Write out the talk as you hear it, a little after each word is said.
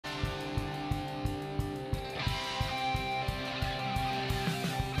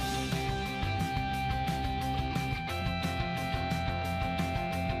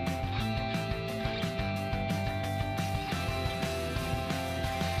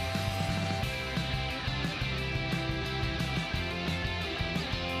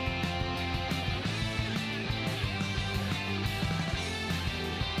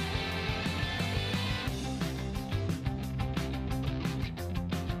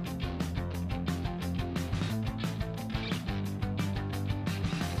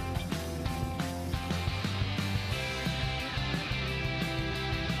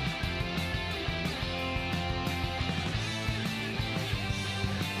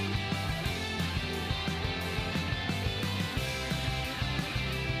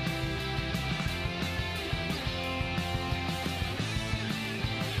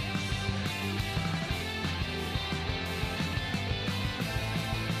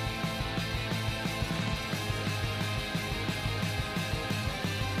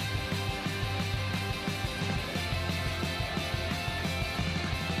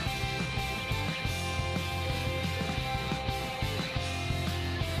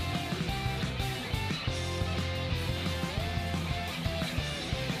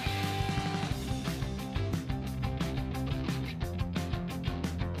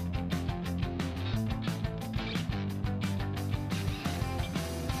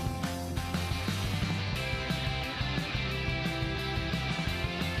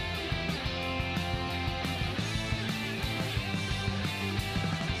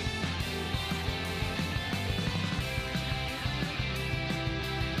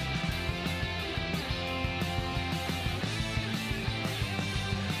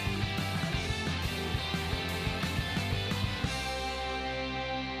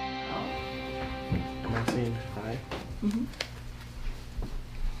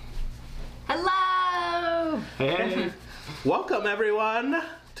Hello! Hey. Welcome everyone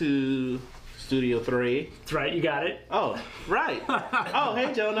to Studio 3. That's right, you got it. Oh, right. Oh,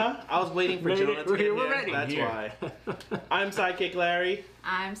 hey Jonah. I was waiting for Jonah to get We're here. ready. That's Here. why. I'm Sidekick Larry.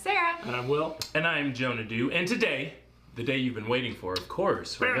 I'm Sarah. And I'm Will. And I'm Jonah Dew, and today, the day you've been waiting for, of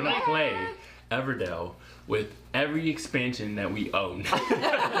course, we're gonna play Everdell with every expansion that we own.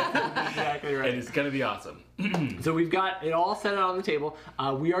 Exactly right. And it's gonna be awesome. So we've got it all set out on the table.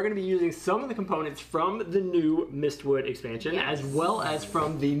 We are going to be using some of the components from the new Mistwood expansion, as well as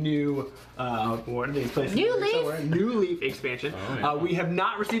from the new, what are these places? Newleaf. Newleaf expansion. Oh, yeah. We have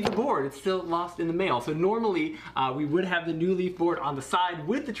not received the board. It's still lost in the mail. So normally, we would have the Newleaf board on the side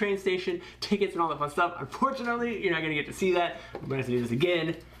with the train station, tickets and all that fun stuff. Unfortunately, you're not going to get to see that. We're going to have to do this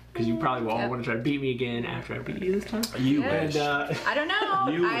again. Because you probably will all want to try to beat me again after I beat you this time. You Yes. wish. And, I don't know.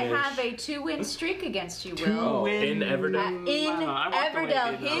 You I wish. have a 2-win streak against you, Will. 2 wins. In Everdell? In I walked away Everdell,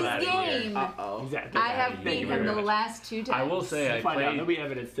 thinking, his outta here. game. Uh-oh. Exactly. I have beat him the last 2 times. I will say I Find out. played There'll be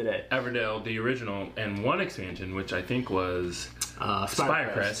evidence today. Everdell, the original, and one expansion, which I think was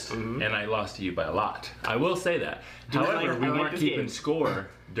Spirecrest. and I lost to you by a lot. I will say that. However, I we like weren't this keeping game. score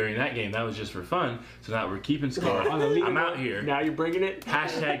during that game. That was just for fun. So now we're keeping score. On the leaderboard. I'm out here. Now you're bringing it.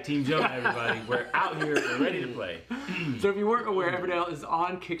 Hashtag Team Jonah, everybody. We're out here. We're ready to play. So if you weren't aware, Everdell is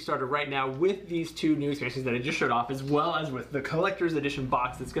on Kickstarter right now with these 2 new expansions that I just showed off, as well as with the collector's edition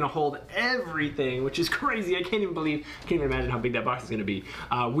box that's going to hold everything, which is crazy. I can't even imagine how big that box is going to be.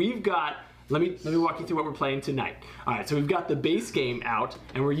 We've got. Let me walk you through what we're playing tonight. All right, so we've got the base game out,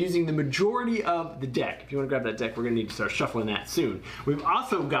 and we're using the majority of the deck. If you want to grab that deck, we're going to need to start shuffling that soon. We've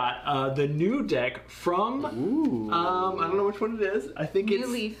also got the new deck from, I don't know which one it is. I think it's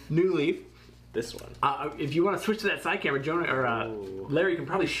Newleaf. Newleaf. This one. If you want to switch to that side camera, Jonah or Larry can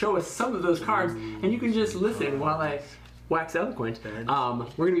probably show us some of those cards, and you can just listen while I wax eloquent. We're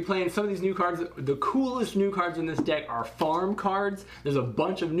going to be playing some of these new cards. The coolest new cards in this deck are farm cards. There's a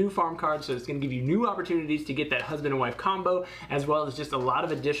bunch of new farm cards, so it's going to give you new opportunities to get that husband and wife combo, as well as just a lot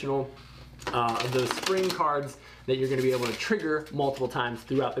of additional of those spring cards that you're going to be able to trigger multiple times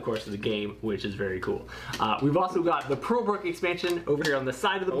throughout the course of the game, which is very cool. We've also got the Pearlbrook expansion over here on the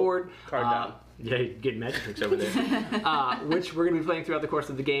side of the board. Card down. Yeah, you're getting magic tricks over there. Which we're going to be playing throughout the course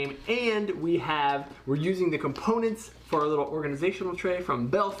of the game. And we're using the components for our little organizational tray from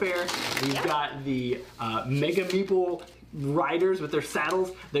Belfair. We've got the Mega Meeple riders with their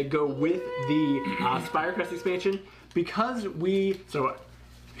saddles that go with the Spirecrest expansion. Because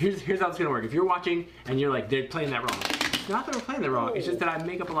here's how it's going to work. If you're watching and you're like, they're playing that wrong. It's not that we're playing that wrong. It's just that I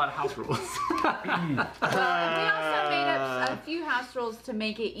make up a lot of house rules. We also made up a few house rules to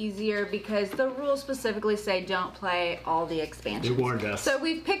make it easier because the rules specifically say don't play all the expansions. They warned us. So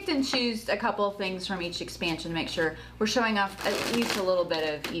we've picked and chosen a couple of things from each expansion to make sure we're showing off at least a little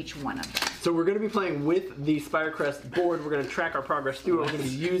bit of each one of them. So we're going to be playing with the Spirecrest board. We're going to track our progress through it. We're going to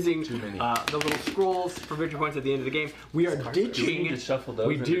be using the little scrolls for victory points at the end of the game. We are ditching. Do we need to shuffle those?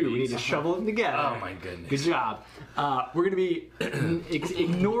 We into do. We need these? to shovel them together. Oh my goodness. Good job. We're going to be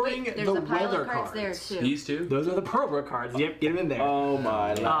ignoring Wait, there's the a pile weather of cards cards. there too. These two? Those are the Pearlbrook cards. Yep, get them in there. Oh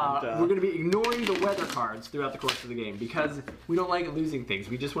my lord. We're going to be ignoring the weather cards throughout the course of the game because we don't like losing things.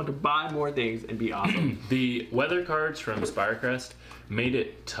 We just want to buy more things and be awesome. The weather cards from Spirecrest made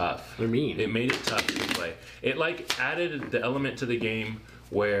it tough. They're mean. It made it tough to play. It like added the element to the game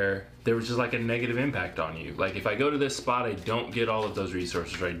where there was just like a negative impact on you. Like if I go to this spot, I don't get all of those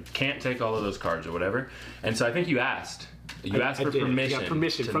resources, or I can't take all of those cards or whatever. And so I think you asked. You asked I for did. permission, You got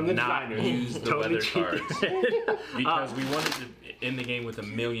permission to from the not designer. use the Totally weather cheated. cards because we wanted to end the game with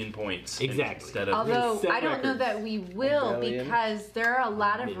 1,000,000 points Exactly. instead of. Although set I don't know records. that we will million. because there are a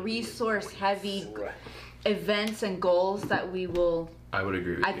lot of resource heavy events and goals that we will. I would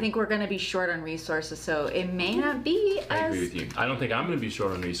agree with I you. think we're going to be short on resources, so it may not be I as. agree with you. I don't think I'm going to be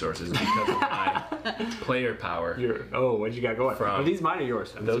short on resources because of my player power. What you got going? From- These mine are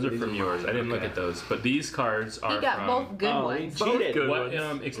yours. Those are from yours. I didn't look at those, but these cards are You got from. both good Oh, ones. he cheated. good What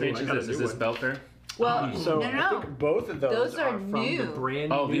ones. expansion Ooh, I got is a this? new Is this one. Belfair? Well, So no, I no. think both of those Those are from new. the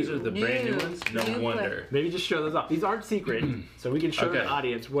brand Oh, new. these are the brand new ones? No New wonder. Maybe just show those off. These aren't secret, so we can show Okay. the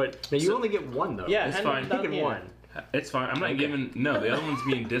audience what. Now you only get one though. Yeah, It's hand fine. them down Picking here. one. It's fine. I'm not giving. No, the other one's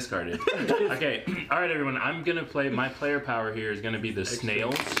being discarded. Okay. All right, everyone. I'm gonna play. My player power here is gonna be the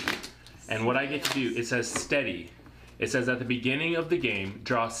snails, and what I get to do. It says steady. It says at the beginning of the game,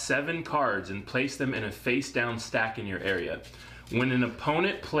 draw 7 cards and place them in a face-down stack in your area. When an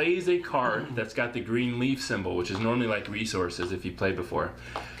opponent plays a card that's got the green leaf symbol, which is normally like resources if you played before,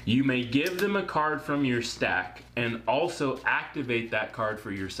 you may give them a card from your stack and also activate that card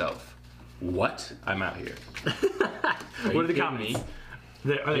for yourself. What? I'm out here. What are the kidding comments?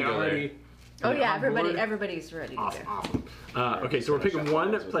 me? Are they You go already? Oh are they yeah, on board? everybody's ready to Awesome, go. awesome. Okay, so we're picking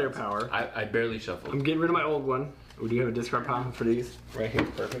one player power. I barely shuffled. I'm getting rid of my old one. We do have a discard pile for these right here.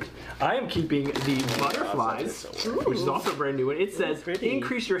 Perfect. I am keeping the butterflies, which is also a brand new one. It says pretty.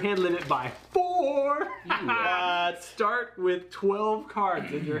 increase your hand limit by 4. What? Start with 12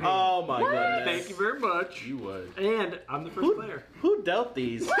 cards in your hand. Oh my goodness. Thank you very much. You would. And I'm the first player. Who dealt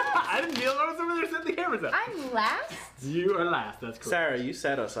these? I didn't deal. I was over there setting the cameras up. I'm last. You are last. That's correct. Sarah, you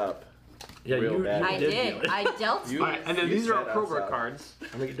set us up. Yeah, real you bad. I did. did. deal it. I dealt You- these. All right, and then You these are our set us Cobra up. cards.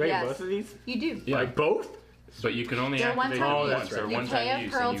 I'm gonna do I get Yes. both of these. You do. Yeah. Like both? But you can only They're activate one-time them use. once. They're You one pay a time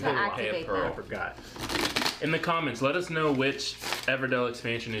use. pearl And you to pay a activate pearl. I forgot. In the comments, let us know which Everdell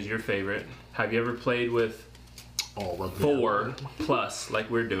expansion is your favorite. Have you ever played with All of 4 plus like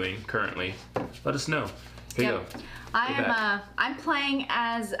we're doing currently? Let us know. Here you Yep. go. I'm playing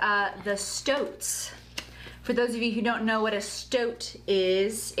as the Stoats. For those of you who don't know what a stoat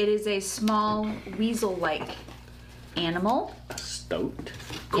is, it is a small weasel-like animal. Stoked.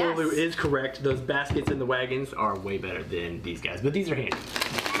 Corlu Yes. is correct. Those baskets in the wagons are way better than these guys, but these are handy.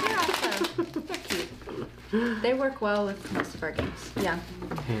 They're also they're cute. They work well with most of our games. Yeah.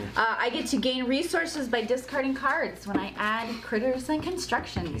 I get to gain resources by discarding cards when I add critters and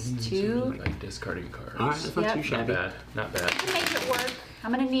constructions to Like discarding cards. All right, that's not Yep. too Not shabby. bad. Not bad. make it work. I'm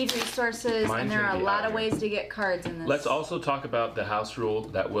gonna need resources, Mine's and there are gonna a be lot out of here. ways to get cards in this. Let's also talk about the house rule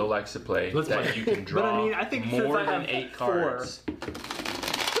that Will likes to play. Let's that play. you can But draw I mean, I think since more I than have 8 4. cards.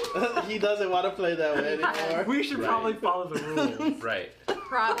 He doesn't want to play that way anymore. We should Right. probably follow the rules. Right.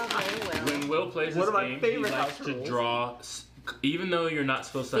 Probably will. When Will plays One this of my game, he favorite likes house to rules. draw, even though you're not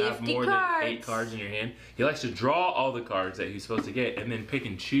supposed to have 50 more than 8 cards. cards in your hand, he likes to draw all the cards that he's supposed to get and then pick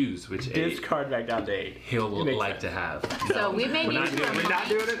and choose which 8 Discard back down to 8. he'll It makes like sense. to have. So No, we may we're need not to doing it. We're not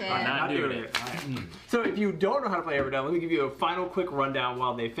doing it. him. I'm not doing it. All right. So if you don't know how to play Everdell, let me give you a final quick rundown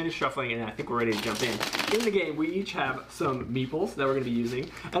while they finish shuffling, and I think we're ready to jump in. In the game, we each have some meeples that we're going to be using,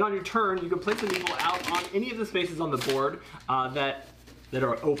 and on your turn, you can place a meeple out on any of the spaces on the board that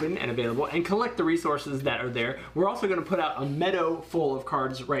are open and available, and collect the resources that are there. We're also going to put out a meadow full of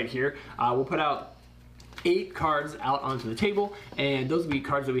cards right here. We'll put out 8 cards out onto the table, and those will be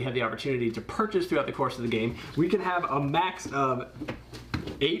cards that we have the opportunity to purchase throughout the course of the game. We can have a max of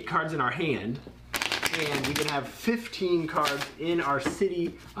 8 cards in our hand, and we can have 15 cards in our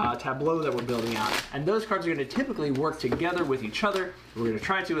city tableau that we're building out. And those cards are going to typically work together with each other. We're going to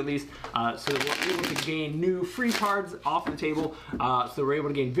try to at least, so that we're able to gain new free cards off the table, so we're able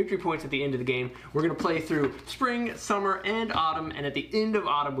to gain victory points at the end of the game. We're going to play through spring, summer, and autumn, and at the end of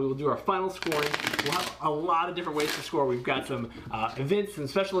autumn, we will do our final scoring. We'll have a lot of different ways to score. We've got some events, some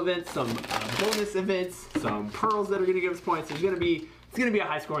special events, some bonus events, some pearls that are going to give us points. It's going to be a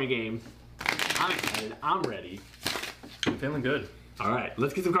high-scoring game. I'm excited. I'm ready. I'm feeling good. All right,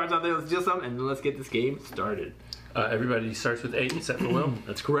 let's get some cards out there. Let's deal some, and then let's get this game started. Everybody starts with 8 except for Will.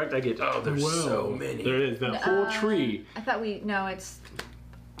 That's correct. I get. Oh, there's so many. There is that whole tree. I thought it's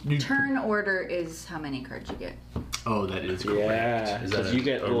turn order is how many cards you get. Oh, that is correct. Yeah, Is that because a- you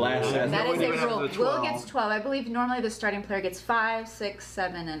get a the last. rule? That no is one a even has rule. the Will 12. gets 12. I believe normally the starting player gets 5, 6,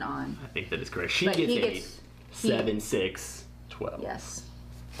 7, and on. I think that is correct. She But gets he 8, gets 7, 6, 12. Yes.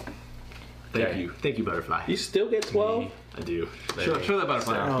 Thank Okay. you. Thank you, Butterfly. You still get 12? I do. Baby. Show that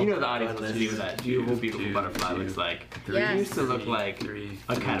butterfly. Oh, You know the audience goodness. wants to see what that beautiful, beautiful Two, butterfly two, looks like. Yes. It used to look like 3,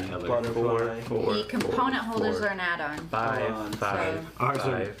 a caterpillar. Butterfly. 4, The component holders are an add-on. 5, 5, Ours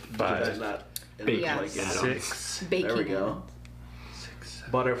are 5, That's 5, not. big Yeah. like add-ons. 6, Baking. There we go. 6,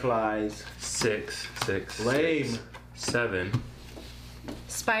 Butterflies. 6, 6, Lame. 7.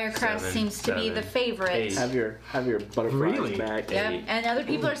 Spirecrest 7, seems to be 7, the favorite. 8. Have your butterflies Really? back. Yep. And other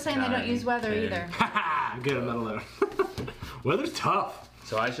people are saying they don't 9, use weather 10. either. Haha, I'm good at that alone. Weather's tough.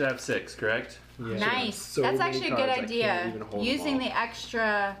 So I should have 6, correct? Nice. So That's many actually a cards, good I can't idea. even hold them Using all. the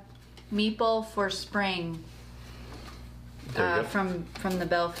extra meeple for spring There you go. from the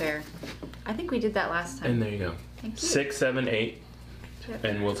Bell Fair. I think we did that last time. And there you go. Thank you. 6, 7, 8. Yep.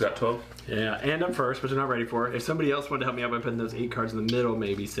 And Will's got 12. Yeah, and I'm first, which I'm not ready for. If somebody else wanted to help me out by putting those 8 cards in the middle,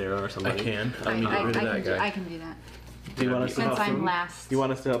 maybe Sarah or I somebody. can. I, Let me get rid of that I guy. can do that. Do you want us to Since help I'm you? last. Do you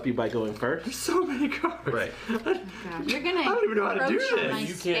want us to help you by going first? There's so many cards. Right. God, you're gonna I don't even know how to do encroach on this. my You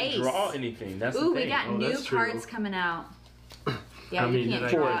can't space. draw anything. That's Ooh, the we thing. got Oh, new that's true. cards coming out. Yeah, I mean, you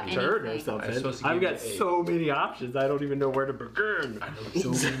can't for draw a turn or anything. something. I'm supposed to I've give got you 8. so many options. I don't even know where to begin. I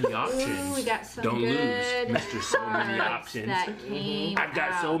know so many options. Ooh, we got some Don't good lose, Mr. So Many cards Options. that came I've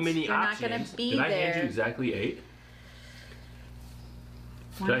got so out. many They're options. not gonna be Did I there. hand you exactly 8?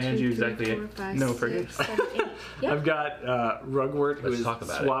 Did I hand you exactly it? No, forget. 6, 7, 8. Yep. I've got Rugwort, who Let's is talk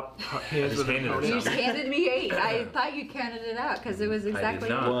about it. swap hands with handed her opponent. You just handed me 8. I thought you counted it out because it was exactly.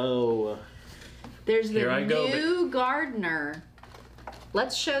 not. Whoa. There's the Here I go, new gardener.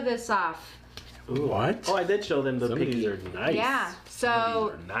 Let's show this off. What? Oh, I did show them the Some of piggy. these are nice. Yeah.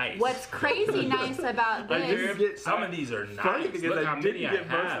 So These are nice. what's crazy nice about I this? did get Some of these are funny nice. because Look how I many didn't I get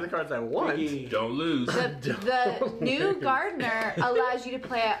most of the have. cards I want. Piggy. Don't lose. The new gardener allows you to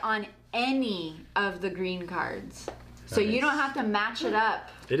play it on any of the green cards. So you don't have to match it up.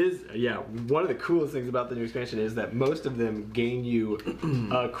 It is, yeah, one of the coolest things about the new expansion is that most of them gain you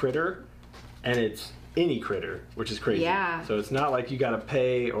a critter, and it's any critter, which is crazy. Yeah. So it's not like you gotta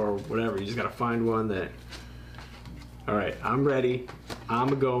pay or whatever, you just gotta find one that... Alright, I'm ready.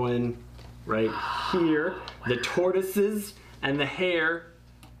 I'm going right here. The tortoises and the hare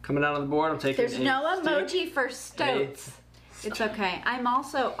coming out on the board. I'm taking There's a no stick. emoji for stoats. It's okay. I'm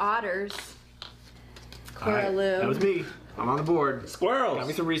also otters. Alright, Coraloo. that was me. I'm on the board. Squirrels. Got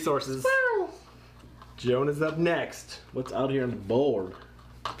me some resources. Squirrel. Jonah's up next. What's out here on the board?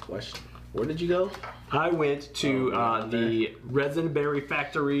 Question. Where did you go? I went to right the resin berry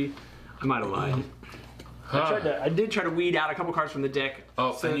factory. I might have lied. I did try to weed out a couple cards from the deck.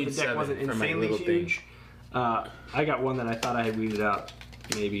 Oh, so I that need the deck 7 wasn't for my insanely little huge. I got one that I thought I had weeded out.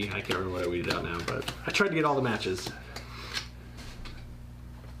 Maybe I can't remember what I weeded out now, but I tried to get all the matches.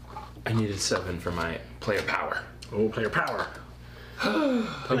 I needed 7 for my player power. Oh, player power!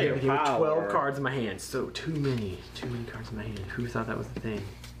 Player There were 12 power. cards in my hand. So too many cards in my hand. Who thought that was the thing?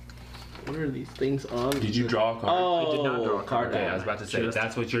 What are these things on? Did you draw a card? Oh, I did not draw a card. Okay, I was about to say, Just-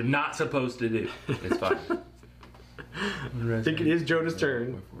 that's what you're not supposed to do. It's fine. I think it is Jonah's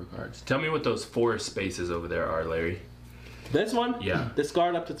turn. 4 cards. Tell me what those 4 spaces over there are, Larry. This one? Yeah.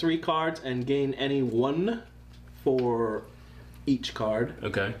 Discard up to 3 cards and gain any 1 for each card.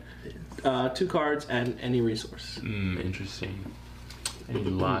 Okay. 2 cards and any resource. Interesting. I need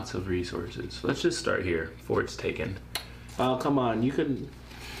lots of resources. Let's just start here before it's taken. Oh, come on. You can...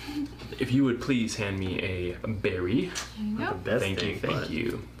 If you would please hand me a berry. The best Thank you, thing, thank but-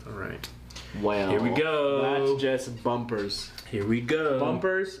 you. All right. Well, Here we go. That's just bumpers. Here we go.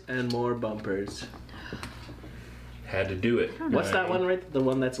 Bumpers and more bumpers. Had to do it. What's that one right? The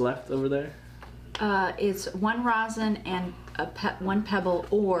one that's left over there? It's 1 rosin and 1 pebble,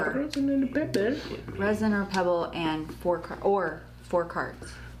 or Frozen in the bed there. resin or pebble and 4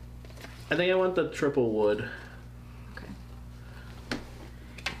 cards. I think I want the triple wood. Okay.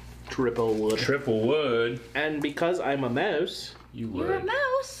 Triple wood. Triple wood. And because I'm a mouse, You would. You're a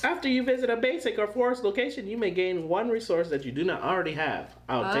mouse. after you visit a basic or forest location, you may gain 1 resource that you do not already have.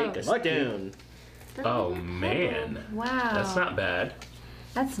 I'll take a Lucky. stone. Oh, man. Wow. That's not bad.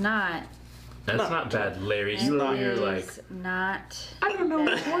 That's not. That's not bad, Larry. You It over here like, is not. I don't know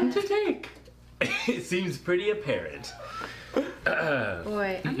which one to take. it seems pretty apparent.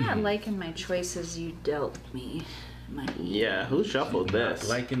 Boy, I'm not liking my choices you dealt me. Yeah, who shuffled this?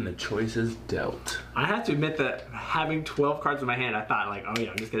 Liking the choices dealt. I have to admit that having 12 cards in my hand, I thought like, oh yeah,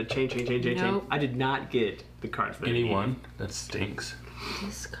 I'm just gonna change. Nope. I did not get the cards that I need. Anyone? That stinks.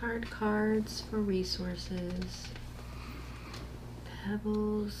 Discard cards for resources.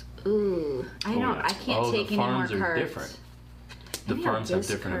 Pebbles. Ooh, I don't. yeah. I can't Oh, take the any more farms are cards. different. The Maybe farms I'll have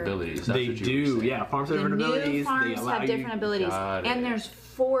different discard. abilities. That's They what you were do, saying. yeah. Farms have The different new abilities. They farms allow have different abilities, Got and it. there's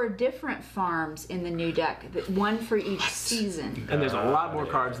 4 different farms in the new deck. 1 for each season. And there's a lot more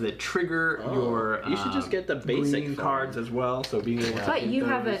cards that trigger your. you should just get the basic green farm. cards as well. So being able to. But take you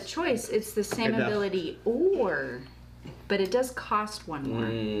have a those- choice. It's the same Enough. ability, but it does cost 1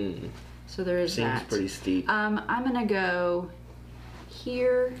 more. So there is Seems that. pretty steep. I'm gonna go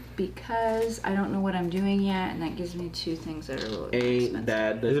here because I don't know what I'm doing yet, and that gives me 2 things that are a little Ain't expensive.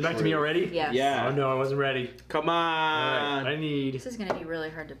 that the Is it back to me truth? already? Yes. Yeah. Oh no, I wasn't ready. Come All on. right, I need This is gonna be really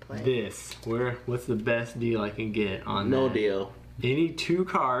hard to play. this. What's the best deal I can get on No that? deal. Any 2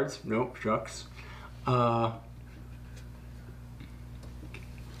 cards. Nope, shucks.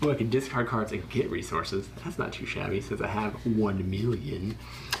 I can discard cards and get resources. That's not too shabby since I have 1 million.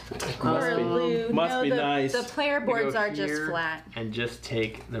 Coraloo. Must No, be the, nice. The player Go boards are just here flat. And just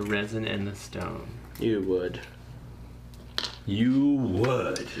take the resin and the stone. You would. You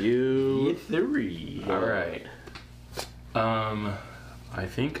would. You. 3. All right. I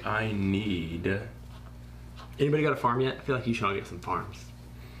think I need. Anybody got a farm yet? I feel like you should all get some farms.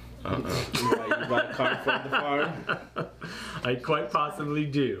 You bought a card for the farm? I quite possibly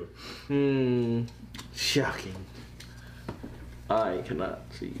do. Shocking. I cannot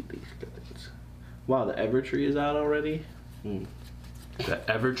see these cards. Wow, the Evertree is out already? The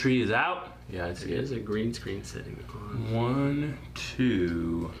Evertree is out. Yeah, I see It it. is a green screen setting on. 1,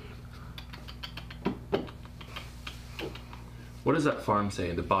 2. What does that farm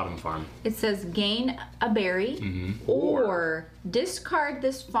say? The bottom farm. It says gain a berry or discard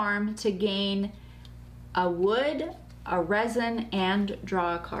this farm to gain a wood, a resin, and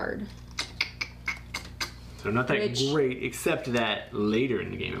draw a card. So not that Which- great, except that later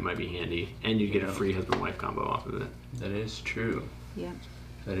in the game it might be handy, and you get a free husband-wife combo off of it. That is true. Yeah.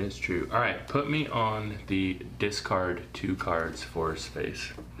 That is true. All right, put me on the discard 2 cards for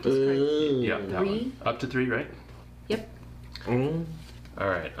space. Yeah, that 3? one. Up to 3, right? Yep. All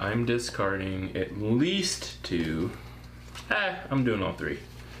right, I'm discarding at least 2. I'm doing all 3.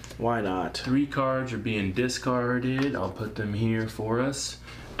 Why not? 3 cards are being discarded. I'll put them here for us.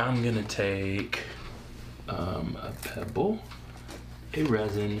 I'm gonna take a pebble, a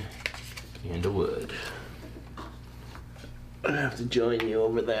resin, and a wood. I have to join you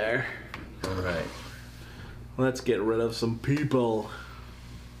over there. All right. Let's get rid of some people.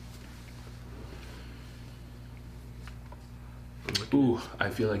 Ooh, I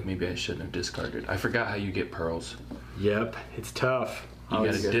feel like maybe I shouldn't have discarded. I forgot how you get pearls. Yep, it's tough. You Oh, gotta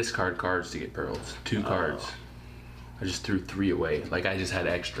is it? discard cards to get pearls. 2 cards. I just threw 3 away. Like I just had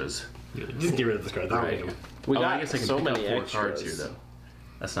extras. Yeah, just get rid of this card. Right. We I got guess I can so pick up many 4 cards extras. here though.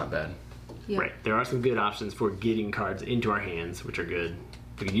 That's not bad. Yep. Right, there are some good options for getting cards into our hands, which are good.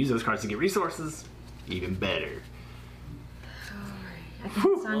 We can use those cards to get resources, even better. I think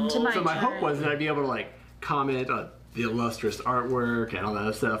it's on to my So my turn. hope was that I'd be able to like comment on the illustrious artwork and all that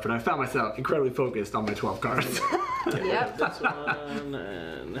other stuff, but I found myself incredibly focused on my 12 cards. Yep. This one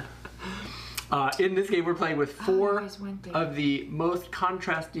and In this game, we're playing with Oh, 4 there's one thing. of the most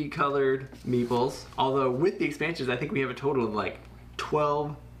contrasty colored meeples. Although with the expansions, I think we have a total of like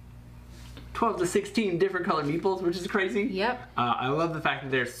 12 to 16 different colored meeples, which is crazy. Yep. I love the fact that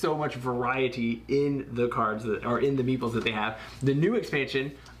there's so much variety in the cards that are in the meeples that they have. The new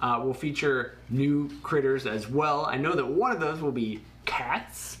expansion will feature new critters as well. I know that one of those will be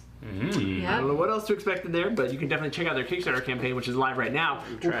cats. I don't know Yep. what else to expect in there, but you can definitely check out their Kickstarter campaign, which is live right now.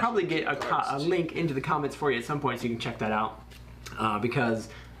 We'll probably get a link into the comments for you at some point so you can check that out because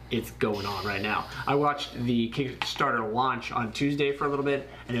it's going on right now. I watched the Kickstarter launch on Tuesday for a little bit,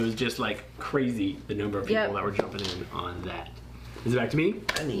 and it was just like crazy the number of people Yep. that were jumping in on that. Is it back to me?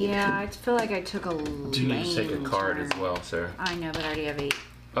 I need. Yeah, I feel like I took a You need to take a card turn. as well, sir. I know, but I already have 8.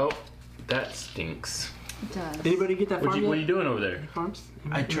 Oh, that stinks. It does. Anybody get that What farm are you yet? doing over there? Farms?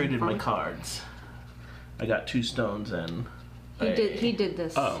 I traded my Farms? cards. I got 2 stones and He did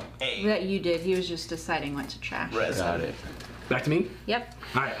this. Oh, That you did. He was just deciding what to trash. resin. got it. Back to me? Yep.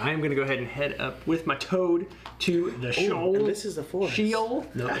 All right, I am going to go ahead and head up with my toad to the shoal. And this is the forest. Sheol?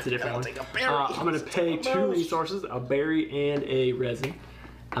 No, that's a different one. Take a berry. I'm going to pay 2 resources, a berry and a resin.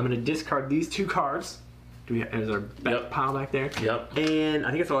 I'm going to discard these 2 cards. Do we have, is our back Yep. pile back there? Yep. And I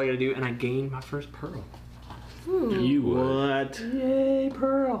think that's all I got to do, and I gain my first pearl. You would. What? Yay,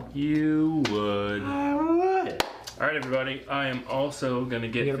 pearl! You would. I would. All right, everybody. I am also gonna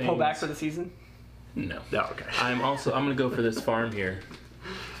get. You going to pull things- back for the season? No. No, okay. I'm gonna go for this farm here.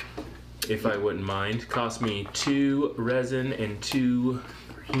 If I wouldn't mind. Cost me 2 resin and 2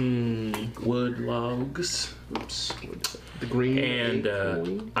 wood logs. Oops. The green.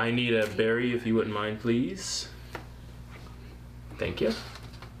 And I need a berry if you wouldn't mind, please. Thank you.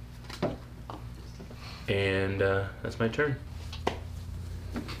 And that's my turn.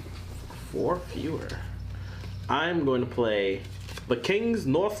 4 fewer. I'm going to play the King's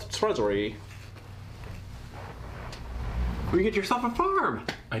North Treasury. You get yourself a farm.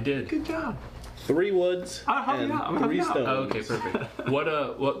 I did. Good job. 3 woods I'll help and you out, I'm gonna 3 help you stones. out. Oh, okay, perfect. What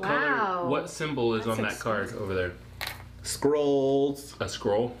Wow. color? What symbol is That's on that card over there? Scrolls. A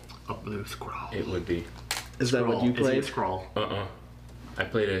scroll? A blue scroll. It would be. Is that what you Is it a played? scroll? I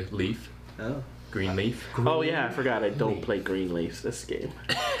played a leaf. Oh. Green leaf. Oh yeah, I forgot I don't play green leaves this game.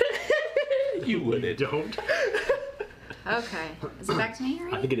 You You don't. Okay. Is it back to me, I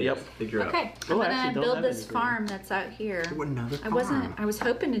right? think it is. Yep. I think you're up. Okay. Oh, I'm I actually gonna don't build have this any green. farm that's out here. Oh, another I farm. was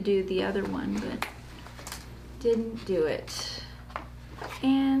hoping to do the other one, but didn't do it.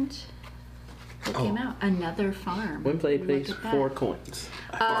 And what came out? Another farm. When played Look pays at that. 4 coins.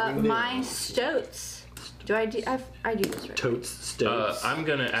 Farming my nails. stoats. Do I do? I do this right. Totes, stoats. I'm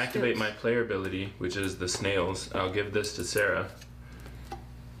gonna activate my player ability, which is the snails. I'll give this to Sarah,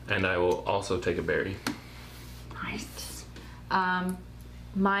 and I will also take a berry. Nice.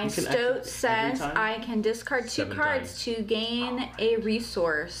 My You can stoat activate every says time? I can discard 2 7 cards to gain a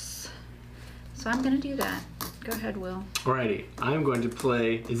resource. So I'm gonna do that. Go ahead, Will. Alrighty, I'm going to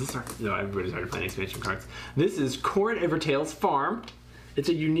play. Is this our? No, everybody's already playing expansion cards. This is Corin Evertail's farm. It's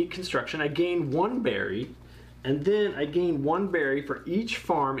a unique construction. I gain 1 berry, and then I gain 1 berry for each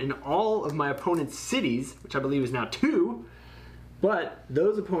farm in all of my opponent's cities, which I believe is now 2. But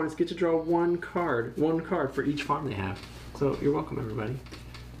those opponents get to draw 1 card for each farm they have. So you're welcome, everybody.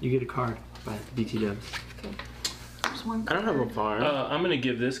 You get a card by BT Dubs. Okay. There's one I don't have a farm. I'm gonna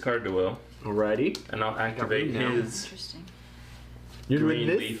give this card to Will, Alrighty. and I'll activate his Interesting. You're doing green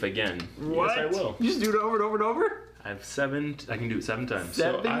this? leaf again. What? Yes, I will. You just do it over and over and over? I have 7. I can do it 7 times.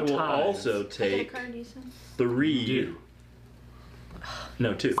 7 so I will times. also I get a take card, you said? 3.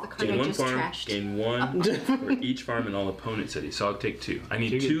 No, 2. the card I Gain 1 just farm. trashed. Gain 1 for each farm in all opponent cities. So I'll take 2. I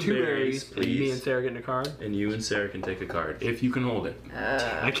need You get 2 berries, and me and please. Sarah getting a card. And you and Sarah can take a card if you can hold it.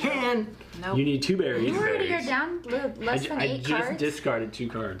 I can. Nope. You need 2 berries. You already are down less than 8 just cards. discarded 2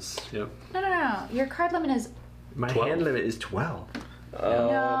 cards. Yep. No. Your card limit is... My 12. hand limit is 12.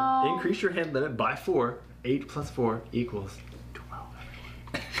 No. Increase your hand limit by 4. 8 plus 4 equals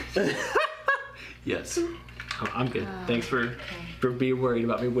 12. Yes. Oh, I'm good. Thanks for being worried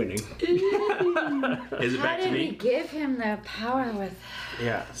about me winning. Is it How back to did we me? give him the power with...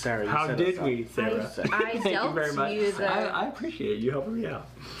 Yeah, Sarah. You How set did us we, up. Sarah? I Thank you dealt very much. you the... I appreciate you helping me out.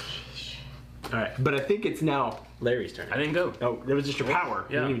 All right, but I think it's now Larry's turn. I didn't go. Oh, that was just your power.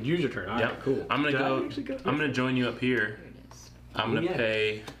 Yeah. You didn't even use your turn. All right, Yep. cool. I'm gonna Did I go. actually go? I'm gonna join you up here. Here it is. I'm gonna yeah.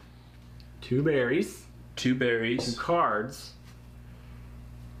 pay 2 berries, 2 2 berries. cards.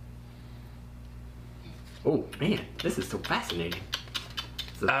 Oh man, this is so fascinating.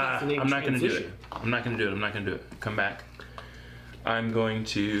 It's a fascinating I'm not gonna do it. transition. I'm not gonna do it. I'm not gonna do it. Come back. I'm going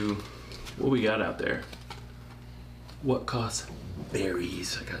to. What we got out there? What costs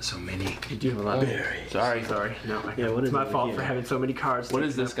berries? I got so many. You do have a lot of Berries. Sorry. Sorry, no. Yeah, what it's is my it fault again? for having so many cards. What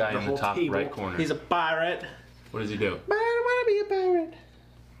is taking this up guy in the whole top table. right corner? He's a pirate. What does he do? But I want to be a pirate.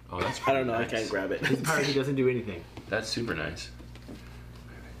 Oh, that's. I don't know. pretty I can't nice. grab it. He's a pirate who doesn't do anything. That's super nice.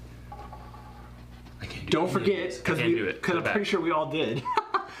 I can't do Don't any of forget, this. I because can't do it. I'm Go back. pretty sure we all did,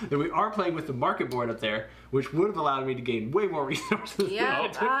 that we are playing with the market board up there, which would have allowed me to gain way more resources than Yeah, I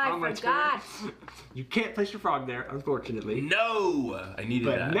took I on my forgot. turn. You can't place your frog there, unfortunately. No, I needed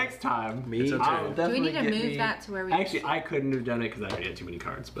But that. next time, It's okay. I'll Do we definitely need to get move me- that to where we... Actually, I couldn't have done it because I already had too many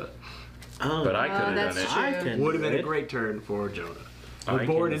cards, but Oh, But I could have that's done it. true. I can would have do been a it. great turn for Jonah. I The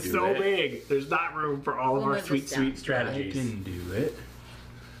board can is do so it. big. There's not room for all of We'll our move sweet, this down. sweet I strategies. can do it.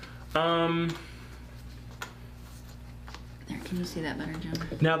 There, can you see that better, John?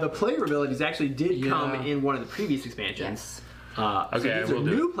 Now, the player abilities actually did Yeah. come in one of the previous expansions. Yes. So Okay, these I are will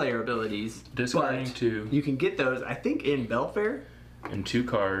do new player abilities. Discarding but 2 You can get those, I think, in Belfair. and 2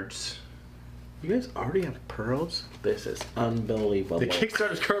 cards. You guys already have pearls? This is unbelievable. The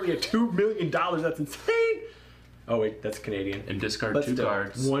Kickstarter is currently at $2 million. That's insane. Oh wait, that's Canadian. And discard But 2 still,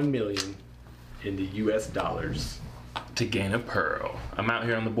 cards 1 million in the U.S. dollars. to gain a pearl. I'm out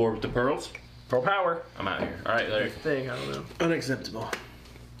here on the board with the pearls. Pearl power. I'm out here. All right, Larry. That's the thing. I don't know. Unacceptable.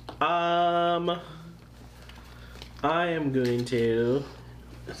 I am going to.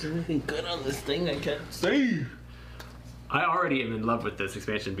 Is there anything good on this thing I can't see? I already am in love with this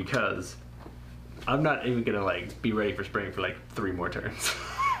expansion because I'm not even gonna be ready for spring for 3 more turns.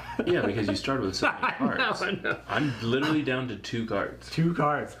 Yeah, because you started with so many cards. I know. I'm literally down to 2 cards. 2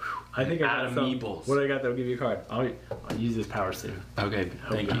 cards. I think I got Add some. meeples. What do I got that'll give you a card? I'll use this power soon. Okay,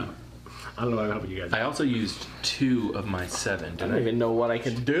 thank Hope you. not. I don't know. I'm helping you guys. I also used 2 of my 7. I Did don't I? even know what I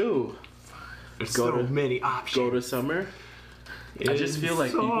can do. There's go so to- many options. Go to summer? I just feel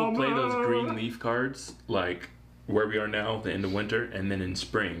like people play those Summer. green leaf cards like where we are now, the end of winter, and then in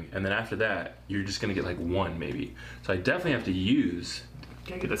spring. And then after that, you're just going to get 1 maybe. So I definitely have to use...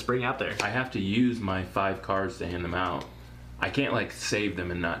 Gotta get that spring out there. I have to use my 5 cards to hand them out. I can't save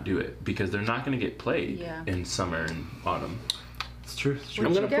them and not do it because they're not going to get played Yeah. in summer and autumn. It's true. It's true.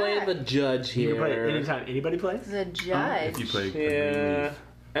 I'm What gonna you play got? the judge You here. can play it anytime. Anybody plays? The judge. If you play a green Yeah, leaf.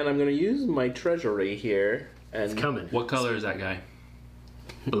 and I'm gonna use my treasury here and It's coming. What color is that guy?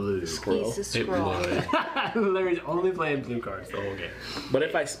 Blue. scroll. Piece of It scroll. would. Larry's only playing blue cards the whole game. But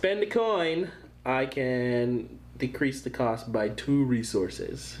if I spend a coin, I can decrease the cost by 2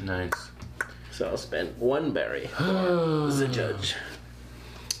 resources. Nice. So I'll spend 1 berry for the judge.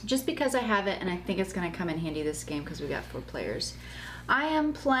 Just because I have it and I think it's going to come in handy this game because we got 4 players. I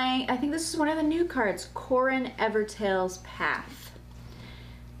am playing, I think this is one of the new cards, Corin Evertail's Path.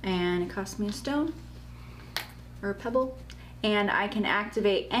 And it costs me a stone or a pebble. And I can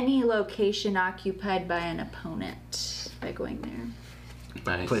activate any location occupied by an opponent by going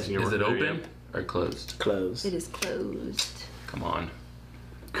there. Nice. Placing your Is it work there, open or closed? Close. It is closed. Come on.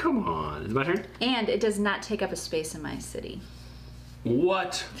 Come on. Is it my turn? And it does not take up a space in my city.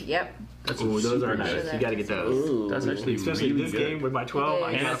 What? Yep. That's Ooh, those are super nice. good. You gotta get those. Ooh. That's actually Especially really this good. game with my 12,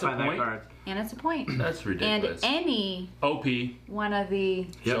 I And gotta it's a find that point? card. And it's a point. That's ridiculous. And any OP. one of the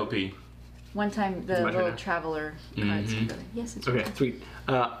Yep. OP. one time the It's my turn little now. traveler cards. Mhm. Yes, it's Okay, sweet.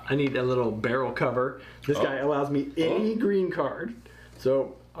 I need a little barrel cover. This guy allows me any green card.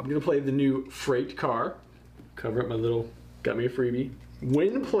 So I'm gonna play the new freight car. Cover up my little, got me a freebie.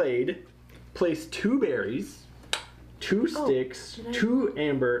 When played, place 2 berries, 2 sticks, did I- 2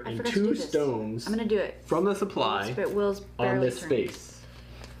 amber, I and forgot to 2 do this. stones I'm gonna do it. from the supply Will's on barely this turned. space.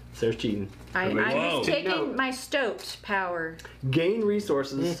 Sarah's cheating. I'm Whoa. just taking No. my stoked power. Gain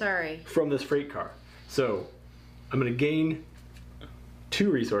resources Sorry. from this freight car. So I'm gonna gain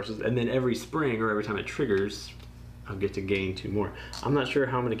 2 resources, and then every spring or every time it triggers, I'll get to gain 2 more. I'm not sure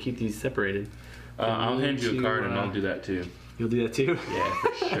how I'm gonna keep these separated. I'll hand you a card and I'll do that too. You'll do that too? Yeah,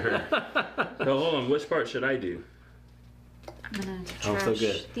 for sure. So hold on, which part should I do? I'm gonna Oh, trash so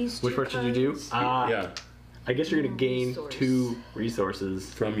good. these Which two part should you do? cards. Yeah, I guess you're gonna gain Resource. 2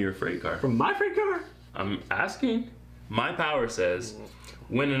 resources from your freight car. from my freight car. I'm asking. My power says,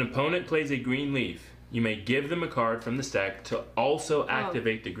 when an opponent plays a green leaf, you may give them a card from the stack to also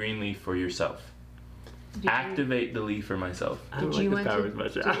activate the green leaf for yourself. Did you- Activate the leaf for myself. I don't Did you like this want power to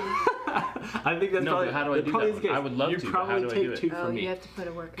as much. I think that's No, probably. but how do I that do probably that is the one? I case. would love you to, but probably how do I take do it? 2 Oh, from me. you have to put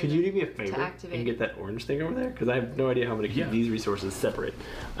a worker. Could you do me a favor activate. and get that orange thing over there? Because I have no idea how I'm going to keep Yeah. these resources separate.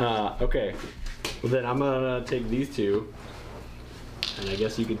 Okay. Well, then I'm going to take these 2. And I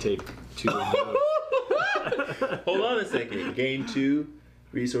guess you could take 2 of those. Hold on a second. Gain 2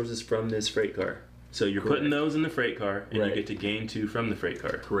 resources from this freight car. So you're putting Correct. those in the freight car, and Right. you get to gain 2 from the freight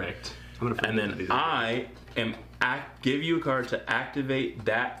car. Correct. I'm gonna And then these. I am give you a card to activate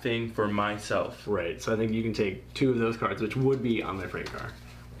that thing for myself. Right. So I think you can take 2 of those cards, which would be on my freight car,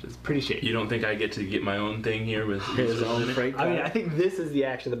 which is pretty shady. You don't think I get to get my own thing here with His own freight I mean, car. I think this is the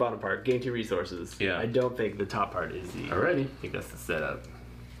action, the bottom part. Gain 2 resources. Yeah. I don't think the top part is the. Alrighty. I think that's the setup.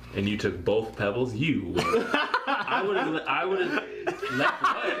 And you took both pebbles? You. I would have let what? I would have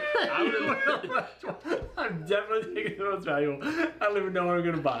I'm definitely taking the most valuable. I don't even know what I'm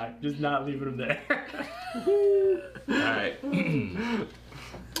gonna buy. Just not leaving them there. Alright.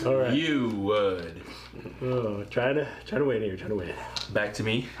 All right. You would. Oh, try to win here. Try to win. Back to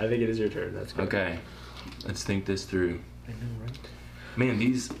me? I think it is your turn. That's good. Okay. Let's think this through. I know, right? Man,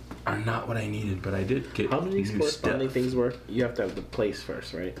 these are not what I needed, but I did get How do these new corresponding stuff. things work? You have to have the place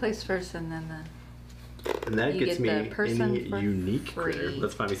first, right? Place first and then the. And that You gets get me the person any for unique free. critter.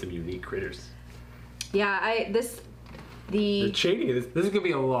 Let's find me some unique critters. Yeah, The the chaining this is gonna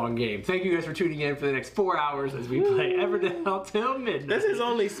be a long game. Thank you guys for tuning in for the next 4 hours as we play Everdell till midnight. This is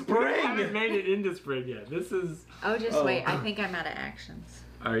only We spring! haven't made it into spring yet. This is. wait. I think I'm out of actions.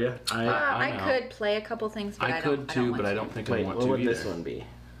 Are you? I'm I out. could play a couple things, but I, I don't. could too, but I want don't think Wait, I want what to would either. this one be?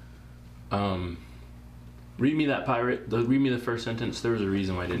 Read me that pirate. Read me the first sentence. There was a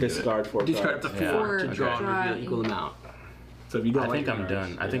reason why I didn't do it. Discard 4 Discard up cards. to 4 Yeah, to draw okay. and reveal equal amount. So if you don't I think like I'm the cards,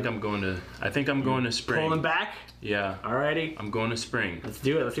 done. I think I'm going to. I think I'm going to spring. Pulling back. Yeah, Alrighty. I'm going to spring. Let's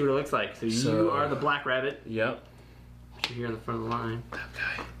do it. Let's see what it looks like. So you So- are the black rabbit. Yep. You're here on the front of the line.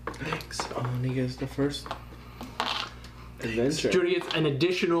 Okay. Thanks. Oh, and he gets the first adventure. Jody gets an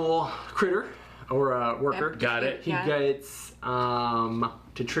additional critter or worker. Yep. Got it. He Yeah. gets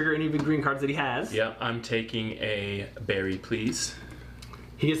to trigger any of the green cards that he has. Yep. I'm taking a berry, please.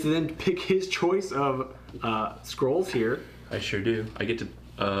 He gets to then pick his choice of scrolls here. I sure do. I get to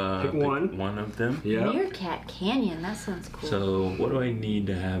Pick one. one of them. Yeah. Meerkat Canyon. That sounds cool. So what do I need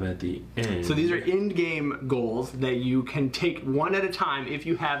to have at the end? So these are in-game goals that you can take one at a time if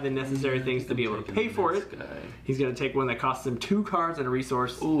you have the necessary things to be able to pay for it. This guy. He's going to take one that costs him 2 cards and a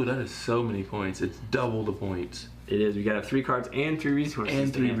resource. Ooh, that is so many points. It's double the points. It is. We got to have 3 cards and 3 resources.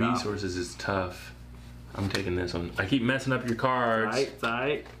 And to 3 hand off. resources is tough. I'm taking this one. I keep messing up your cards. Alright, it's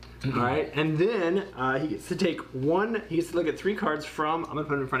alright. Alright, and then he gets to take one. He gets to look at 3 cards from. I'm going to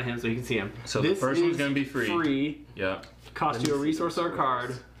put them in front of him so he can see them. So the first one's gonna be free. Free. Yep. Cost you a resource or a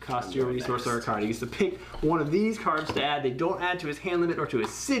card. Cost you a resource or a card. He gets to pick one of these cards to add. They don't add to his hand limit or to his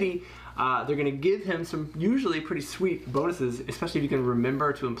city. They're going to give him some usually pretty sweet bonuses, especially if you can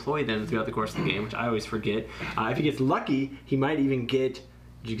remember to employ them throughout the course of the game, which I always forget. If he gets lucky, he might even get.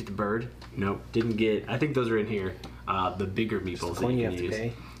 Did you get the bird? Nope, didn't get. I think those are in here. The bigger meeples that One you you can have to use.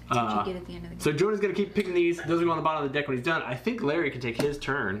 pay. What did you get at the end of the game? So Jonah's going to keep picking these. Those are going on the bottom of the deck when he's done. I think Larry can take his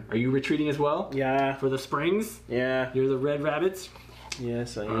turn. Are you retreating as well? Yeah. For the springs? Yeah. You're the red rabbits?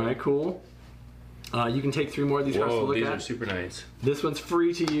 Yes, I am. Alright, cool. You can take 3 more of these cards to Whoa, look these at. are super nice. This one's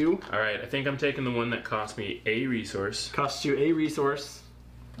free to you. All right, I think I'm taking the one that cost me a resource. Costs you a resource.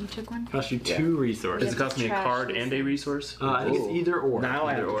 You took one? Costs you 2 resources. Does it cost me a Trash card these and a resource? I think it's either or. Now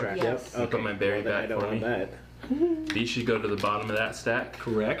I have to or. trash. Yes. Yep. Put my berry Well, then back I don't for want me. that. These should go to the bottom of that stack.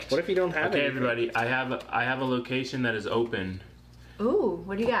 Correct. What if you don't have Okay, anything? everybody, I have a location that is open. Ooh,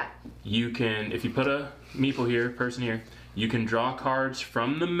 what do you got? You can, if you put a meeple here, person here, you can draw cards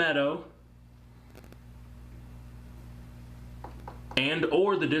from the meadow and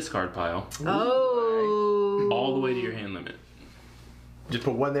or the discard pile Oh. all the way to your hand limit. Just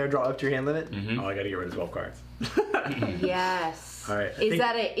put one there, draw up to your hand limit. Mhm. Oh, I gotta get rid of 12 cards. Yes. All right. Is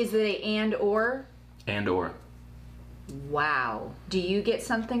it a and or? And or. Wow. Do you get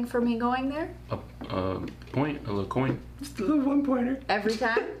something for me going there? A point, a little coin. Just a little 1 pointer. Every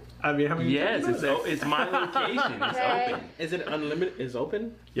time? I mean, how many? Yes, times is there? it's my location. It's Okay. open. Is it unlimited? Is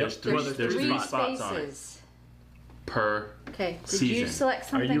open? There's three, Well, there's Three three spots on it spaces. per. Okay. Did you Season. select Are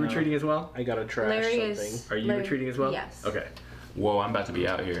something? you retreating as well? I gotta trash Larry something. is. Are you Larry- retreating as well? Yes. Okay. Whoa, I'm about to be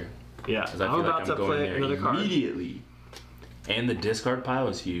out here. Yeah. Because I I'm feel about like to I'm going play there another card. immediately. And the discard pile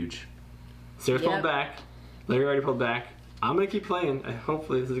is huge. Sarah's Yep. pulled back. Larry already pulled back. I'm gonna keep playing.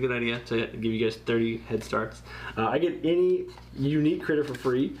 Hopefully, this is a good idea to give you guys 30 head starts. I get any unique critter for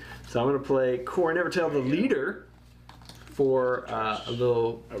free, so I'm gonna play Core Nevertail, the leader, for a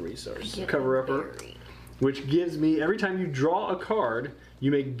little A resource. Get cover a upper, berry. which gives me every time you draw a card,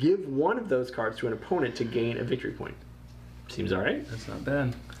 you may give one of those cards to an opponent to gain a victory point. Seems all right. That's not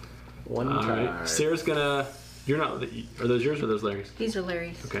bad. One All card. right. Sarah's gonna. You're not. Are those yours or are those Larry's? These are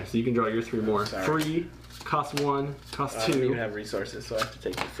Larry's. Okay, so you can draw your 3 more. Sorry. Free, cost 1, cost I don't 2. even have resources, so I have to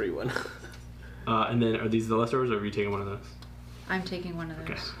take the free one. And then are these the leftovers, or have you taken one of those? I'm taking one of those.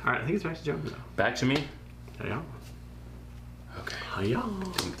 Okay. All right. I think it's back to Joe now. Back to me. Yeah. Okay. Yeah.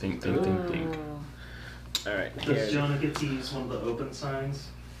 Think. Oh. All right. Does Here. Jonah get to use one of the open signs?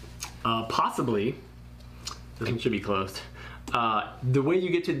 Possibly. This one should be closed. The way you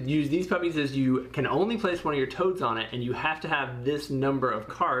get to use these puppies is you can only place one of your toads on it, and you have to have this number of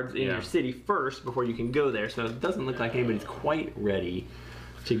cards in Yeah. your city first before you can go there. So it doesn't look like anybody's quite ready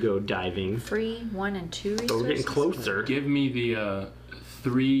to go diving. Free 1 and 2 resources. But we're getting closer. Give me the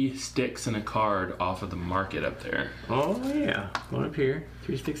 3 sticks and a card off of the market up there. Oh yeah, one up here.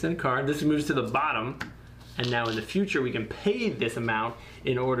 3 sticks and a card. This moves to the bottom, and now in the future we can pay this amount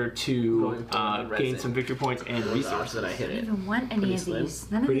in order to Going for the gain resin. some victory points and Odds resources. that I hit I don't it. even want any Pretty of slim.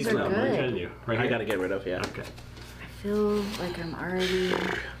 these. None of Pretty these slim. are What are you trying good. to do? Right I here? gotta get rid of, yeah. Okay. I feel like I'm already.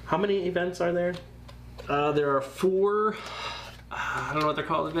 How many events are there? There are 4. I don't know what they're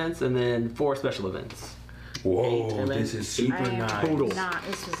called events, and then 4 special events. Whoa, events. this is super I am nice. Total. not.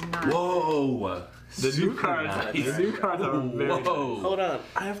 This was not. Whoa. The new Super cards. nice. The new cards are very Whoa. Hold on.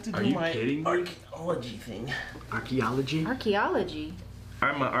 I have to do Are you my kidding me? archaeology thing. archaeology. Archaeology.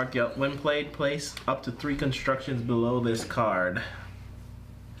 I'm an archaeologist. When played, place up to 3 constructions below this card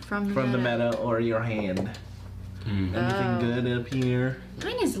From from the meta or your hand. Mm. Anything Oh. good up here?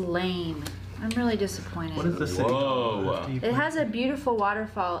 Mine is lame. I'm really disappointed. What is the city? Whoa. called? It has a beautiful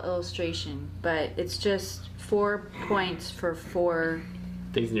waterfall illustration, but it's just 4 points for 4.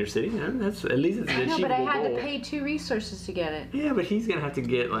 Things in your city. Yeah, that's at least it's an I know, but I achievable had goal. to pay 2 resources to get it. Yeah, but he's gonna have to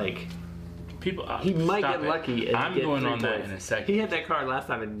get like People, he might stop get it. lucky. And I'm get going 3 on that points. in a second. He had that card last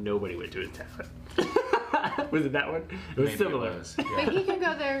time, and nobody went to his town. Was it that one? It was Maybe similar. It was, But yeah. he can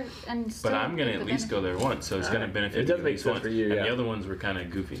go there and still. But I'm gonna get at the least go there once, so it's gonna benefit It does me at make least sense once. for you, And yeah. the other ones were kind of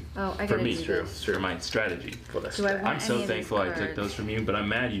goofy. Oh, I For gotta me, do true, this. true. For my strategy. For the Do I strat. want I'm so any of these thankful I took cards? those from you, but I'm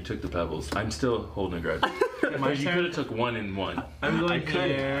mad you took the pebbles. I'm still holding a grudge. Because you could have took 1 and 1. I'm going I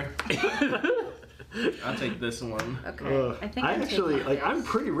could. here. I'll take this one. Okay. I think I'm actually taking like this. I'm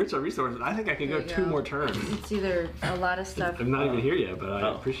pretty rich on resources. I think I could There go you 2 go. more turns. It's either a lot of stuff. I'm not even here yet, but I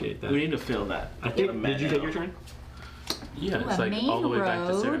Oh. appreciate that. We need to fill that. I think. The Did you take meadow. your turn? Yeah, Ooh, it's a like all the way main back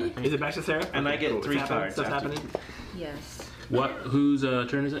to Sarah. I road. think. Is it back to Sarah? And I get cool. 3 It's happening? cards Stuff's after. happening. Yes. What? Whose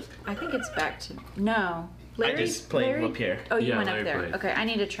turn is it? I think it's back to. No. Larry, just played Larry? up here. Oh, you Yeah, went Larry up there. played. Okay, I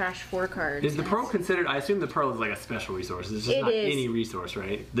need to trash 4 cards. Is the pearl considered? I assume the pearl is like a special resource. It's just It not is. any resource,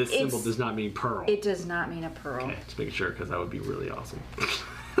 right? This It's- symbol does not mean pearl. It does not mean a pearl. Okay, just making sure because that would be really awesome.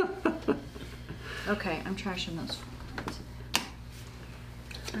 Okay, I'm trashing those 4 cards.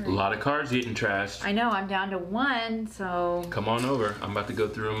 A lot of cards getting trashed. I know, I'm down to 1, so. Come on over. I'm about to go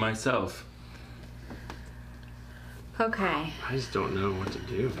through them myself. Okay. I just don't know what to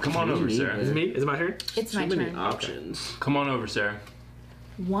do. Come on over, Sarah. Is it me? Is it my turn? It's my Too many turn. options. Come on over, Sarah.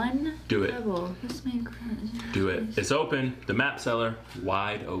 1 Do it. pebble. This man cries. Do it. It's open. The map seller,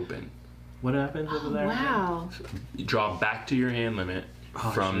 wide open. What happens over there? Wow. You draw back to your hand limit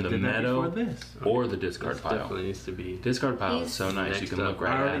from the Did that meadow before this. or the discard This pile. definitely needs to be. Discard pile is so He's- nice. You Next can look up.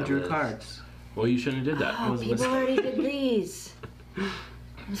 right I at already it. drew cards. Well, you shouldn't have did that. Oh, was people listening. already did these.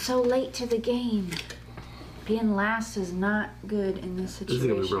 I'm so late to the game. Being last is not good in this This situation. is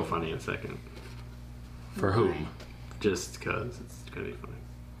gonna be real funny in a second. For Why? whom? Just because it's gonna be funny.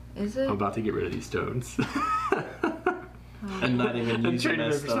 Is it? I'm about to get rid of these stones. And not even I'm using trading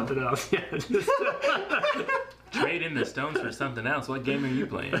that them for stuff. something else. Yeah, just Trade in the stones for something else. What game are you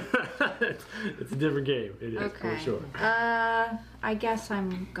playing? it's a different game. It is Okay. for sure. I guess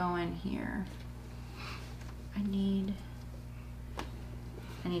I'm going here. I need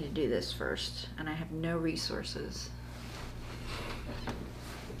to do this first, and I have no resources.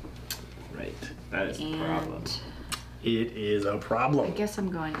 Right. That is the problem. And It is a I problem. guess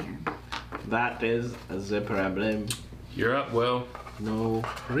I'm going here. That is the problem. You're up, Will. No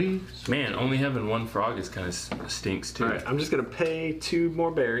resources. Man, only having one frog is kind of stinks too. All right, I'm just gonna pay 2 more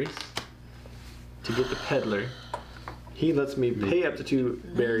berries to get the peddler. He lets me pay up to 2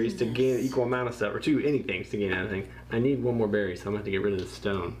 berries to gain an equal amount of stuff, or 2 anything to gain anything. I need 1 more berry, so I'm gonna have to get rid of the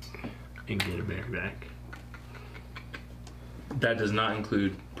stone and get a berry back. That does not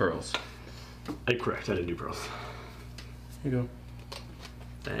include pearls. Correct, I didn't do pearls. Here you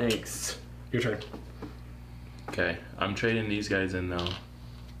Thanks. Your turn. go. Okay, I'm trading these guys in now.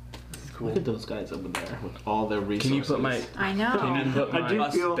 Look at those guys over there with all their resources. Can you put my I Can know. you put I do my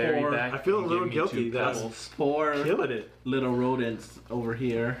feel- berry or- back I feel a and little give me guilty 2 that- pebbles? poor Killing it. little rodents over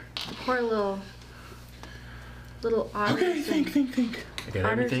here? Poor little otters. and- think. I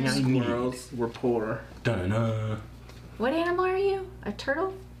got everything I need. Squirrels were poor. Dun-dun, What animal are you? A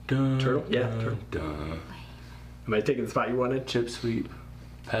turtle? dun, Turtle? Yeah, dun, turtle. dun. Am I taking the spot you wanted? Chip sweep,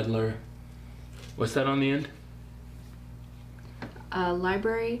 peddler. What's that on the end?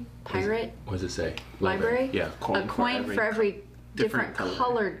 Library? Pirate? What does it say? Library? Yeah, A coin for every different color.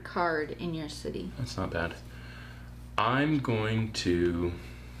 colored card in your city. that's not bad. I'm going to.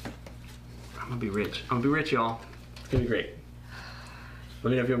 I'm gonna be rich. I'm gonna be rich, y'all. It's gonna be great.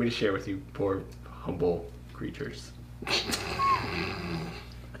 Let me know if you want me to share with you, poor, humble creatures.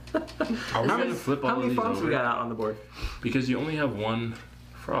 Are we gonna flip all How of many these farms over? we got out on the board? Because you only have 1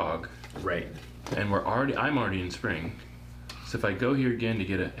 frog, Right. and I'm already in spring. So if I go here again to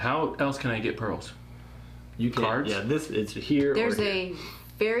get it, how else can I get pearls? You can. Cards? Yeah, this is here. There's or here. a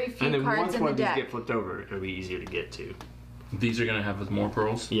very And few then cards once in one the of these deck. get flipped over, it'll be easier to get to. These are gonna have more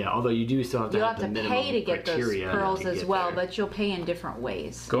pearls. Yeah, although you do still have to You'll have have the to minimum pay to get those criteria pearls to as get well, there. but you'll pay in different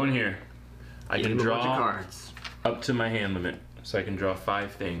ways. Go in here. I Give can them a bunch of draw cards. up to my hand limit, so I can draw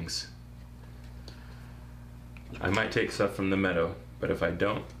 5 things. I might take stuff from the meadow, but if I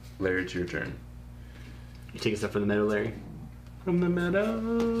don't, Larry, it's your turn. You taking stuff from the meadow, Larry? From the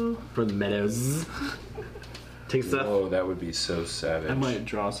meadow. From the meadows. Take stuff. Whoa, that would be so savage. I might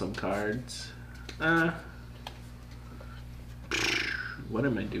draw some cards. What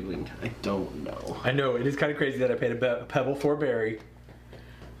am I doing? I don't know. I know, it is kind of crazy that I paid a pebble for a berry.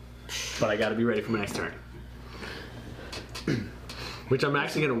 But I gotta be ready for my next turn. Which I'm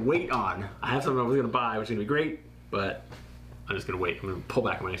actually gonna wait on. I have something I was gonna buy, which is gonna be great, but I'm just gonna wait. I'm gonna pull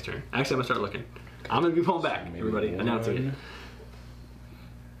back on my next turn. Actually, I'm gonna start looking. I'm gonna be pulling back, everybody. Announcing it.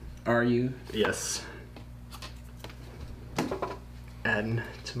 Are you? Yes. Adding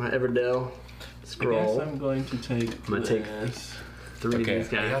to my Everdell I scroll. guess I'm going to take gonna take this. 3 of Okay, these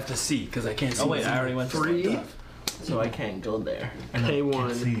I guys. have to see because I can't see. Oh wait, what's I in already went to 3. stuff, so I can't go there. Pay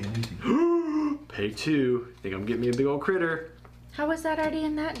 1. Pay 2. Think I'm getting me a big old critter. How was that already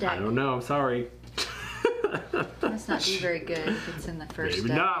in that I deck? don't know. I'm sorry. Must not be very good if it's in the first Maybe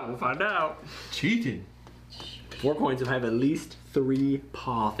deck. not. We'll find out. Cheating. 4 coins and have at least 3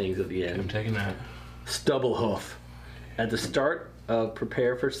 paw things at the I'm end. taking that. Stubblehoof. At the start of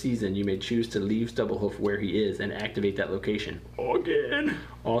Prepare for Season, you may choose to leave Stubblehoof where he is and activate that location. Again.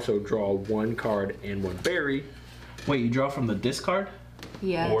 Also draw 1 card and 1 berry, Wait, you draw from the discard?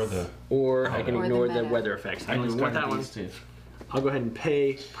 Yes. Or the. or I can Or the ignore the meta. weather effects. I I don't just even want that one. these two. I'll go ahead and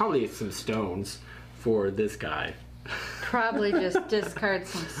pay probably some stones for this guy. Probably just discard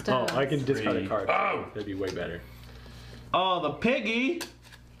some Oh, stones. I can discard a 3. card. Oh! That'd be way better. Oh, the piggy!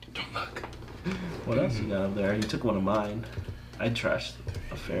 Don't look. What else you got up there? You took one of mine. I trashed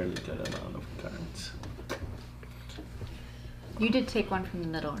a fairly good amount of cards. You did take one from the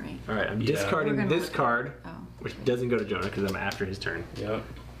middle, right? All right, I'm Yeah. discarding We're gonna this look- card, Oh. which doesn't go to Jonah because I'm after his turn, Yep.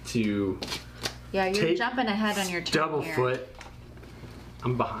 to Yeah, you're Take jumping ahead on your turn double here. foot.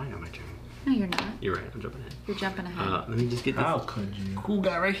 I'm behind on my turn. No, you're not. You're right, I'm jumping ahead. You're jumping ahead. Let me just get this How could you? cool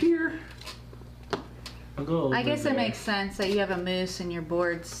guy right here. I'll go over I guess there. it makes sense that you have a moose and your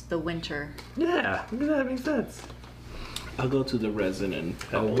board's the winter. Yeah, look at that, makes sense. I'll go to the resin and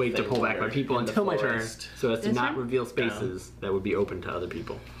I'll pebble wait to thing pull back there my people in the until my turn forest. so as to This not one? reveal spaces that would be open to other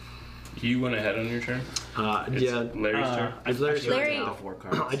people. You went ahead on your turn? It's Yeah. Larry's turn? Larry- Now 4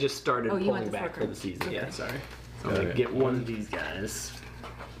 cards. I just started Oh, you pulling want the back four for the season. Yeah, sorry. So I'm gonna Okay. get one of these guys.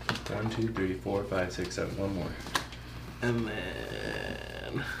 1, 2, 3, 4, 5, 6, 7. One more. And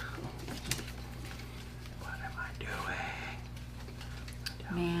then... What am I doing?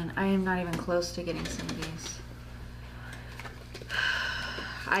 Man, I am not even close to getting some of these.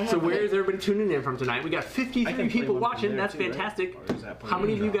 I have So where is everybody tuning in from tonight? We got I 53 can play people one from watching. there That's too, right? fantastic. Or is that How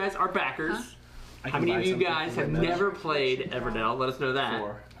many of you playing guys are backers? Huh? I How can many buy of you something guys from have that. never played Everdell? Let us know that.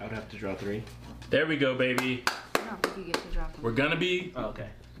 4. I would have to draw 3. There we go, baby. I don't think you get to drop them. We're gonna be. Oh, okay.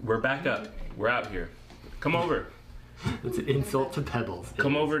 We're back up. We're out here. Come over. It's an insult to Pebbles.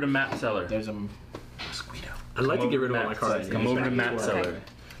 Come over to Map Seller. There's a I'd like to Come get over rid of all my Map cards. Seller. Come over to Map Okay. Seller.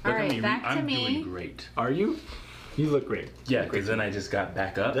 All Look at right, me. back to I'm me. doing great. Are you? You look great. Yeah, because then I just got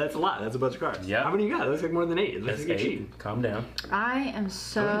back up. That's a lot. That's a bunch of cards. Yep. How many you got? That looks like more than 8. It looks That's like you're 8. cheating. Calm down. I am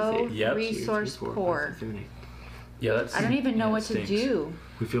so Yep. resource poor. Yeah, that's. I don't even know yeah, what it to stinks. do.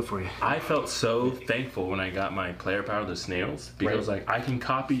 We feel for you. I felt so thankful when I got my player power, the snails, because like I can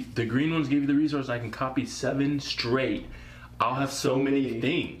copy the green ones. Give you the resource. I can copy 7 straight. I'll have so many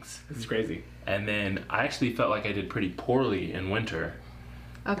things, This is crazy. and then I actually felt like I did pretty poorly in winter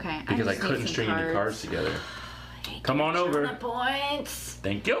Okay. because I just need couldn't some string any cards together. Come on over. The points.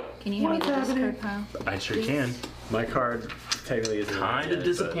 Thank you. Can you hand me the discard pile? I sure Please? can. My card technically isn't Kind of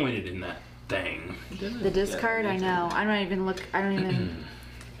disappointed in that thing. The discard, I know. I don't even look. I don't even.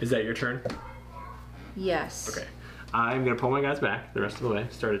 Is that your turn? Yes. Okay. I'm going to pull my guys back the rest of the way.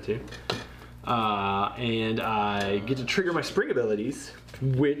 Started to. And I get to trigger my spring abilities,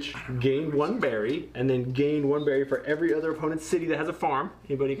 which gain 1 berry, and then gain 1 berry for every other opponent's city that has a farm.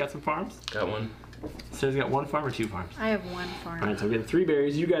 Anybody got some farms? Got one. Says got 1 farm or 2 farms. I have 1 farm. Alright, so I'm getting 3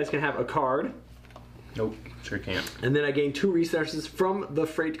 berries. You guys can have a card. Nope. Sure can't. And then I gain 2 resources from the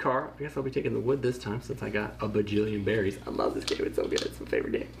freight car. I guess I'll be taking the wood this time since I got a bajillion berries. I love this game. It's so good. It's my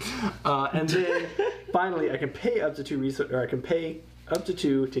favorite game. And then finally, I can pay up to 2 resources, or I can pay up to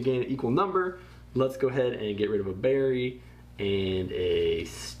 2 to gain an equal number. Let's go ahead and get rid of a berry and a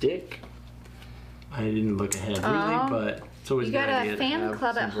stick. I didn't look ahead really, Oh, but it's always You a good got idea a to fan have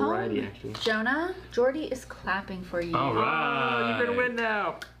club some at variety, home. actually. Jonah, Jordy is clapping for you. All right. Oh, you're gonna win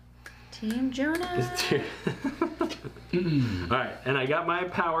now. Team Jonah. Alright, and I got my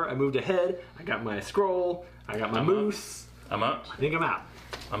power. I moved ahead. I got my scroll. I got my I'm up. moose. I'm up. I think I'm out.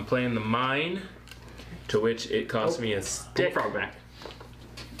 I'm playing the mine, to which it costs me a Take stick, frog back.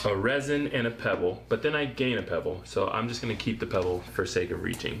 a resin, and a pebble. But then I gain a pebble, so I'm just gonna keep the pebble for sake of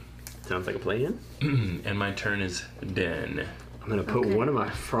reaching. Sounds like a play-in. And my turn is done. I'm gonna put Okay. one of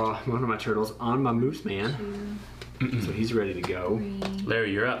my turtles on my moose man, so he's ready to go.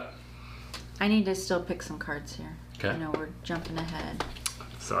 Larry, you're up. I need to still pick some cards here. Okay. I know we're jumping ahead.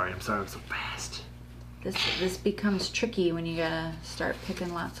 Sorry, I'm so fast. This becomes tricky when you gotta start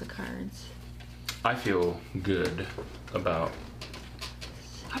picking lots of cards. I feel good about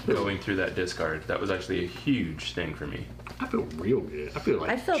going through that discard. That was actually a huge thing for me. I feel real good. I feel like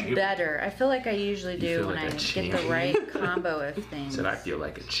I feel champion. better. I feel like I usually do feel when like I a get the champion? right combo of things. Said I feel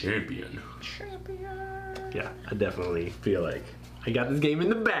like a champion. Yeah, I definitely feel like I got this game in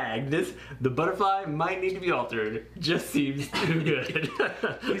the bag. The butterfly might need to be altered. Just seems too good.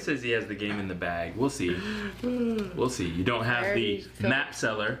 He says he has the game in the bag. We'll see. We'll see. You don't I have already the feel- map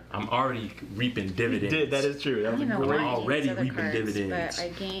seller. I'm already reaping dividends. That is true. That I was don't a even great. want already these other reaping cards, dividends. but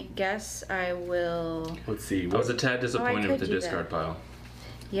I guess I will. Let's see. I was a tad disappointed could with the do that. discard pile.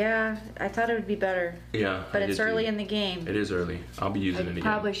 Yeah, I thought it would be better, Yeah, but I it's did early too. in the game. It is early. I'll be using it I again.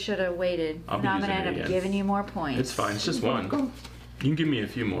 probably should have waited. I'll be Now I'm using gonna it end up again. giving you more points. It's fine. It's just one. You can give me a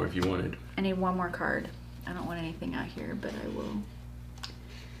few more if you wanted. I need one more card. I don't want anything out here, but I will.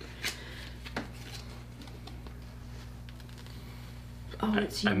 Oh,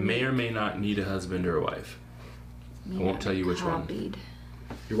 it's I unique. may or may not need a husband or a wife. May I won't not tell be you which one. copied.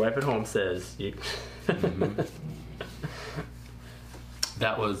 Your wife at home says.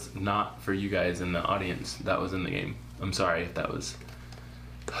 That was not for you guys in the audience. That was in the game. I'm sorry if that was.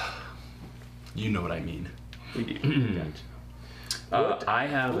 You know what I mean. We do. I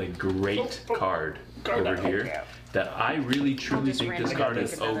have a great card over here that I really truly just think this randomly card pick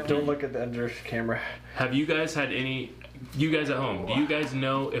is another OP. Don't look at the under camera. Have you guys had any? You guys at home, do you guys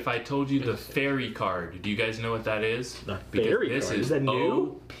know if I told you the fairy card? Do you guys know what that is? The Because fairy this card? is Is that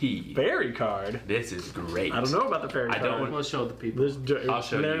new? OP. Fairy card. This is great. I don't know about the fairy I card. don't want- We'll show the people. I'll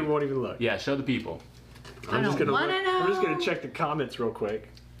show Larry you. won't even look. Yeah, show the people. I'm just don't gonna wanna I'm just gonna know. check the comments real quick.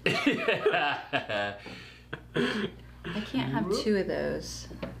 I can't have two of those.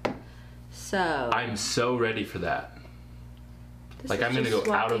 So I'm so ready for that. Like I'm gonna just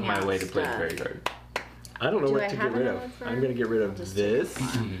go out of swapping my out way to play a stuff. fairy card. I don't know Do what I to get have rid another of. for- I'm gonna get rid I'll of just this.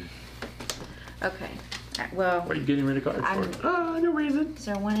 Okay. Well, What are you getting rid of cards I'm- for? No reason. is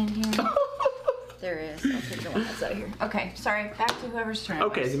there one in here? There is. I'll take the one that's out of here. Okay, sorry. Back to whoever's turn.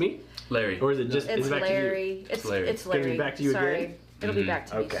 Okay, it is was. it me? Larry. Or is it just It's is it back to you? Larry. It's Larry. It's Gonna be Larry. back to you Sorry. again? It'll be back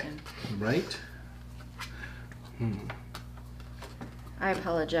to me Okay. soon. Right? I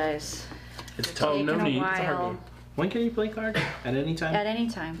apologize. It's It's tough. taken no a need. It's a hard while. game. When can you play cards? At any time? At any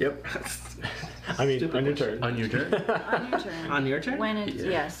time. Yep. I mean, Stupid on your question. turn. On your turn. On your turn. On your turn? When it's Yeah.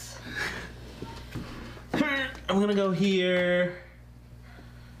 yes. I'm gonna go here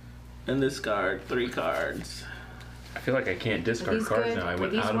and discard 3 cards. I feel like I can't discard these cards good? now. I Were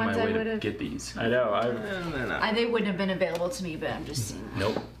went these out of my ones I way to would've- get these. I know. I, they wouldn't have been available to me, but I'm just seeing.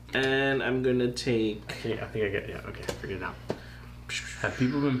 Nope. And I'm gonna take. I think I get. Yeah. Okay. Figured it out. Have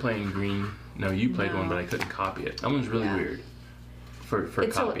people been playing green? No, you played No. one, but I couldn't copy it. That one's really Yeah. weird. For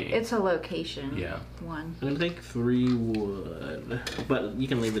It's copying. a location. Yeah. One. I'm gonna take 3 wood, but you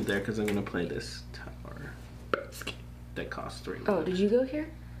can leave it there because I'm gonna play this tower that costs 3 wood. Oh, did you go here?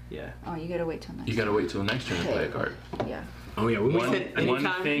 Yeah. Oh, you gotta wait till next. You gotta wait till next turn to play a card. Yeah. Oh yeah. When we said One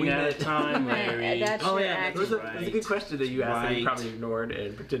anytime thing we at a met. time, Larry. That's Oh, your yeah, action. It was a good question that you asked that you Right. probably ignored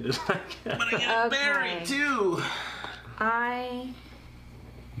and pretended like. But I get a berry Okay. too!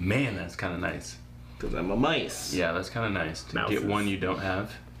 Man, that's kind of nice. Because I'm a mice. Yeah, that's kind of nice to Mouses. get one you don't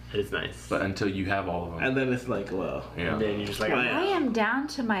have, It's nice. but until you have all of them. And then it's like, well, Yeah. And then you're just like, Well, I am down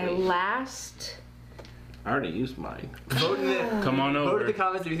to my last. I already used mine. vote in the Come on vote in over. the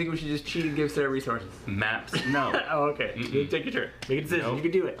comments if you think we should just cheat and give Sarah resources. Maps. No. Oh, okay. You take your turn. Make a decision. Nope. You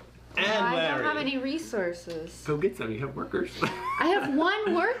can do it. And I Larry. don't have any resources. Go get some. You have workers. I have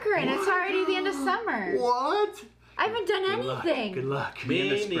one worker, and it's already the end of summer. What? I haven't done Good luck. anything. Good luck. Me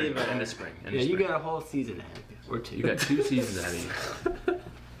End of spring. neither. End of spring. End Yeah, of you spring. got a whole season ahead of you. Or 2. You got 2 seasons ahead of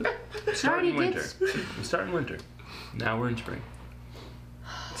you. Starting already did winter. We start in winter. Now we're in spring.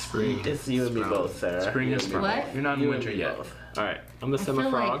 spring. It's you and me both, Sarah. Spring You is and me spring. What? You're not in You and winter me yet. both. All right. I'm the I summer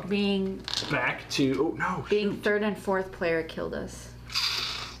feel frog. like being Back to. Oh no. third and fourth player killed us.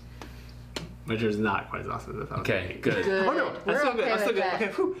 Which is not quite as awesome as I thought. Okay, good. Good. Oh no, We're that's still good. okay That's still with good. that.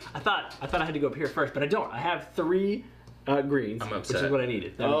 Okay, whew. I thought I had to go up here first, but I don't. I have 3 greens, I'm which upset. is what I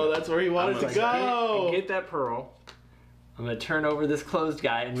needed. There we Oh, go. that's where he wanted I'm to upset. go! Get that pearl. I'm gonna turn over this closed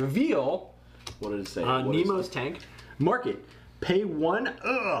guy and reveal What did it say? What is Nemo's tank. Mark it. Pay one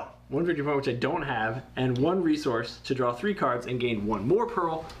victory point, which I don't have, and 1 resource to draw 3 cards and gain 1 more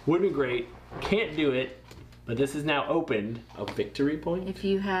pearl. Would be great. Can't do it, but this is now opened. a victory point? If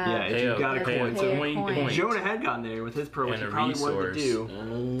you have. Yeah, if you've got a pay coin. a So coin. point. Jonah had gone there with his pearl, which And he a probably wanted to resource.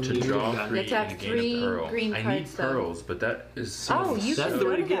 do. To draw You 3 have to have and gain 3 a pearl. green I need cards, though. pearls, but that is so Oh, you That's can the go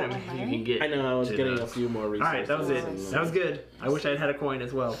way to to get that him. one, You Larry. can get. I know, I was to getting the- a few more All resources. right, that was it. Resources. That was good. I wish I'd had a coin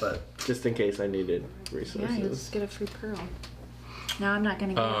as well, but Just in case I needed Yeah, you resources. just get a free pearl. Now I'm not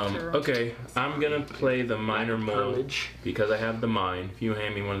gonna get a pearl. Okay, I'm gonna play the minor mole pearlage. because I have the mine. If you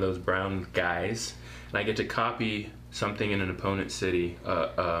hand me one of those brown guys, and I get to copy something in an opponent's city,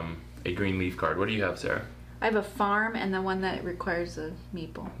 a green leaf card. What do you have, Sarah? I have a farm and the one that requires a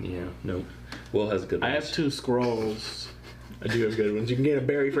meeple. Yeah, nope. Will has good I ones. have 2 scrolls. I do have good ones. You can get a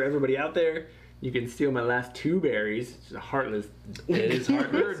berry for everybody out there. You can steal my last 2 berries. It's a heartless. It is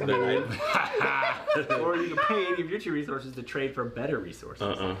heartless, berry. Or you can pay any of your 2 resources to trade for better resources.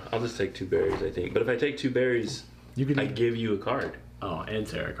 I'll just take 2 berries, I think. But if I take 2 berries, You can. I give you a card. Oh, and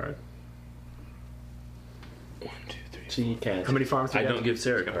Sarah a card. 1, 2, 3. So you can't. How many farms do I you don't have? give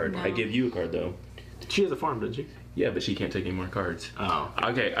Sarah a card. No. I give you a card though. She has a farm, doesn't she? Yeah, but she can't take any more cards. Oh.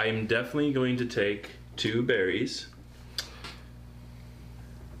 Okay, I'm definitely going to take 2 berries.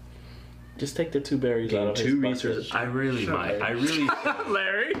 Just take the 2 berries out Gain of his 2 bucket. resources. I really Shut might. up. I really.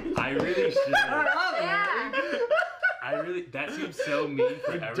 Larry. I really should. Yeah. I really. That seems so mean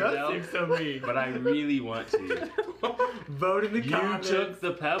for It does Everdell, seem so mean. but I really want to. Vote in the You comments. took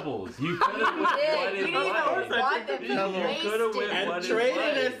the pebbles. You could have went Yeah, one you and didn't one. even want them. You could have went And one and traded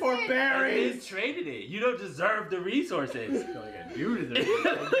one. it for And berries. then traded it. You don't deserve the resources. Like I do deserve it.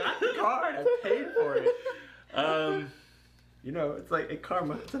 I got the card. I paid for it. You know, it's like a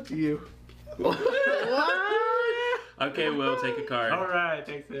karma. It's up to you. Okay, Will, take a card. All right,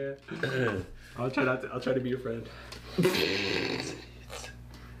 thanks, Sarah. I'll try to be your friend.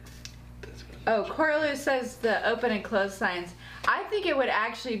 Oh, Corlu says the open and close signs. I think it would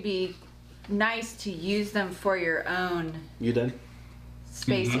actually be nice to use them for your own You done?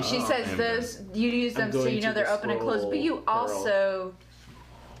 spacing. She says I'm those you use them I'm so going you know to they're the open and closed, but you scroll also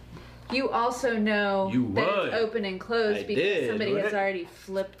You also know You that would. it's open and closed I because did, somebody has wouldn't it? already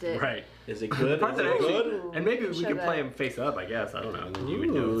flipped it. Right. Is it The good? part Is that it actually, good? and maybe we Show could that. play them face up, I guess. I don't know. Then you would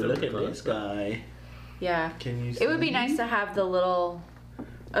Ooh, know it's look open at or this closed. guy. Yeah. Can you It would be see? nice to have the little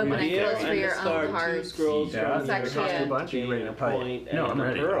open and Reveal close for and your discard own two cards. scrolls Yeah, from It's your actually hand. a bunch. Are you ready to play? Point No, and I'm a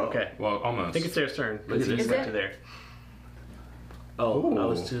ready. pearl. Okay. Well, I almost. think it's Sarah's turn. Look Is at this it? right to there. Oh, I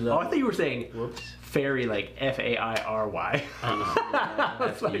was Ooh. too Oh, I low. thought you were saying Whoops. fairy like F-A-I-R-Y. I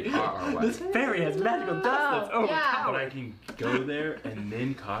was like, F-E-R-R-Y. this fairy has magical dust that's Oh, yeah. But I overpowered. can go there and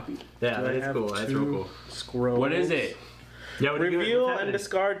then copy. Yeah, Do I that is have cool. That's real two cool. Scrolls. What is it? Yeah, what are you doing? Reveal What's and happening?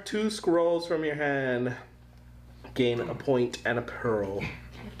 discard 2 scrolls from your hand. Gain a point and a pearl.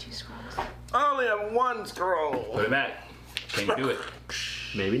 I have 2 scrolls. I only have 1 scroll. Put it back. Can't do it.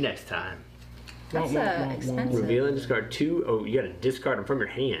 Maybe next time. That's expensive. Reveal and discard 2. Oh, you gotta discard them from your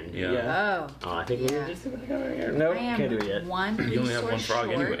hand. Yeah. Yeah. Oh. Oh, I think we Yeah. just see what I got right here. Nope, I am can't do it yet. 1 You only have one resource frog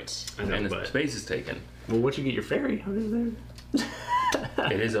short. anyway. I know, And the but space is taken. well, once you get your fairy, how is there?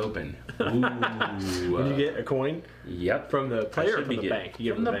 It is open. Ooh. Did you get a coin Yep. from the player or should from be the getting- bank? You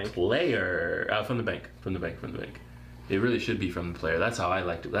get from from the the bank. player. From the bank. From the bank. From the bank. It really should be from the player. That's how I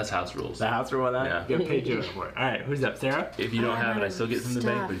like to. That's house rules. The house or that? Yeah. You gotta pay Joe for it. All right, who's up, Sarah? If you don't have it, I I'm still get it from the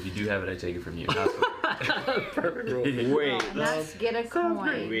stuck. bank. But if you do have it, I take it from you. House rules. Perfect rule. Wait. Oh, let's get a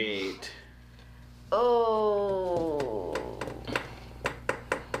coin. Wait. Oh.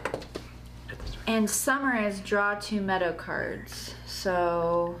 And summer is draw 2 meadow cards.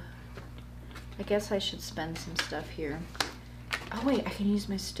 So I guess I should spend some stuff here. Oh wait, I can use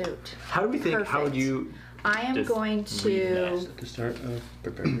my stoat. How do we think? How would Perfect. you? I am Just going to At the start of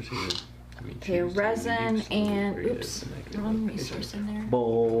prepare procedure. pay resin and oops, wrong resource in there.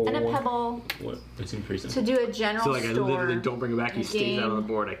 Bowl. And a pebble What? It seems pretty to simple. do a general So like I store. literally don't bring it back. He and stays out on the gain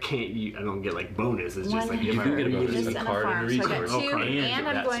board. I can't. I don't get like bonus. It's just one like You if I do get a read bonus. this it- a and card a and a farm. So I resource. got Oh, 2, card. and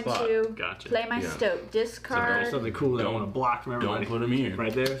I'm that going spot. to Gotcha. play my Yeah. stoat. Discard. Something cool that I Don't- want to block from everybody. Don't put them here.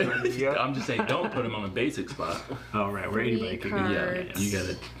 Right there. So there you go. I'm just saying, don't put them on a basic spot. Oh right, where anybody could cards. get. Yeah, you got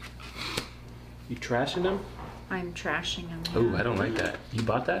it. You trashing them? I'm trashing them. Oh, I don't like that. You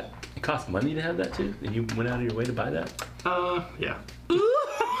bought that? It cost money to have that too, and you went out of your way to buy that. Yeah.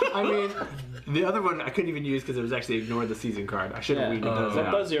 I mean, the other one I couldn't even use because it was actually ignored the season card. I should have weeded those What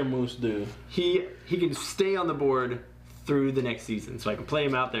out. does your moose do? He can stay on the board through the next season, so I can play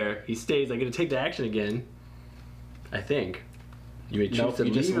him out there. He stays. I get to take the action again. I think. You may choose Nope, to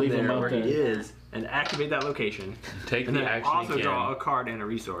you just leave leave him him there out where there. he is and activate that location. Take And the then action also again. draw a card and a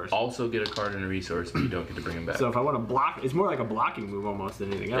resource. Also get a card and a resource, but you don't get to bring them back. So if I want to block, it's more like a blocking move almost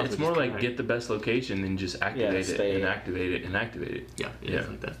than anything else. It's It's more just like kinda- get the best location and just activate it stay. and activate it and activate it. Yeah, it Yeah. is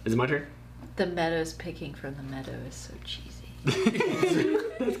like that. Is it my turn? The meadows picking from the meadow is so cheesy.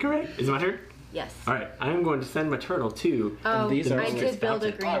 That's correct. Is it my turn? Yes. All right, I am going to send my turtle to Oh, these are I only did build a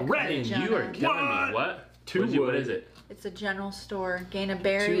spots. green. Already, Jonah. You are killing What? me. What? Two What wood. is it? It's a general store. Gain a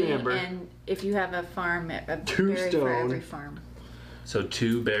berry, amber. and if you have a farm, a Two berry for stone. every farm. So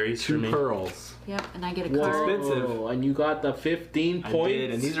 2 berries for 2 me. pearls. Yep, and I get a Whoa, card. expensive. and you got the 15 I points?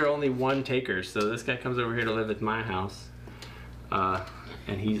 did, and these are only 1 takers. So this guy comes over here to live at my house,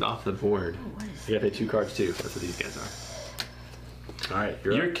 and he's off the board. Oh, what is You gotta pay 2 cards too. That's what these guys are. All right,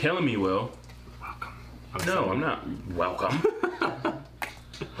 You're up. killing me, Will. Welcome. No, I'm not. Welcome.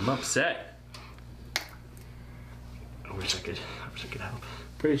 I'm upset. I wish I could help.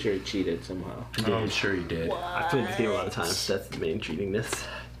 Pretty sure he cheated somehow. I'm sure you did. I played this game a lot of times. That's the main cheatingness.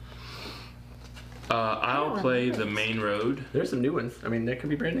 I'll play the main road. There's some new ones. I mean, they could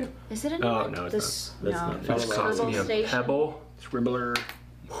be brand new. Is it a new Oh, one? no, it's This, not. That's no. not- Which It's cost me a Station? pebble. Scribbler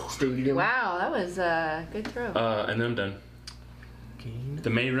Stadium. Wow, that was a good throw. And then I'm done. The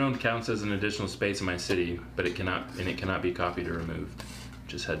main road counts as an additional space in my city, but it cannot be copied or removed.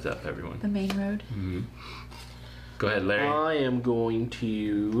 Just heads up, everyone. The main road. Go ahead, Larry. I am going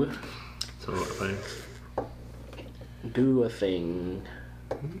to So what we're playing. do a thing.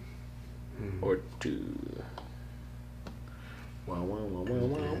 Or two.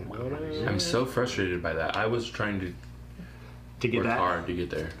 I'm so frustrated by that. I was trying to To get work that. hard to get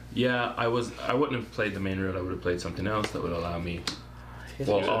there. Yeah, I wouldn't have played the main road. I would have played something else that would allow me.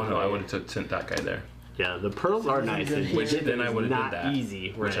 Well, oh no, I would have sent that guy there. Yeah, the pearls are nice. Which then I would have not did that.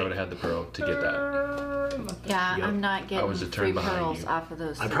 easy. Which I would have had the pearl to get that. Yeah, Yep. I'm not getting was a turn 3 behind pearls you. off of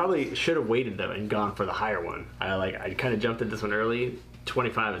those. I things. probably should have waited though and gone for the higher one. I kind of jumped at this one early.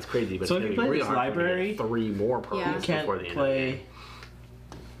 25 is crazy, but So it's if you gonna be play real this hard for me to library, get 3 more pearls Yeah. You can't before the end. play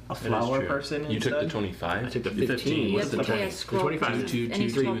a That is flower true. person You took the instead? 25. I took the The 15. You What's have the to pay 20? a scroll 25. person, Two, any two,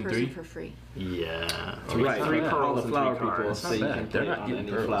 scroll three, and person three? for free. Yeah. Right, Three all pearls the and flower 3 people. cards. So Not you bad. can They're play not on getting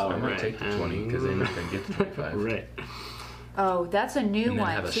any pearls. flower. I might right? take the 20 because they're not going to get the 25. Right. Oh, that's a new And then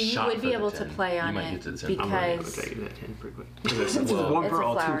have one. a So you shot would for be the able to 10. play You on might it get to the 10. I'm gonna because take that 10 pretty quick. It's Since it's one It's a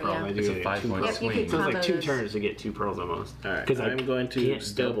pearl, flower, two pearl. yeah. I do It's a get 5 two point pearls. Yep, you swing. could So it's like combo 2 those. turns to get 2 pearls almost. All right, Because I'm going to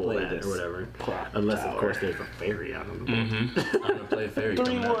can't double play that this or whatever. clock Unless, of tower. course, there's a fairy out on the board. I'm gonna play a fairy. 3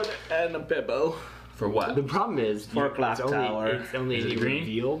 coming up. wood and a pebble. For what? The problem is, For a clock tower. It's only Is it green?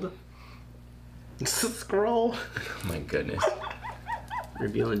 revealed. Scroll. Oh my goodness.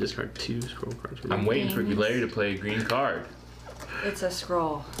 Reveal and discard 2 scroll cards. I'm waiting for Games. Larry to play a green card. it's a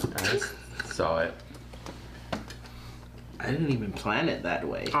scroll. I saw it. I didn't even plan it that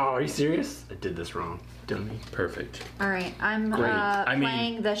way. Oh, are you serious? I did this wrong. Dummy. Perfect. All right, I'm Great. I mean,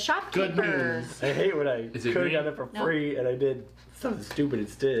 playing the shopkeeper. I hate when I Is it could have green? done it for No. free and I did something stupid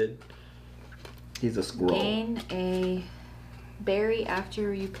instead. He's a scroll. Gain a berry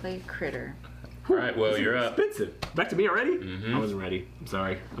after you play critter. All right, well, you're up. Expensive. Back to me already? Mhm. I wasn't ready. I'm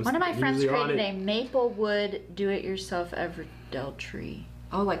sorry. One of my friends usually on created it. a maple wood do-it-yourself Everdell tree.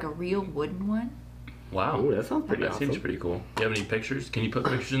 Oh, like a real wooden one? Wow. Oh, that sounds pretty That awesome. seems pretty cool. Do you have any pictures? Can you put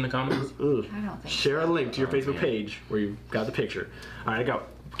pictures in the comments? Ugh. I don't think Share a so. link to your Oh, Facebook man. page where you've got the picture. All right, I got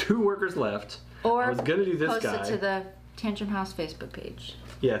 2 workers left. Or I was gonna do this post guy. it to the Tantrum House Facebook page.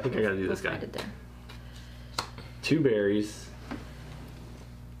 Yeah, I think I gotta do We'll this guy. find it there. 2 berries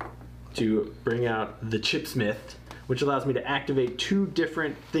to bring out the Chipsmith, which allows me to activate 2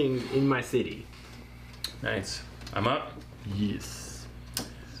 different things in my city. Nice. I'm up. Yes.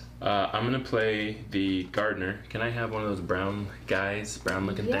 I'm gonna play the gardener. Can I have one of those brown guys, brown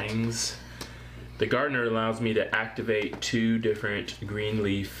looking Yeah. things? The gardener allows me to activate 2 different green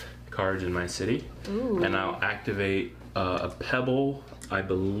leaf cards in my city. Ooh. And I'll activate a pebble. I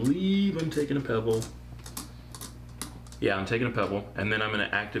believe I'm taking a pebble. Yeah, I'm taking a pebble. And then I'm gonna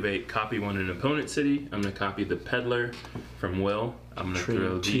activate copy 1 in an opponent's city. I'm gonna copy the peddler from Will. I'm gonna Trade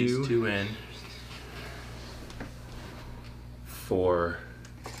throw 2. these 2 in for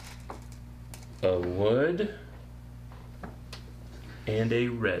a wood and a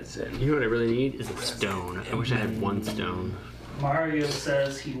resin. You know what I really need is a stone. I wish I had 1 stone. Mario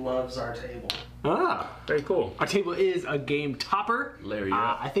says he loves our table. Ah, Very cool. our table is a game topper. Larry, you're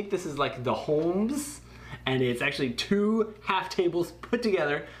up. I think this is like the Holmes, and it's actually 2 half tables put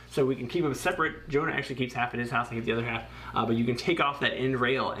together, so we can keep them separate. Jonah actually keeps half in his house, I keep the other half. But you can take off that end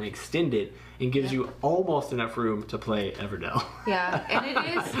rail and extend it, and gives you almost enough room to play Everdell. Yeah, and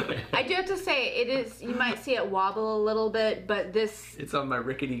it is. I do have to say, it is. You might see it wobble a little bit, but this. It's on my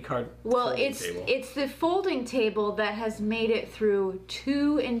rickety card. Well, folding table. it's the folding table that has made it through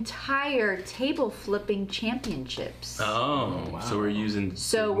 2 entire table flipping championships. Oh, so we're using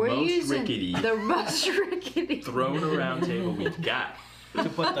so the we're most using rickety the most rickety. thrown around table we've got. To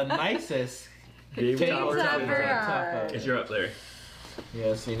put the nicest Game Game tower. topper. on top of Guess it. you're up, Larry.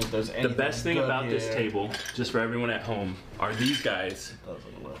 Yeah, seeing if there's anything The best thing good about this here. table, just for everyone at home, are these guys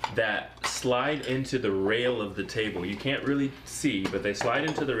Doesn't look. that slide into the rail of the table. You can't really see, but they slide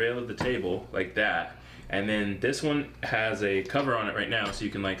into the rail of the table like that. And then this one has a cover on it right now, so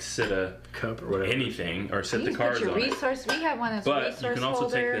you can like sit a Cup or whatever. anything or sit You the can cards put your on it. resource. We have one that's But resource you can also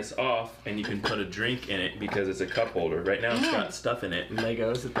holder. take this off and you can put a drink in it because it's a cup holder. Right now it's Yeah. got stuff in it,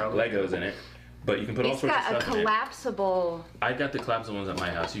 Legos is probably. Legos in it. But you can put all It's sorts of got a stuff in it. collapsible. I got the collapsible ones at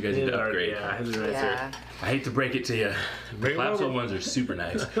my house. You guys need to upgrade. Yeah, his are nicer. Yeah. I hate to break it to you. Bring 'em Collapsible over. ones are super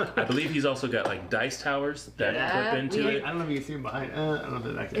nice. I believe he's also got like dice towers that Yeah, clip into we- it. I don't know if you can see him behind. I don't know if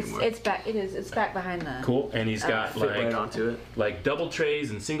they're back there It's anymore. it's back. It is. It's back behind the. Cool. And he's got Fit right like onto it. double trays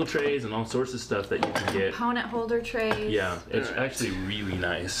and single trays and all sorts of stuff that you can get. Component holder trays. Yeah, it's actually really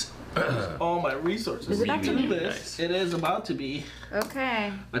nice. All my resources. Is it back to Really me? nice. It is about to be.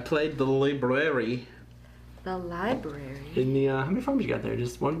 Okay. I played the library. The library. In the how many farms you got there?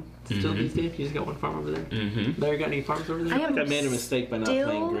 Just one still Mhm. these days? You just got one farm over there? Mm-hmm. Larry got any farms over there? I am I made a mistake by not still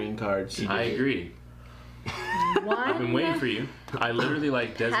playing green cards. I agree. one. I've been waiting for you. I literally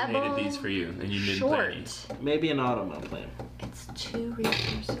like designated Pebble these for you, and you didn't Short. play any. Maybe in autumn I'll play 'em. It's 2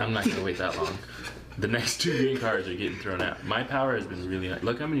 resources. I'm not gonna wait that long. The next 2 green cards are getting thrown out. My power has been really nice.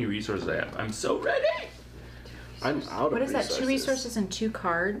 Look how many resources I have. I'm so ready. I'm out of What is that? resources. 2 resources and 2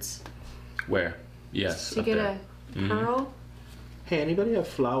 cards Where? Yes. to up get there. a pearl. Hey, anybody have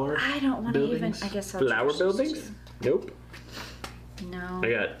flower? I don't want to even. Buildings? I guess I'll Flower choose those buildings? Nope. 2. No. I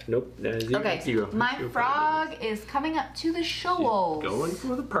got nope. Zero. Okay. Zero. My Zero frog is coming up to the shoals. Going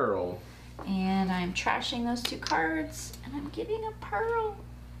for the pearl. And I'm trashing those 2 cards, and I'm getting a pearl.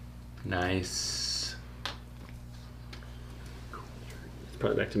 Nice. It's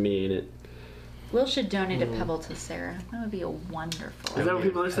probably back to me, ain't it? Will should donate a pebble to Sarah. That would be a wonderful. Is that what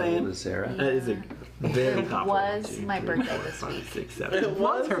people are saying? Hello, Sarah. That is a very It top was one. my 2, birthday 3, this 4, 5, week. 6, 7. It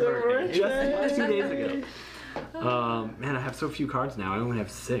was her her birthday. birthday. Just 2 days ago. Man, I have so few cards now. I only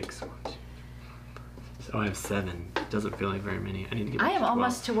have 6. So I have 7. Doesn't feel like very many. I need to get. I am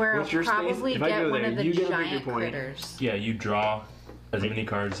almost to where I'll What's your space? probably If I get go one there, of the you get a victory giant point. critters. Yeah, you draw as many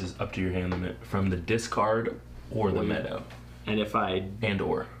cards as up to your hand limit from the discard or the meadow. And if I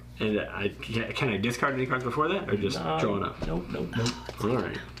Or. and can I discard any cards before that, or just draw enough? Nope. All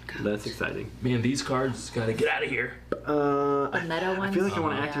right, that's exciting. Man, these cards gotta get out of here. The meadow ones. I feel like I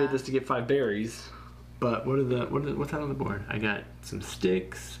want to Yeah. activate this to get 5 berries, but what's that on the board? I got some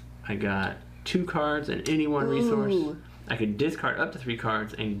sticks. I got 2 cards and any one resource. Ooh. I could discard up to 3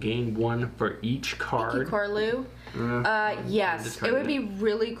 cards and gain 1 for each card. Thank you, Corlu. Yes, discard it would that. be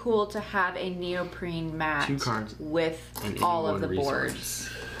really cool to have a neoprene mat 2 cards with and all any of the one boards.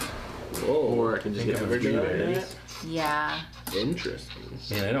 Or I can just Think get of a a few few berries. Yeah. Interesting.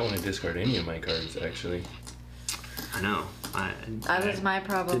 Man, I don't want to discard any of my cards, actually. I know. That was my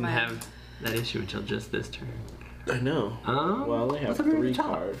problem. Didn't have that issue until just this turn. I know. Well, I only have what's up here at 3 the top?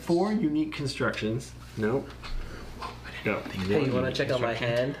 cards. 4 unique constructions. Nope. No. Hey, you want to check out my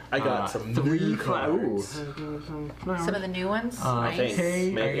hand? I got some 3 new cards. Some of the new ones. thanks. Okay,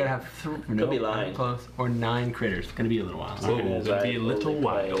 I Maybe. gotta have 3. Could be lying. Close. Or 9 critters. Gonna be a little while. Whoa, As gonna I be a little only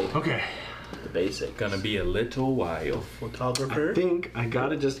while. play Okay. The basics. Gonna be a little while. Photographer. I think I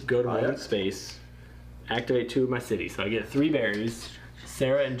gotta just go to my Oh, yeah? own space, activate 2 of my cities. So I get 3 berries.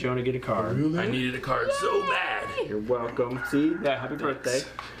 Sarah and Jonah get a card. I needed a card so bad. You're welcome. See? Yeah, happy birthday.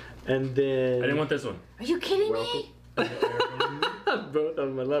 And then I didn't want this one. Are you kidding Welcome. me? both of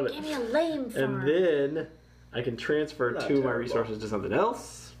them. I love it. Give me a lame farm. And then I can transfer Not 2 of my terrible. resources to something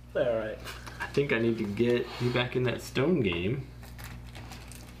else. Alright. I think I need to get you back in that stone game.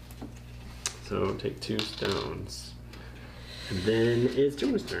 So take 2 stones. And then it's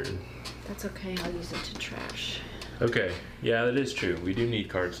Jonah's turn. That's okay. I'll use it to trash. Okay, yeah, that is true. We do need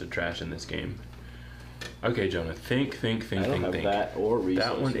cards to trash in this game. Okay, Jonah, think. I don't have that or resources.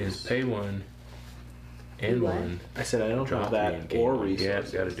 That one is pay 1 and What? 1. I said I don't Drop have 3 that and gain or 1. Yeah,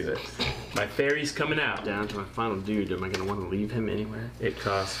 resources. gotta do it. My fairy's coming out. Down to my final dude. Am I gonna want to leave him anywhere? It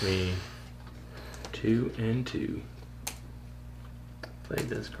cost me 2 and 2. Play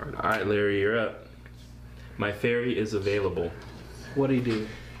this card. All right, Larry, you're up. My fairy is available. What do you do?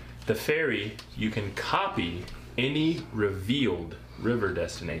 The fairy, you can copy any revealed river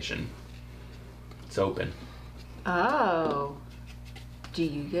destination. It's open. Oh. Do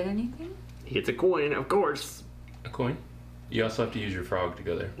you get anything? He gets a coin, of course. A coin. You also have to use your frog to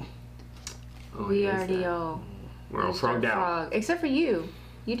go there. Oh, We yes, already that. all We're all used our frogged out. frog. Except for you.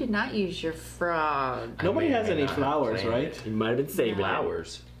 You did not use your frog. Nobody may or has may any not have flowers, planned right? it. He might have been saving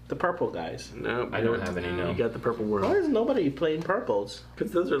Flowers. The purple guys. it. No, I don't have any, no. You got the purple Why world. is nobody playing purples?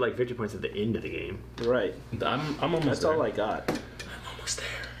 Because those are like victory points at the end of the game. Right. I'm almost That's there. all I got. I'm almost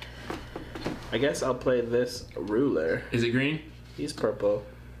there. I guess I'll play this ruler. Is it green? He's purple.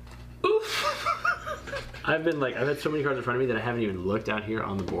 I've had so many cards in front of me that I haven't even looked out here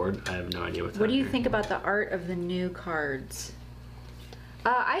on the board. I have no idea what's What out do you here. think about the art of the new cards?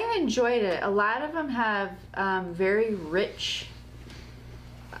 I enjoyed it. A lot of them have very rich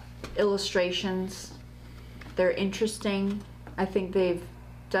illustrations. They're interesting. I think they've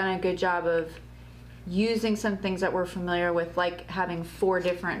done a good job of using some things that we're familiar with, like having 4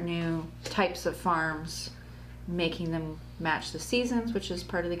 different new types of farms, making them match the seasons, which is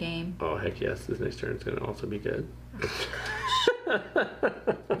part of the game. Oh, heck yes. This next turn is going to also be good. Is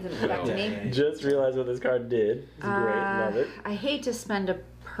it back to me? Just realized what this card did. It's great. Love it. I hate to spend a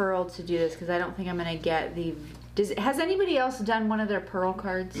pearl to do this because I don't think I'm going to get the... Has anybody else done one of their pearl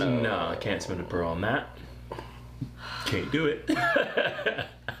cards? No, I can't spend a pearl on that. Can't do it.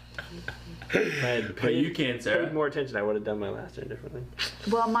 But you can, Paid Sarah. more attention. I would have done my last turn differently.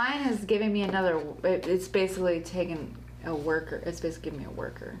 Well, mine is giving me another... It's basically taking a worker. It's basically giving me a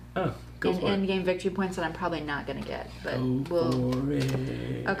worker. Oh, go And for it. end-game victory points that I'm probably not going to get. But Go we'll... for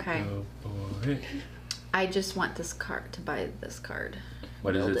it. Okay. Go for it. I just want this card, to buy this card.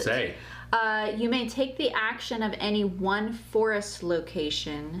 What does Build it say? You may take the action of any one forest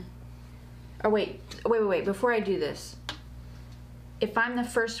location. Oh, wait. Before I do this, if I'm the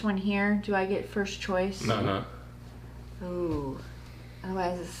first one here, do I get first choice? Uh-huh. Ooh.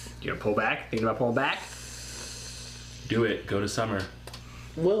 Otherwise, You gonna pull back? Thinking about pulling back? Do it. Go to summer.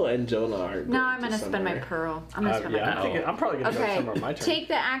 Will and Jonah are. no, I'm going to spend my pearl. I'm going to spend my Yeah, pearl. I'm probably gonna go Okay, somewhere on my turn. take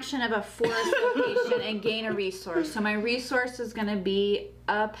the action of a forest location and gain a resource. So my resource is going to be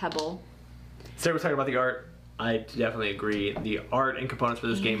a pebble. Sarah was talking about the art. I definitely agree. The art and components for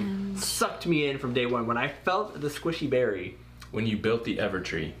this game sucked me in from day one. When I felt the squishy berry, when you built the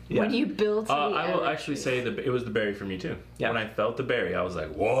Evertree. Yeah. When you built the I will Evertree. actually say it was the berry for me too. Yeah. When I felt the berry, I was like,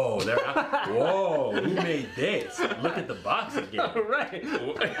 whoa, whoa, who made this? Look at the box again. Right.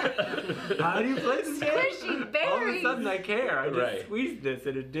 How do you play this game? Squishy berries. All of a sudden I care. I just Right. squeezed this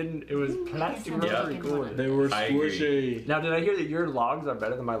and it was plastic Yeah. rubbery corner. They were I agree. squishy. Now, did I hear that your logs are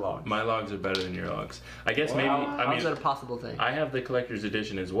better than my logs? My logs are better than your logs. I guess maybe, How is that a possible thing? I have the collector's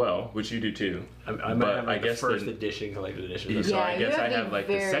edition as well, which you do too. I might but have I like guess the first the- edition, collector's edition. So Yeah, I you guess I have the have like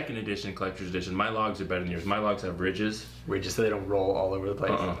the very- second edition collector's edition. My logs are better than yours. My logs have ridges. Just so they don't roll all over the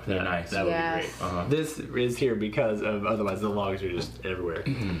place. They're nice. That would Yes. be great. This is here because of otherwise the logs are just everywhere.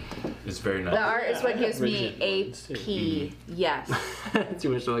 It's very nice. The art is what gives me Rigid ones, too. AP. Yes, Too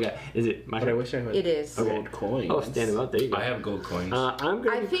much to look at. Is it my But I turn? wish I had it is. gold coins. Oh, stand them up. There you go. I have gold coins. I'm going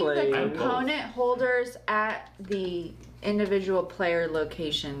I to think play. the both. component holders at the individual player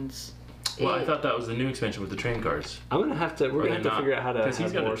locations. Well, I thought that was the new expansion with the train cars. I'm gonna have to. We're gonna have to figure out how to Because he's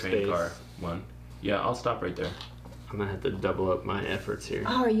have got more a train space. car one. Yeah, I'll stop right there. I'm gonna have to double up my efforts here.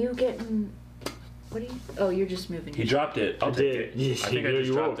 Oh, are you getting? What are you? Oh, you're just moving. He dropped it. I'll I take did. it. Yes, I think I you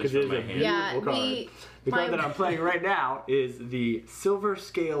just won't, dropped this 'cause from it my is a hand. Yeah, beautiful card. The card that I'm playing right now is the Silver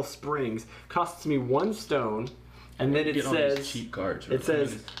Scale Springs. Costs me 1 stone, and then it Get all these says cheap cards. it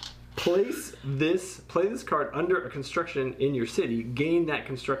says play this card under a construction in your city, gain that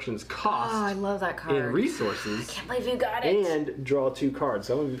construction's Oh, I cost love that card. in resources, Can't believe you got it. and draw 2 cards.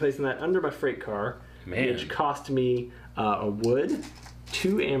 So I'm gonna be placing that under my freight car, Man. which cost me a wood,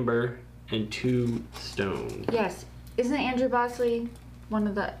 2 amber, and 2 stone. Yes, isn't Andrew Bosley one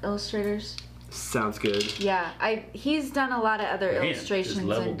of the illustrators? Sounds good. Yeah, he's done a lot of other Man, illustrations just and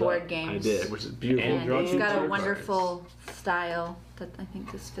leveled board up. games. I did, which is beautiful. And Draw he's 2 got a cards. wonderful style that I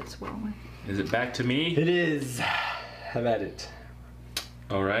think this fits well with. Is it back to me? It is. Have at it.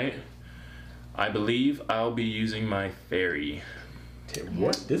 All right. I believe I'll be using my ferry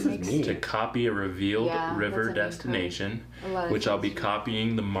What? This is makes- neat. to copy a revealed Yeah, river that's a neat destination, A lot of which I'll be things.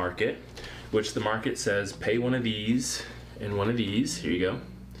 copying the market, which the market says pay one of these and one of these. Here you go.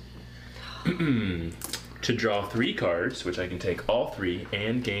 To draw 3 cards, which I can take all 3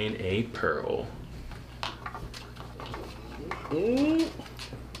 and gain a pearl.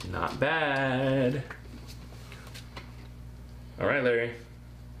 Not bad. All right, Larry.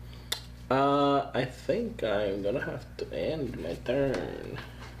 I think I'm gonna have to end my turn.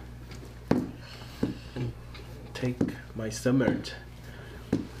 And take my summit.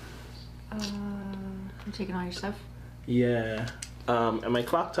 I'm taking all your stuff. Yeah. And my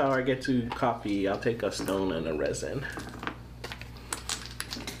clock tower I get to copy. I'll take a stone and a resin.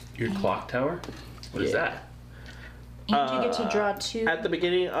 Your clock tower? What is Yeah. that? And you get to draw 2. At the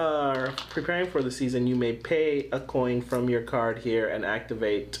beginning of preparing for the season, you may pay a coin from your card here and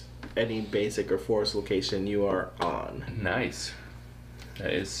activate any basic or forest location you are on. Nice.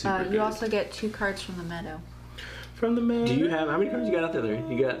 That is super good. You also get 2 cards from the meadow. From the man. Do you have how many cards you got out there, Larry?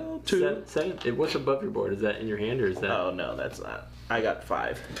 You got 2. seven? What's above your board? Is that in your hand or is that? Oh no, that's not. I got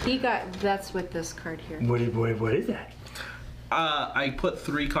 5. That's with this card here. What is that? I put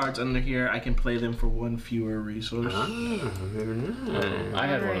 3 cards under here. I can play them for 1 fewer resource. Very nice. I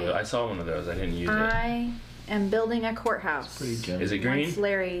had one of those. I saw one of those. I didn't use it. I am building a courthouse. Pretty generous. Is it green? Once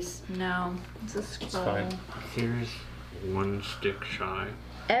Larry's. No. It's a scroll. fine. Here's 1 stick shy.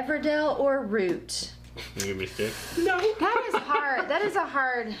 Everdell or Root? You give me a stick. That is hard. That is a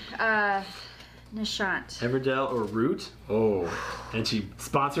hard nishant. Everdell or Root? Oh, and she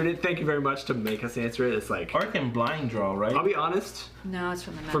sponsored it. Thank you very much to make us answer it. It's like, Or I can blind draw, right? I'll be honest. No, it's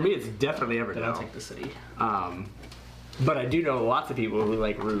from the meadow. For me, it's definitely Then I'll Everdell. take the city. But I do know lots of people who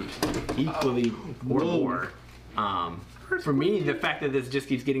like Root equally or Whoa. more. For me, the fact that this just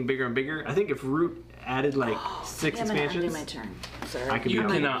keeps getting bigger and bigger, I think if Root added like 6 I'm gonna undo expansions, my turn. Sorry. I could You be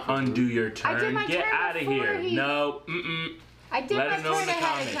on it. cannot undo your I did turn. my Get turn out of before here. he- No. Mm-mm. I did Let my him know turn in the ahead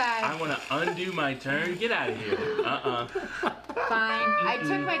of comments. I time. want to undo my turn. Get out of here. Fine. I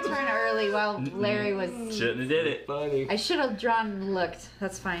took my turn early while Larry was. Shouldn't have did it. Funny. I should have drawn and looked.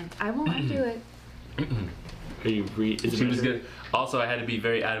 That's fine. I won't undo it. Are you is She it was my turn? good. Also, I had to be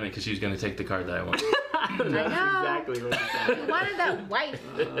very adamant because she was going to take the card that I want. That's know. exactly what you You wanted that wife.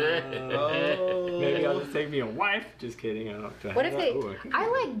 said. Maybe I'll just take me a wife. Just kidding. I don't. Do I What have if that? they? Ooh, I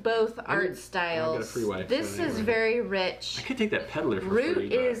like both art got a styles. free wife, This so is anyway. very rich. I could take that peddler for Root free.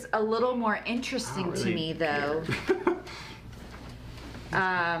 but is a little more interesting I don't to really me, though.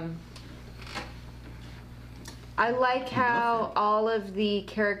 I like how all of the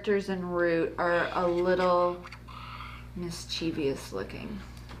characters in Root are a little mischievous looking.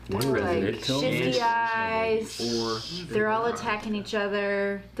 One Like resident. shifty eyes. Four. They're all attacking each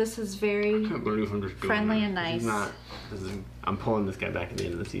other. This is very friendly and nice. I'm pulling this guy back at the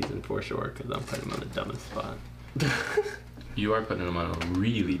end of the season for sure because I'm putting him on the dumbest spot. You are putting him on a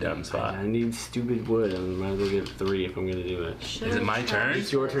really dumb spot. I need stupid wood. I might as well get 3 if I'm gonna do it. Is it my turn?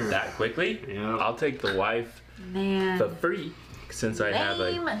 It's your turn. That quickly? Yeah. I'll take the wife Man. for free since I have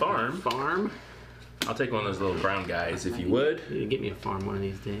a Lame. farm. Farm? I'll take one of those little brown guys if you would. You get me a farm one of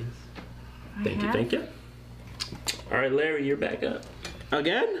these days. Thank you, thank you. All right, Larry, you're back up.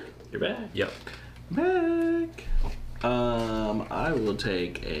 Again? You're back. Yep. Back. I will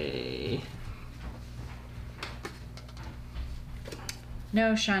take a.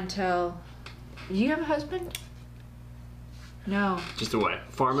 No, Chantel. Do you have a husband? No. Just a wife.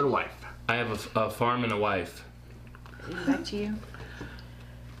 Farm and a wife. I have a farm and a wife. Back to you.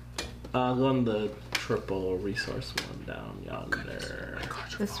 I'll go on the triple resource one down yonder.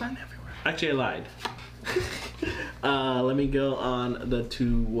 This one? Actually, I lied. Let me go on the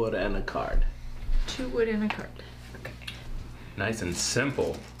 2 wood and a card. 2 wood and a card. Okay. Nice and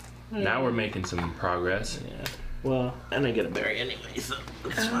simple. Now we're making some progress. Yeah. Well, and I get a berry anyway, so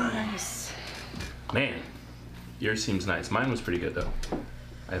that's fine. Nice. Man, yours seems nice. Mine was pretty good though.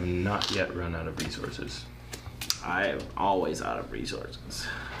 I have not yet run out of resources. I'm always out of resources.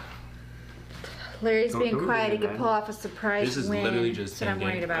 Larry's being Don't quiet. He do could that. pull off a surprise This is win. literally just That's what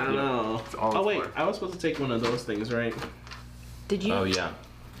I'm worried endgame. I about. don't know. all Oh, wait, it's for. I was supposed to take one of those things, right? Did you? Oh yeah,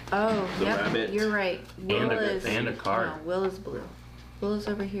 Oh, The yep. rabbit. You're right. Will and is a card. No, Will is blue. Will is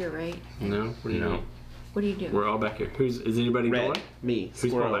over here, right? No? What do you No, do? What do you do? We're all back here. Is anybody Red. going? Me.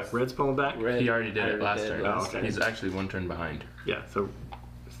 Who's pulling Squirrels. back? Red's pulling back? Red. he already did it last turn. last turn. He's actually 1 turn behind. Yeah, so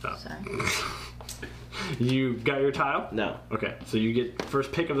stop. Sorry. You got your tile? No, Okay, so you get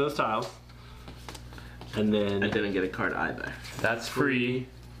first pick of those tiles. And then I didn't get a card either. That's free.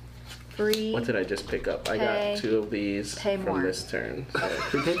 Free. What did I just pick up? I Pay. got 2 of these Pay from more. this turn.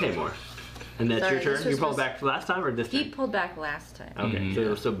 So. pay more. And that's Sorry, your turn? this You was pulled supposed- back last time or this He time? pulled back last time. Okay, Mhm. so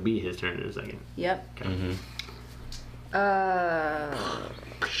it'll still be his turn in a second. Yep. Mm-hmm.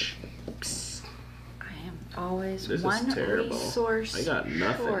 I am always This is one terrible. resource I got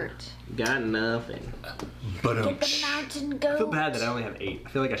nothing. short. Got nothing. But Get the mountain goat. I feel bad that I only have 8. I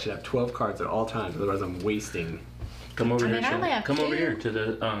feel like I should have 12 cards at all times, otherwise I'm wasting. come over I here. mean, I only Sean. have Come over 2. here to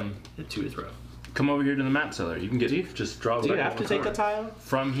the 2 is rough. Come over here to the map seller. You can get just draw. Do you back have to one take a card. tile?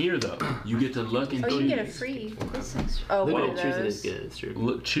 From here though? You get to look and Oh, you can get a choose. free. This thing's. Oh, Look one at of it, choosing those. is good, it's true.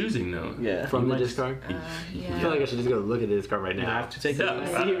 Look, choosing though. Yeah. From You the might discard? Yeah. I feel like I should just go look at the discard right You now. have to take No. a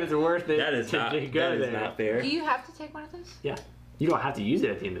See if it's worth it. That is to not. go That is there. not fair. Do you have to take one of those? Yeah. You don't have to use it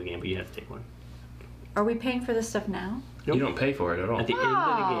at the end of the game, but you have to take one. Are we paying for this stuff now? Nope. You don't pay for it at all. At the end of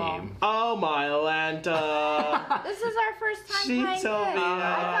the game. Oh my Lanta. This is our first time She playing told this. me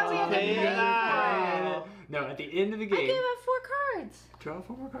I thought we had to pay pay it. for it. No, at the end of the I gave game, it 4 cards. draw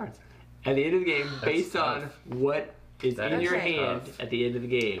 4 more cards. At the end of the game, based on tough. what is That in is your tough. hand at the end of the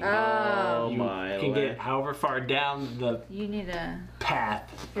game, Oh you my can Lanta. get however far down the You need a.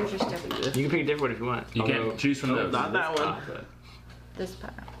 path. Here's your stuff. You can pick a different one if you want. You can't Although- choose from those. Not that one. Ah, but- This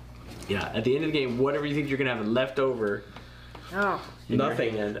pile. Yeah, at the end of the game, whatever you think you're gonna have left over. Oh. in your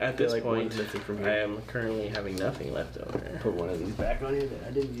Nothing. hand, I At feel this like point, one's missing from I here. am currently having nothing left over. Put one of these back on you that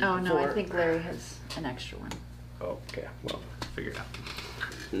I didn't use Oh no, I before. think Larry has an extra one. Oh, okay. Well, figure it out.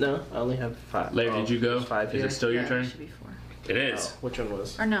 No, I only have 5. Larry, did you go? there's 5 Is here. it still your Yeah, turn? It should be 4. It is. Oh, which one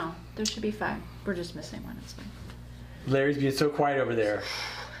was? Or no, there should be 5. We're just missing one. It's fine. Larry's being so quiet over there.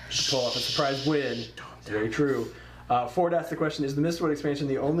 Pull off a surprise win. It's very true. Ford asked the question, is the Mistwood expansion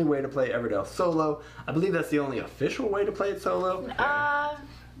the only way to play Everdell solo? I believe that's the only official way to play it solo.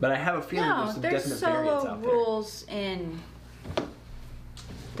 But I have a feeling No, there's some there's definite variants solo out there. rules in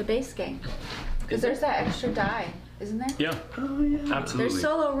the base game. Because there's that extra die, isn't there? Yeah, Oh, yeah. absolutely. There's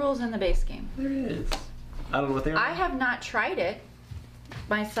solo rules in the base game. There is. I don't know what they are. I have not tried it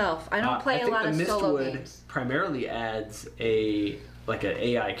myself. I don't play I a think lot of the solo Mistwood games. primarily adds an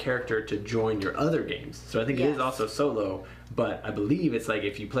AI character to join your other games. So I think it Yes. is also solo, but I believe it's like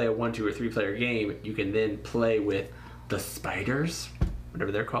if you play a 1, 2, or 3 player game, you can then play with the spiders,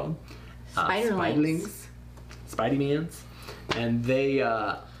 whatever they're called. Spiderlings. Spidey-mans. And they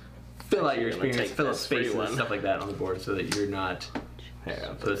fill out your Actually, I'm gonna experience, take fill out this free spaces, one. stuff like that on the board so that you're not, Here,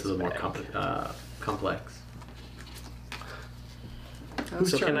 I'll so put it's a little more back. complex.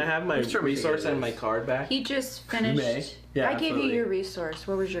 So can I have my whose turn we think resource it and is? my card back? He just finished. may. Yeah, I gave you absolutely. your resource.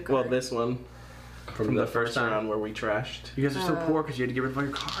 What was your Well, card? this one From the first time. round where we trashed. You guys are so poor because you had to get rid of all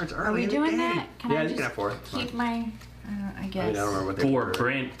your cards early Are we in the doing game. that? Can yeah, I you just can have 4. It's fine. keep my? I guess. I mean, I don't remember what they were.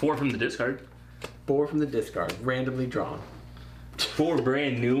 4 from the discard. 4 from the discard, randomly drawn. 4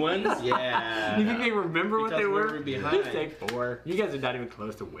 brand new ones? Yeah. You think they remember what Because they we were? were behind. Just take 4. You guys are not even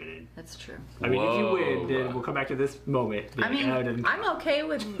close to winning. That's true. I mean, if you win, Whoa. then we'll come back to this moment. I mean, it doesn't I'm count. okay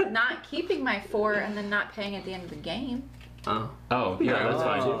with not keeping my 4 and then not paying at the end of the game. Oh. Oh, yeah, that's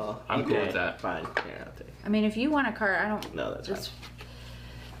fine. Oh, I'm cool okay. with that. Fine. Yeah, I'll take it. I mean, if you want a card, I don't. No, that's just.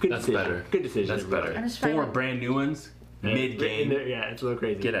 Good That's decision. better. Good decision. That's better. I'm just fine 4 with- brand new ones? Yeah. Mid-game? Yeah, it's a little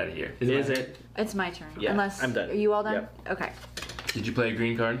crazy. Get out of here. Is it? It's my turn. Yeah, Unless. I'm done. Are you all done? Yep. Okay. Did you play a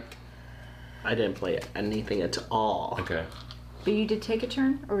green card? I didn't play anything at all. Okay. But you did take a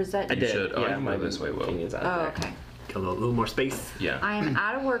turn, or was that? I did. should. Oh, I Yeah, can my go this way, Will. thing is out Oh, there. okay. Get a little more space. Yeah. I am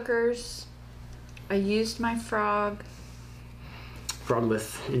out of workers. I used my frog,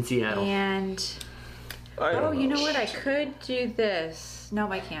 Frogless in Seattle. and oh, you know what? I could do this. Nope,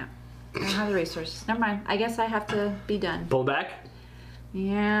 I can't. I don't have the resources. Never mind. I guess I have to be done. Pull back.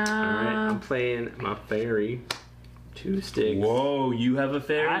 Yeah. Alright, I'm playing my fairy. 2 sticks. Whoa, you have a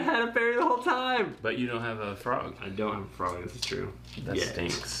fairy? I had a fairy the whole time. But you don't have a frog. I don't have a frog, this is true. That Yeah.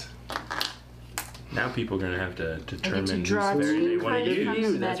 stinks. Now people are going to have to I get determine to whose draw fairy they 2 want to cards use.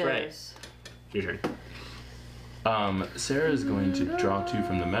 from the That's right. meadows. Your turn. Sarah's going to draw 2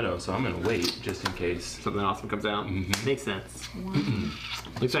 from the meadow, so I'm going to wait just in case. Something awesome comes out. Mhm. Makes sense.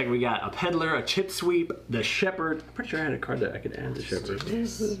 Looks like we got a peddler, a chip sweep, the shepherd. I'm pretty sure I had a card that I could add the shepherd.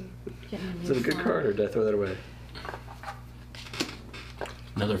 Is Getting a it new a good farm. card or did I throw that away?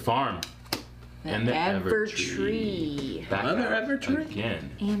 Another farm. And the Evertree. Back Another out Evertree?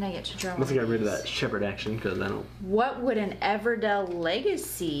 again. And I get to draw Must have one. got rid of that shepherd action because I don't. What would an Everdell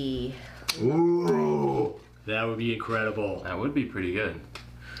legacy? Ooh, that would be incredible. That would be pretty good.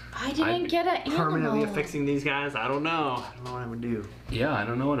 I didn't get an animal. Permanently affixing these guys? I don't know. I don't know what I would do. Yeah, I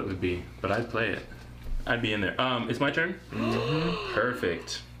don't know what it would be, but I'd play it. I'd be in there. It's my turn? Mm-hmm.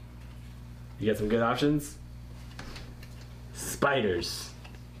 Perfect. You got some good options? Spiders.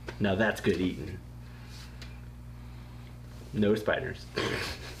 Now that's good eating. No spiders.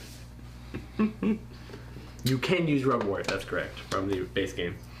 You can use rubberwort, that's correct, from the base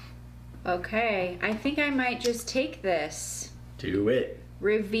game. Okay, I think I might just take this. Do it.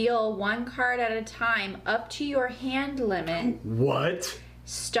 Reveal 1 card at a time up to your hand limit, What?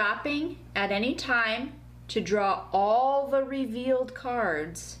 stopping at any time to draw all the revealed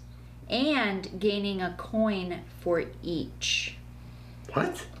cards, and gaining a coin for each.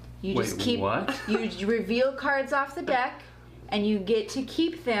 What? You Wait, just keep what? you reveal cards off the deck, and you get to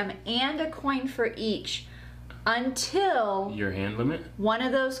keep them and a coin for each until Your hand limit? one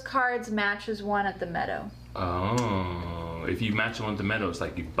of those cards matches one at the meadow. Oh, if you match one with the meadow, it's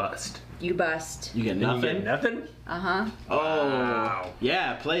like you bust. You bust. You get Then nothing? you get nothing? Uh-huh. Oh.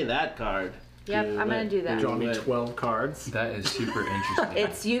 Yeah, play that card. Yep, I'm gonna do that. Draw me Wait. 12 cards. That is super interesting.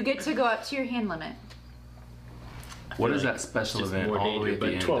 It's you get to go up to your hand limit. What is that special Just event more all the way danger, at the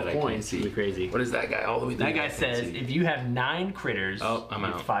but end 12 that I can't coins would be see? crazy. What is that guy all the way? That guy says if you have 9 critters, "Oh, I'm you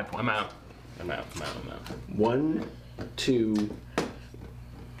get out. 5 points. I'm out. I'm out. I'm out. I'm out." 1, 2,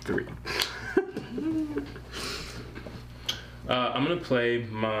 3. I'm gonna play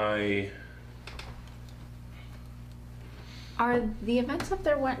my. Are the events up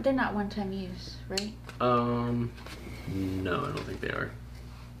there they're not one-time use, right? No, I don't think they are.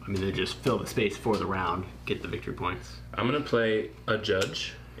 I mean, they just fill the space for the round, get the victory points. I'm gonna play a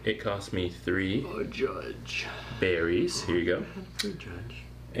judge. It cost me 3 A judge. berries. Here you go. Good judge.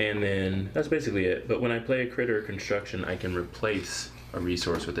 And then that's basically it. But when I play a critter or construction, I can replace a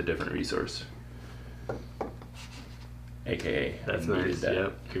resource with a different resource. AKA, That's I needed nice. that.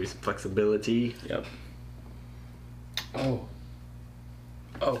 Yep. Give you some flexibility. Yep. Oh.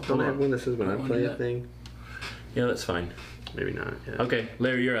 Oh, Don't hold I have on. one that says when I I wanna play do a that. thing? Yeah, that's fine. Maybe not. Yeah. Okay,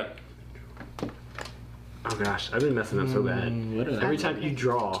 Larry, you're up. Oh gosh, I've been messing up so bad. What did I Every do? time you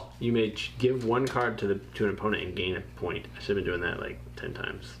draw, you may give 1 card to an opponent and gain a point. I should have been doing that like 10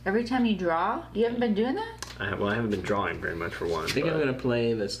 times. Every time you draw? You haven't been doing that? I haven't been drawing very much for one. I think I'm but- gonna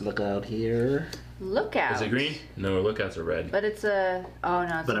play this lookout here. Lookout. Is it green? No, lookouts are red. But it's a oh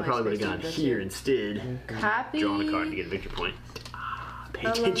no. It's But I only probably would have supposed gone to be here the instead. Copy. Drawing a card to get a victory point. Pay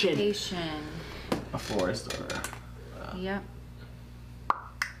the attention. location. A forest or. Yep.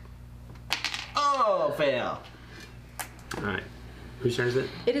 Oh, fail. All right. Whose turn is it?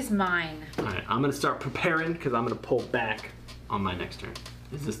 It is mine. All right. I'm gonna start preparing because I'm gonna pull back on my next turn.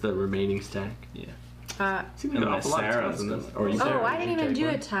 Is this the remaining stack? Yeah. Seems like an And awful lot of Sarah's tiles in this. gonna- Or you Oh, Sarah, I did didn't you even take do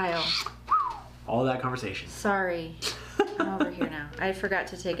one? a tile. All that conversation. Sorry. I'm over here now. I forgot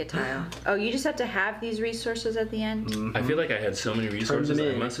to take a tile. Oh, you just have to have these resources at the end? I feel like I had so many Turn resources, them I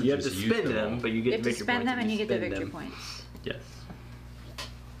in. must have You have just to used spend them, all. but you You get have to victory spend points them if and you get the spend victory them. points. Yes.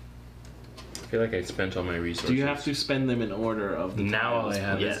 feel like I spent all my resources. Do you have to spend them in order of the Now all tiles? I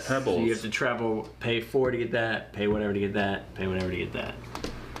have Yes. is pebbles. So you have to travel, pay 4 to get that, pay whatever to get that, pay whatever to get that.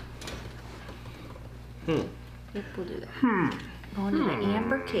 Yep, we'll do that. Going to the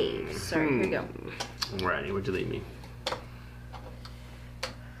Amber Caves. Sorry, here we go. Alrighty, what'd you leave me?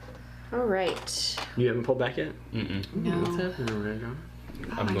 All right. You haven't pulled back yet? Mm-mm. No. What's happening over there, John?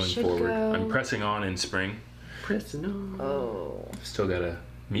 I'm I going should forward. go- I'm pressing on in spring. Pressing on. Oh. Still got a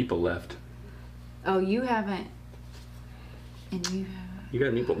meeple left. Oh, you haven't. And you have. You got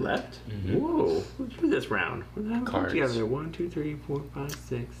a meeple left? Mhm. Whoa. What'd you do this round? What the hell Cards. you have there? 1, 2, 3, 4, 5,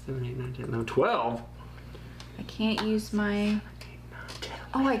 6, 7, 8, 9, 10, 11, 12. I can't use my.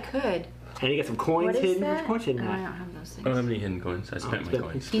 Oh, I could. And you got some coins What is hidden. that? Which coins hidden? Oh, I don't have those I don't have things. any hidden coins. I spent my spent-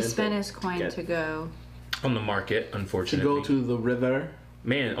 coins. He spent it. his coin Get- to go. On the market, To unfortunately. go to the river.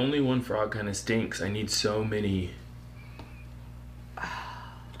 Man, only one frog kind of stinks. I need so many.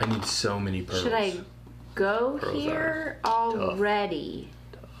 I need so many pearls. Should I go Pearls here already?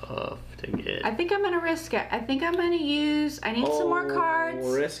 Tough to get. I think I'm gonna risk it. I think I'm gonna use. I need some more cards.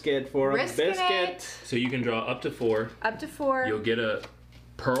 Risk it for Risking a biscuit. it. So you can draw up to 4. Up to 4. You'll get a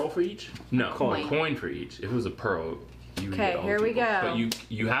pearl for each? No, Coin. a coin for each. If it was a pearl, you would Okay, get all here we equal. go.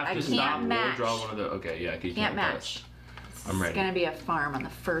 But you have I to can't stop match. or draw one of the. Okay, yeah, you Can't match. pass. I'm ready. It's gonna be a farm on the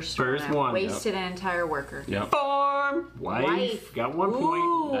first First one. I one, wasted an entire worker. Yep. Farm! Wife. Wife. Got 1 point.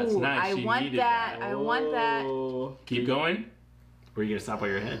 Ooh, That's nice. I She want needed that. that. I want that. Oh. Keep going. Where are you going to stop while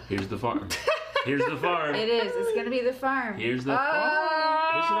you're ahead? Here's the farm. Here's the farm. It is. It's gonna be the farm. Here's the They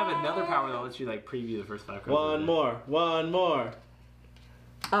farm. should have another power that lets you like preview the first 5 cards. One more. One more.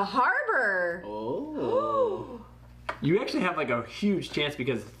 A harbor. Oh. You actually have like a huge chance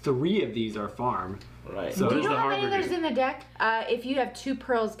because 3 of these are farm. Right. So- What Do does you know the how many harbor there's do? in the deck? If you have 2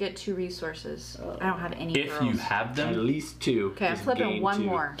 pearls, get 2 resources. I don't have any If pearls. you have At them, least 2. Okay, I'm Just flipping gain 1 2.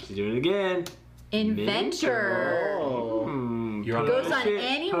 more. She's doing it again. Inventor. Oh. You're on Goes Push on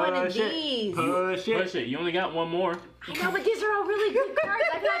any one of these. Push it. push it. You only got 1 more. I know, but these are all really good cards.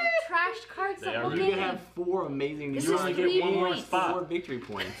 I've had trashed cards They the are whole really You game. can have 4 amazing. This you is only get 3 one more points. spot. 4 victory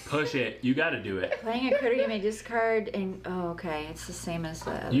points. Push it. You gotta do it. Playing a critter, you may discard and okay, it's the same as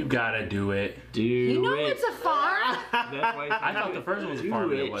the other. You gotta do it. Do You know it. it's a farm. That's why I thought the first one was a Do farm,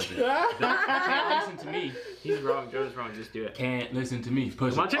 but it. it wasn't. Can't listen to me. He's wrong. Joe's wrong. Just do it. Can't listen to me.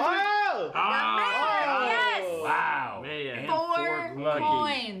 Push Come on, it. Chip. Oh! Ah, Yes. Wow. Man. And 4 4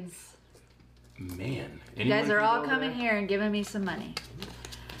 coins. Man. You guys are all over coming there? here and giving me some money.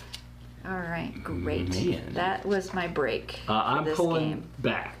 All right, great. Man. That was my break for I'm this pulling game.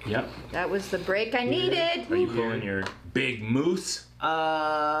 back. Yep. That was the break I needed. Are you pulling your big moose? 2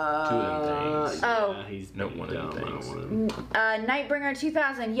 of them things. Oh. Yeah, he's No, one of them dumb. I don't things. want him. Nightbringer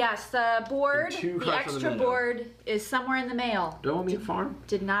 2000. Yes, the board, And 2 the cards from the extra middle. board is somewhere in the mail. Don't want me to farm?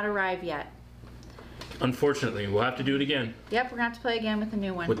 Did not arrive yet. Unfortunately, we'll have to do it again Yep, we're gonna have to play again with a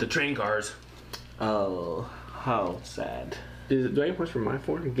new one. with the train cars. Oh. How sad. Do I get points for my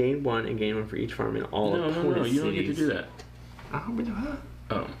 4? Gain 1 and gain 1 for each farm in all No, no, no. You don't get to do that. that.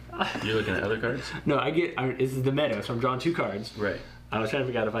 Oh. You're looking at other cards? No, this is the meta, so I'm drawing 2 cards. Right. I was trying to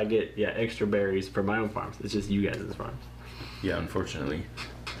figure out if I get extra berries for my own farms. It's just you guys' farm. Yeah, unfortunately.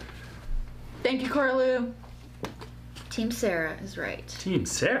 Thank you, Corlu. Team Sarah is right. Team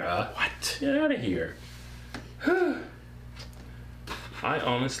Sarah? What? Get out of here. I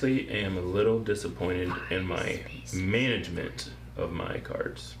honestly am a little disappointed in my management of my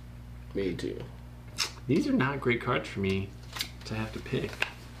cards. Me too. These are not great cards for me to have to pick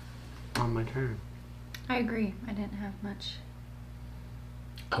on my turn. I agree. I didn't have much.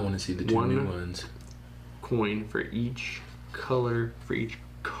 I want to see the 2 One. new ones. Coin for each color, for each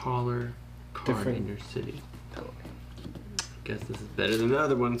color card Different. in your city. Guess this is better than the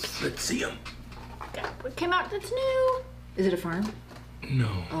other ones. Let's see them. What came out that's new? Is it a farm? No.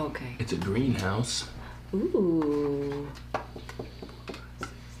 Oh, okay. It's a greenhouse. Ooh.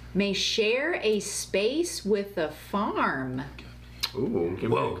 May share a space with a farm. Ooh, give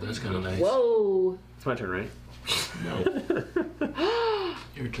me Whoa, that's kind of nice. Whoa. It's my turn, right? No.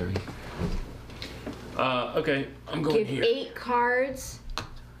 Your turn. Okay, I'm going Give here. 8 cards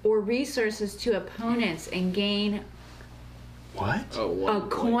or resources to opponents and gain What? Oh, a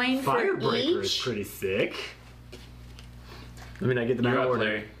coin for Firebreaker is each. pretty sick. I mean, I get the You're meta up, order.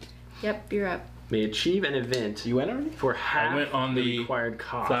 Larry. Yep, you're up. May achieve an event You went already? for half went on the required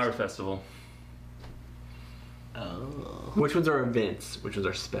cost. Flower Festival. Oh. Which ones are events? Which ones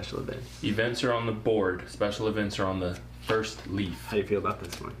are special events? Events are on the board. Special events are on the first leaf. How do you feel about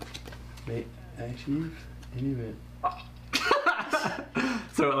this one? May achieve an event.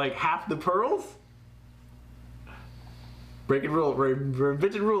 So like half the pearls? breaking rules. We're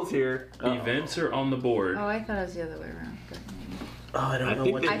inventing rules here. Events are on the board. Oh, I thought it was the other way around. But maybe. Oh, I don't know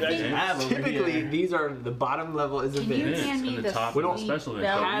think what that- you guys I think- have over Typically, here. these are the bottom level is Can you events. hand me and the the top We is don't the special sweet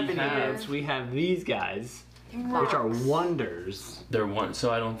events. belt? Have any have- events. We have these guys, which are wonders. They're one, so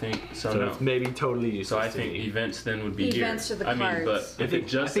I don't think so. So No. it's maybe totally useless. So I to think me. events then would be Events here. are the I mean, but cards. if it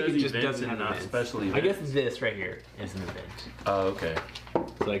just says it just events doesn't and have not events. special events, I guess this right here is an event. Oh, okay.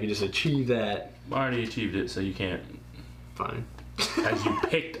 So I could just achieve that. I already achieved it, so you can't. Fine. As you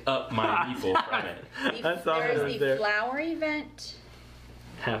picked up my people from it. That's all that There's is the there. flower event.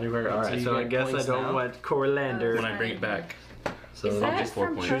 Happy birthday. All So right, you so I get guess I points don't now? want Coriander. When I bring it back. So Is I'll that just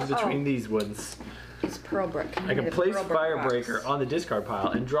from choose between oh, these ones. it's Pearlbrook. I can place Firebreaker on the discard pile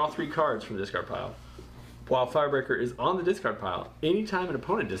and draw 3 cards from the discard pile. While Firebreaker is on the discard pile, anytime an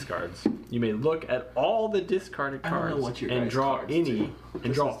opponent discards, you may look at all the discarded I don't know cards what your and guys' draw cards any do. and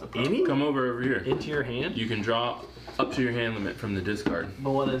This draw is the problem. any Come over here. into your hand. You can draw up to your hand limit from the discard.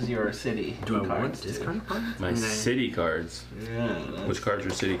 But what is your city? Do I want cards discard cards? My city cards. Yeah. That's, Which cards are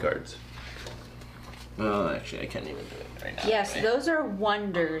city cards? well, actually, I can't even do it right now. Yes, anyway. those are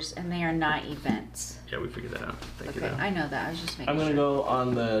wonders, and they are not events. Yeah, we figured that out. Thank you. Okay, though. I know that. I was just making I'm gonna sure. go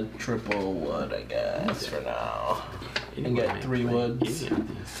on the triple wood, I guess, for now. Anyone get may 3 play woods. any of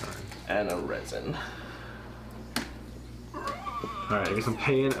these cards. And a resin. All right, I guess I'm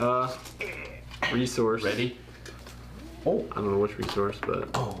paying a resource. Ready? Oh. I don't know which resource, but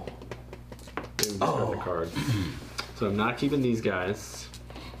Oh. maybe discard the card. So I'm not keeping these guys.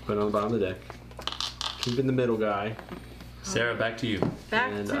 Put it on the bottom of the deck. Keeping the middle guy. Sarah, back to you.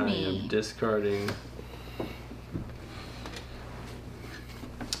 Back and to I me. am discarding.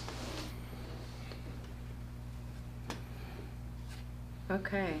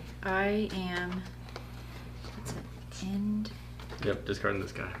 Okay, I am. What's it? End. Yep, discarding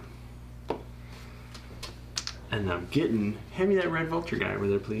this guy. And I'm getting. Hand me that red vulture guy over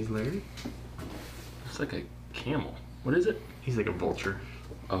there, please, Larry. It's like a camel. What is it? He's like a vulture.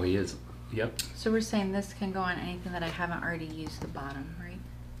 Oh, he is. Yep. So we're saying this can go on anything that I haven't already used the bottom, right?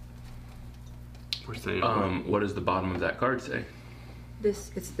 We're saying. What does the bottom of that card say?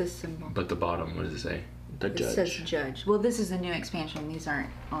 This, it's this symbol. But the bottom, what does it say? The It judge. says judge. Well, this is a new expansion. These aren't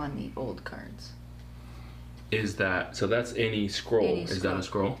on the old cards. Is that so? That's any scroll. Any Is that a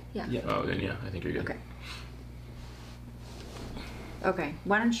scroll? Yeah. Yeah. Oh, then yeah, I think you're good. Okay. Okay,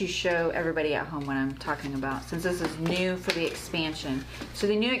 why don't you show everybody at home what I'm talking about, since this is new for the expansion. So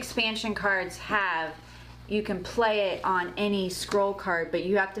the new expansion cards have, you can play it on any scroll card, but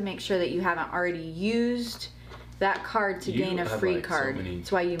you have to make sure that you haven't already used that card to You gain a have, free like, so card. many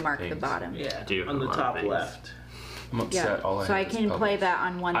That's why you mark the things. bottom. Yeah. Do On the a lot of top things. left. I'm upset. Yeah, All I so I have is can play pebbles. that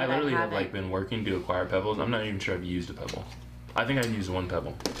on one I that I literally have haven't. like been working to acquire pebbles. I'm not even sure I've used a pebble. I think I've used 1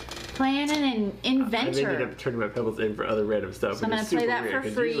 pebble. Playing an I've ended inventor. up turning my pebbles in for other random stuff. So I'm which is gonna play super that weird, for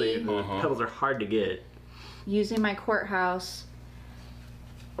 'cause free. Usually Uh-huh. pebbles are hard to get. Using my courthouse.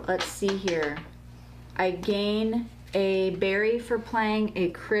 Let's see here. I gain a berry for playing a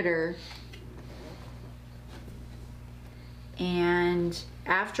critter. And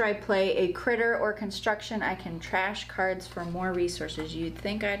after I play a critter or construction, I can trash cards for more resources. You'd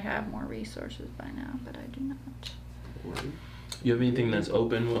think I'd have more resources by now, but I do not. You have anything that's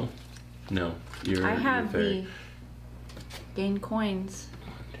open, Will? No. You're. I have you're the fairy. gain coins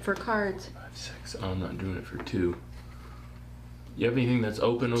for cards. 5, 6. Oh, I'm not doing it for 2. You have anything that's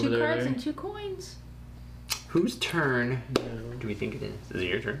open over 2 there? cards Larry? and 2 coins. Whose turn do we think it is? Is it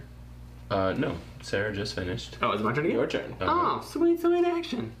your turn? No. Sarah just finished. Oh, is it my turn again? Your turn. Oh, sweet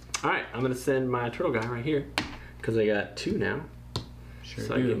action. Alright, I'm gonna send my turtle guy right here. Because I got 2 now. Sure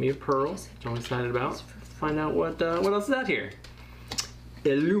So I do. get me a pearl, which I'm excited about. Find out what else is out here.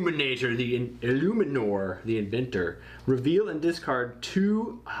 Illuminator, Illuminor, the inventor. Reveal and discard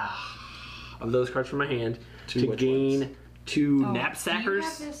 2 of those cards from my hand Two to which gain ones? 2 Do you have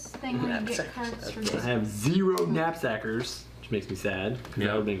knapsackers. this thing where you get cards from I this? have 0 knapsackers, which makes me sad. Because Yeah.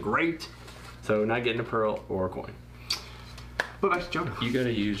 that would have been great. So not getting a pearl or a coin. But back to Jonah. You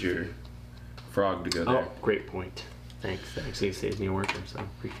gotta use your frog to go there. Oh, great point. Thanks. That actually saves me working, so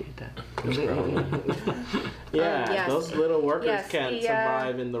appreciate that. Yeah, yes. those little workers Yes, can't the,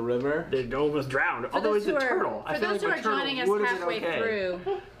 survive in the river. They almost drowned. Although it's a turtle. I For feel those like who a are turtle joining us would have been halfway okay.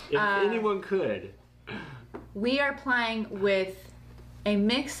 through, If anyone could. we are playing with a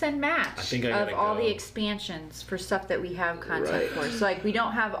mix and match I think I of gotta all go. the expansions for stuff that we have content Right. for. So like we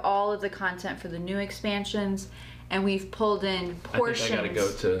don't have all of the content for the new expansions, and we've pulled in portions I think I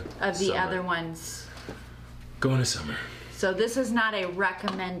gotta go to of the summer. other ones. Going to summer. So this is not a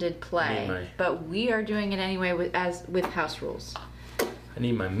recommended play, Need my- but we are doing it anyway with house rules. I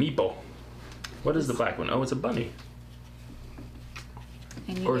need my meeple. What is the black one? Oh, it's a bunny.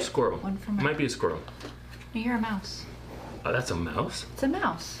 And you Or a get squirrel. One for my. Might be a squirrel. No, you're a mouse. Oh, that's a mouse? It's a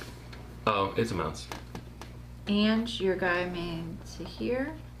mouse. Oh, it's a mouse. And your guy made to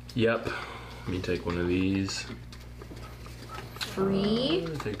here. Yep. Let me take one of these. Free.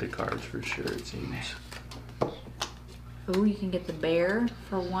 Take the cards for sure, it seems. Oh, you can get the bear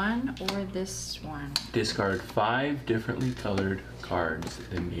for one or this one. Discard 5 differently colored cards,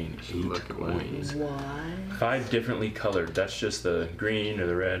 then gain 8 coins. Why? 5 differently colored. That's just the green or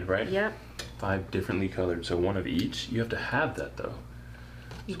the red, right? Yep, 5 differently colored. So one of each. You have to have that though.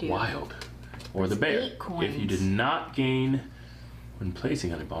 you It's do. wild. Or the bear. 8 coins. If you did not gain when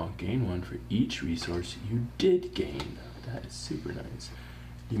placing on a ball, gain 1 for each resource you did gain. That is super nice.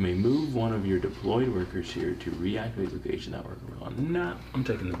 You may move one of your deployed workers here to reactivate location that worker will on. Nah, I'm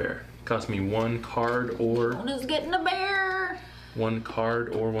taking the bear. Cost me 1 card or Jona's getting a bear. 1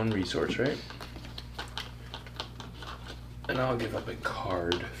 card or 1 resource, right? And I'll give up a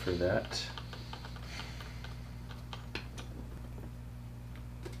card for that.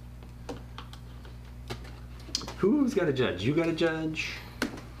 Who's got a judge? You got a judge.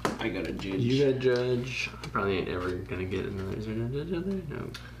 I got a judge. You got a judge. I probably ain't ever gonna get another. Is there no judge out there? No.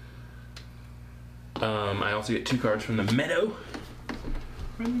 I also get 2 cards from the meadow.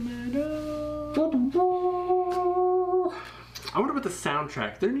 I wonder what the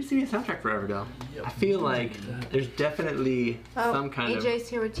soundtrack. There needs to be a soundtrack for Everdell. I feel like there's definitely some kind AJ's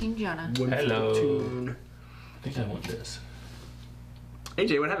here with Team Jonah. Hello. tune. I think I want this.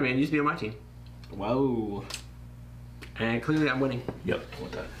 AJ, what happened, man? You used to be on my team, Whoa. and clearly I'm winning. Yep, I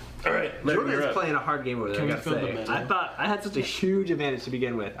want that. All right, Larry, Jordan you're is up. playing a hard game over there. Can I we gotta fill the say. middle? I thought I had such a huge advantage to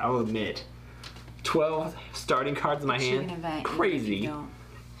begin with. I will admit. 12 starting cards in my Achieve an hand. event, even if you Crazy. don't.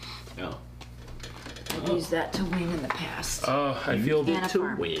 No. I've used that to win in the past. Oh, I feel And a To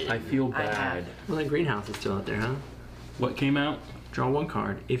farm. win. I feel I have. bad. Well, that greenhouse is still out there, huh? What came out? Draw 1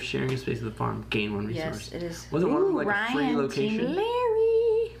 card. If sharing a space with the farm, gain 1 resource. Yes, it is. Wasn't one of them Ooh, like a free Ryan, location? Team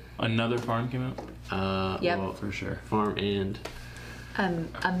Larry. Another farm came out? Yep. Well, For sure. farm and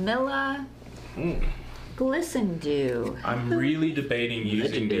Amilla Glisten Dew. I'm really debating using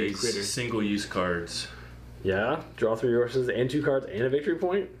Legendary these critter. single-use cards. yeah, draw 3 resources and 2 cards and a victory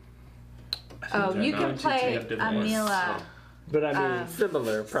point. Oh, they're you not can too play different. Amilla. But I mean,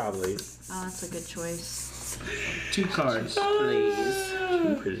 similar probably. Oh, that's a good choice. 2 cards, please.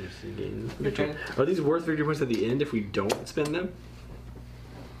 2 prisoners to gain. Okay. Are these worth victory points at the end if we don't spend them?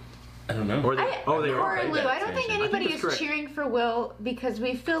 I don't know. Or they? Oh, they Or are. Lou, I don't think expansion. anybody that's is correct. cheering for Will because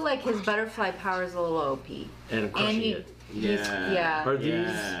we feel like his butterfly power is a little OP. And I'm crushing he- it. Yeah. Are these?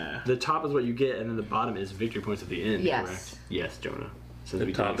 Yeah. The top is what you get, and then the bottom is victory points at the end. Yes. Correct? Yes, Jonah. Since The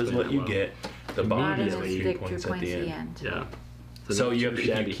we top did is explain what that you well. get. The Not bottom in is his victory victory points at the end. Yeah. So then you too have, if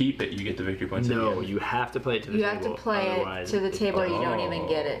you shabby. keep it, you get the victory points at the No, end. you have to play it to the You table. have to play it otherwise to the it's table or you done. don't even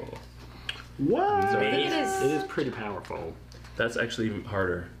get it. What? I think it is. It is pretty powerful. That's actually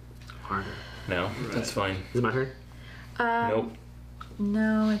harder. Harder. No, that's fine. Is it my turn? Nope.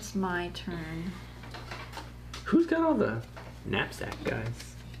 No, it's my turn. Who's got all the knapsack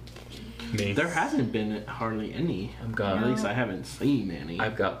guys? Me. There hasn't been hardly any. I've got. At least I haven't seen any.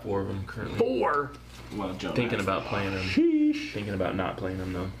 I've got 4 of them currently. 4. well, Joe. Thinking has. about playing them. Sheesh. Thinking about not playing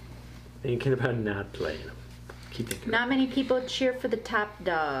them though. Thinking about not playing them. Keep thinking. Not many people cheer for the top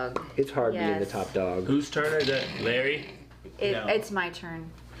dog. It's hard being the Yes. top dog. Whose turn is it? Larry? No. It's my turn.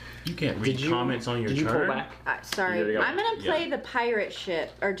 You can't read Did you- comments on your Did you turn. pull back? Sorry, You gotta go. I'm gonna play Yeah. the pirate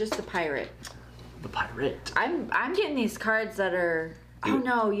ship or just the pirate. The pirate. I'm getting these cards that are. Oh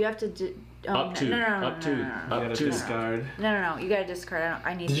no, you have to. Oh, Up to. No, Up to. You Up gotta to. discard. No. You gotta discard.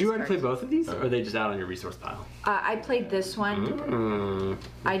 I need. Did you these already play cards. both of these, or are they just out on your resource pile? I played this one. Mm.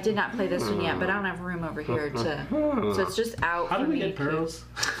 I did not play this one yet, but I don't have room over here to. So it's just out How for do we me. get pearls?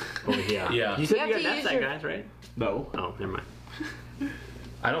 Over here. Yeah. You said You you, have got to use knapsack your- guys, right? No. Oh, never mind.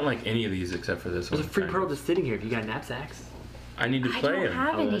 I don't like any of these except for this There's one. a free kind pearl of. just sitting here if you got knapsacks. I need to I play don't them.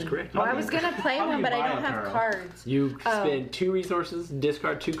 have Oh, any. that's correct. Well, I How do was you- gonna play how do one, you but I buy don't a have pearl? cards. You Oh. spend 2 resources,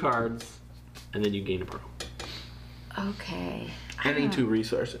 discard 2 cards, and then you gain a pearl. Okay. I Any don't 2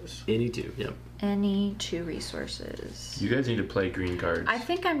 resources. Any 2, yep. Any 2 resources. You guys need to play green cards. I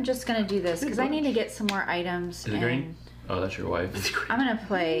think I'm just gonna do this because I need to get some more items. Is it green? Oh, that's your wife. I'm gonna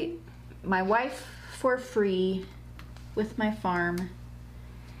play my wife for free with my farm.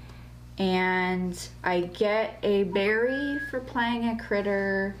 And I get a berry for playing a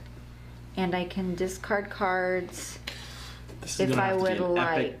critter. And I can discard cards This is if gonna I have to be would an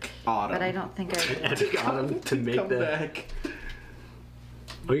like. epic autumn. But I don't think I will. Epic autumn to make Come the. back.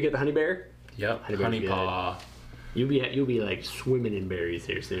 Oh, you get the honey bear? Yep. Honey Honey bear's paw. You'll be like swimming in berries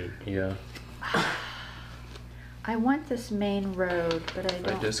here soon. Yeah. I want this main road, but I don't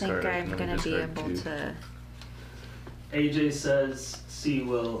think discard it, I'm then I gonna be discard able two. to. AJ says, "See,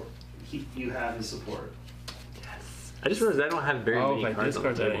 Will, you have his support." Yes. I just realized I don't have very Oh, many if I cards.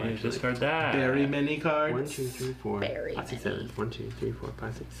 discard on the that, table, I need to actually. discard that. Very many cards. 1, 2, 3, 4, Very 5, 6, many. 7. 1, 2, 3, 4,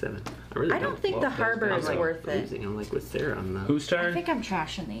 5, 6, 7. I really I don't think well, the there's harbor that. is I'm like worth it. losing. I'm like, what's there on the... Whose I turn? think I'm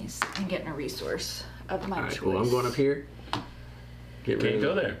trashing these and getting a resource of my Alright, choice. cool. I'm going up here. Get Can't rid go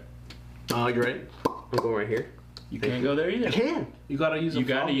of- there. Oh, you're right. I'm going right here. You can't go there either. I can. You gotta use a You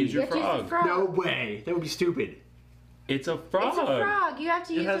gotta froggy. use You your have to use the frog. frog. No way. That would be stupid. It's a frog. It's a frog. You have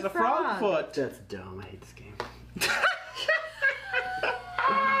to It use has a a frog frog. foot. That's dumb. I hate this game.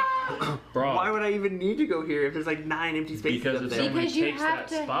 Frog. Why would I even need to go here if there's like 9 empty spaces Because up if there? someone Because you takes have that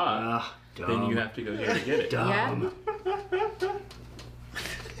to- spot, Dumb. then you have to go here to get it. Dumb.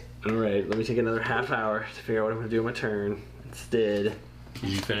 Alright, let me take another half hour to figure out what I'm going to do on my turn. Instead, Did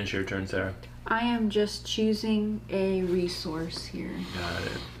you finish your turn, Sarah? I am just choosing a resource here. Got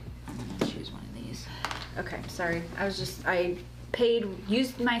it. I'm gonna choose one of these. Okay, sorry. I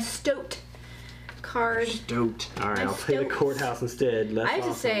used my stoat card. stoked. Alright, I'm I'll play the stoked. courthouse instead. Less I have to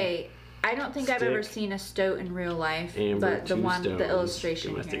awesome. say, I don't think I've ever Stick. seen a stoat in real life, Amber, but the 2 one, the stones.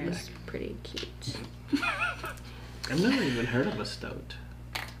 illustration Domestic here is back. pretty cute. I've never even heard of a stoat.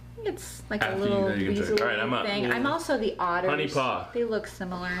 It's like After a you little go, you can check. weaselly Alright, I'm up. thing. Yeah. I'm also the otters. Honey paw. They look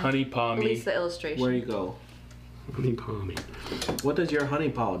similar. Honey paw At me. least the illustration. Where you go? Honey palmy. What does your honey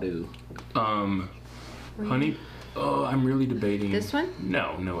paw do? Honey. Oh, I'm really debating. This one?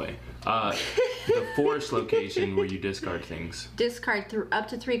 No, no way. The forest location where you discard things. Discard up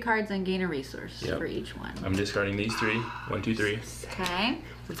to 3 cards and gain a resource Yep. for each one. I'm discarding these 3. 1, 2, 3. Okay.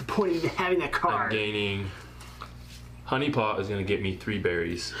 What's the point of even having that I'm card? gaining. Honey paw is gonna get me 3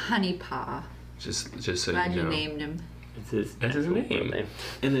 berries. Honey paw. Just so Glad you you know. named him. It's his That's his actual name. name.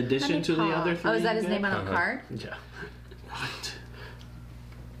 In addition Honey to the paw. other three. Oh, is that his you name get? on the card? Yeah. What?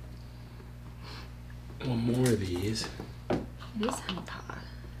 One more of these. It is honey paw.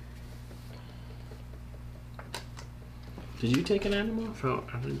 Did you take an animal? So,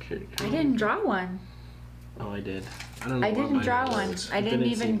 I'm gonna check. I didn't draw one. Oh, I did. I don't know. I what didn't mine draw was. one. I It didn't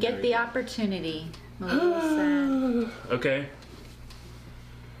even seem get very the good. opportunity. I'm a little sad. Okay.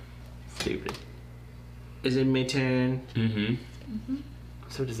 Stupid. Is it my turn? Mm-hmm. I'm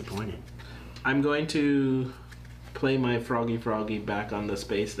so disappointed. I'm going to play my froggy back on the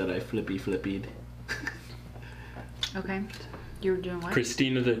space that I flippied. Okay. You were doing what?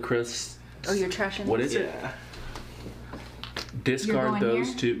 Christina the Chris. Oh, you're trashing What these? is it? Yeah. Discard going those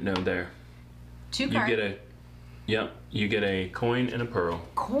here? 2. No, there. 2 You cards. get a. Yep. You get a coin and a pearl.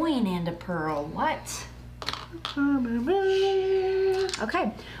 Coin and a pearl. What?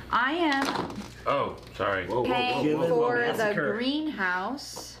 Okay. I am Oh, sorry. Whoa, paying Give it a for the massacre.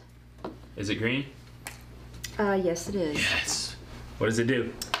 greenhouse. Is it green? Yes, it is. Yes. What does it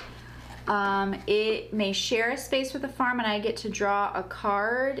do? It may share a space with a farm, and I get to draw a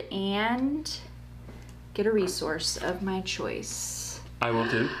card and get a resource of my choice. I will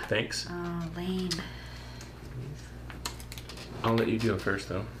too. Thanks. Oh, lame. I'll let you do it first,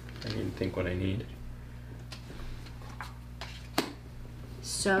 though. I need to think what I need.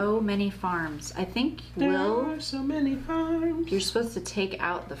 So many farms. I think, There Will, are so many farms. you're supposed to take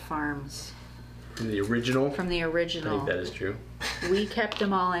out the farms From the original? from the I original. think that is true. We kept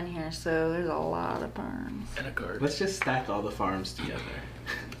them all in here, so there's a lot of farms. And a card. Let's just stack all the farms together.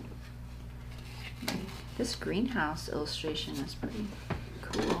 This greenhouse illustration is pretty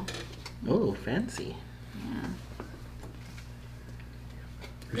cool. Oh, fancy. Yeah.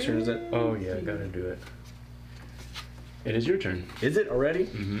 Whose turn is it? Oh, yeah, I gotta do it. It is your turn. Is it already?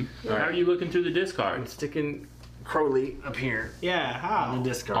 Mm-hmm. Yeah. How are you looking through the I'm discard? sticking Crowley up here Yeah, how? on the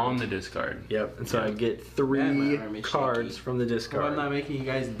discard. On the discard. Yep, and so Yeah. I get Yeah, 3 my arm is cards shaky. from the Well, I'm discard. not making you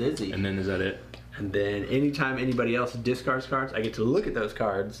guys dizzy. And then is that it? And then anytime anybody else discards cards, I get to look at those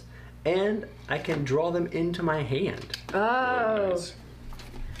cards and I can draw them into my hand. Oh, Nice.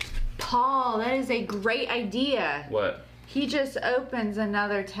 Paul, that is a great idea. What? He just opens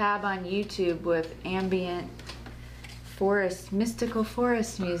another tab on YouTube with ambient forest, mystical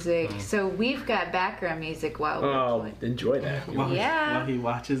forest music. So we've got background music while we're Oh, playing. enjoy that. Yeah. While he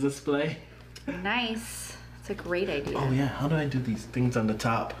watches us play. Nice. It's a great idea. Oh yeah, how do I do these things on the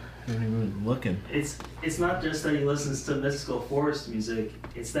top? I haven't even been looking. It's not just that he listens to mystical forest music.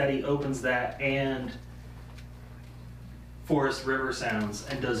 It's that he opens that and forest river sounds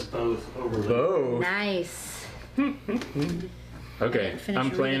and does both over. Oh. Nice. Okay, didn't finish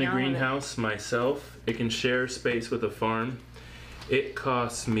I'm playing reading a all of it. greenhouse myself. It can share space with a farm. It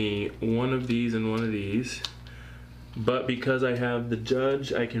costs me 1 of these and 1 of these. But because I have the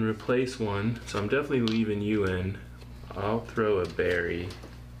judge, I can replace one. So I'm definitely leaving you in. I'll throw a berry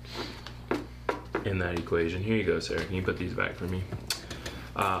in that equation. Here you go, Sarah. Can you put these back for me?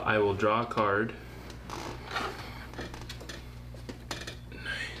 I will draw a card.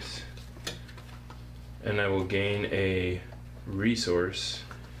 Nice. And I will gain a resource.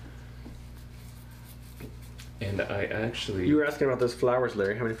 And I actually You were asking about those flowers,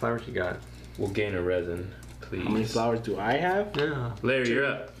 Larry. How many flowers you got? will gain a resin, please. How many flowers do I have? Yeah. Larry, you're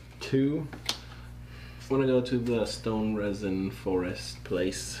up. 2. I want to go to the stone resin forest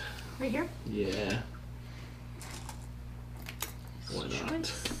place. Right here. Yeah. Why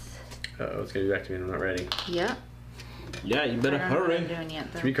not? Uh-oh, it's gonna be back to me and I'm not ready. Yep. Yeah, you better I don't know what I'm hurry. doing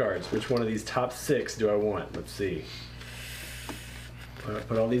yet, though. 3 cards. Which one of these top 6 do I want? Let's see.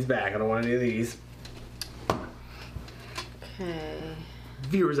 Put all these back. I don't want any of these. Okay.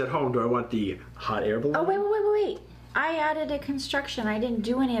 Viewers at home, do I want the hot air balloon? Oh, wait. I added a construction. I didn't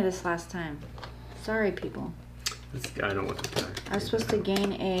do any of this last time. Sorry, people. This guy, I don't want this guy. I was supposed to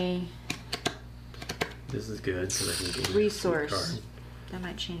gain a This is good because I can gain resource. a card. That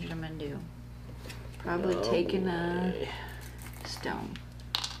might change what I'm gonna do. Probably Oh, taking a boy. stone.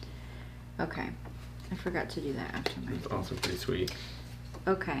 Okay. I forgot to do that after my It's thing. also pretty sweet.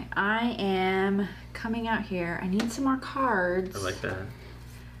 Okay. I am coming out here. I need some more cards. I like that.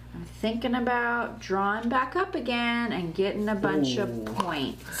 I'm thinking about drawing back up again and getting a bunch of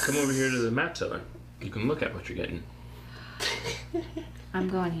points. Come over here to the map seller. You can look at what you're getting. I'm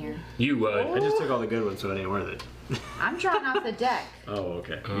going here. You would. I just took all the good ones, so it ain't worth it. I'm drawing off the deck. Oh,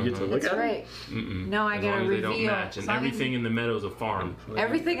 okay. You get to look That's at right. Mm-mm. No, I as gotta long as they don't reveal. match, and everything in the meadow is a farm. them?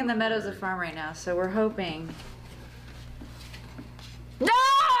 Everything in the meadow's a farm right now, so we're hoping. No!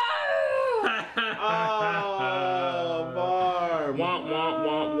 Oh, Barb. Womp, womp,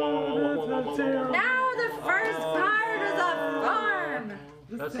 womp, womp, womp, womp, womp, womp. No, the first card was a farm.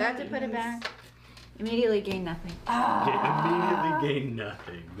 That's Do I have to put it back? Immediately gain nothing. Ah, Immediately gain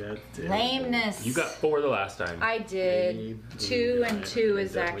nothing. That's it. lameness. You got 4 the last time. I did. Maybe 2 and 2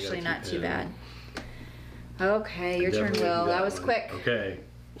 is definitely actually gotta not keep too it. bad. Okay, your turn, Definitely Will. do That was one. quick. Okay.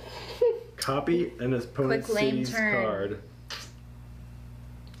 Copy an opponent's Quick, lame city's turn. card.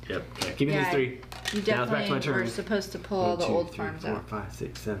 Yep. Okay. Keep me Yeah, these 3. You Now it's back to my definitely turn. were supposed to pull all the 1, 2, old 3, farms 4, out. 5,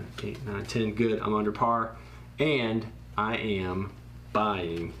 6, 7, 8, 9, 10. Good. I'm under par. And I am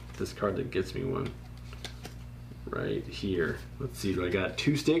buying this card that gets me one. Right here. Let's see. Do I got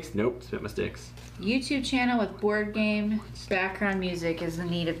 2 sticks? Nope. Spent my sticks. YouTube channel with board game background music is the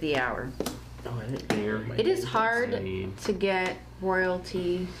need of the hour. Oh, I didn't There. It is hard Insane. to get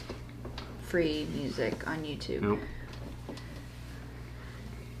royalty free music on YouTube. Nope.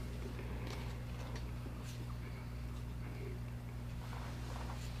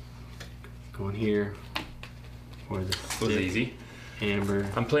 Going here. For the was stick. easy. Amber.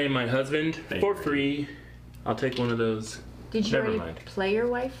 I'm playing my husband for free. I'll take one of those. Did you Never already mind. play your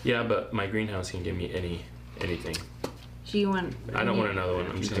wife? Yeah, but my greenhouse can give me anything. Do you want? I don't want another one.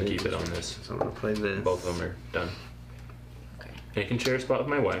 I'm just gonna keep it on this. So I'm gonna play this. Both of them are done. Okay. And I can share a spot with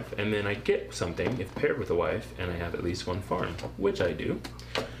my wife, and then I get something if paired with a wife, and I have at least one farm, which I do.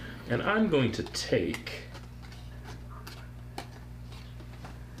 And I'm going to take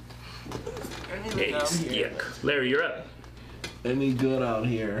a stick. Larry, you're up. Any good out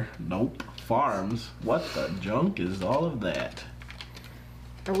here? Nope. Farms? What the junk is all of that?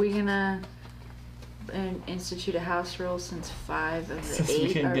 Are we gonna institute a house rule since 5 of the Since we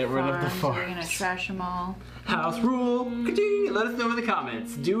 8 can are get rid of the farms? We're gonna farms. trash them all. House rule. Ka-ding! Let us know in the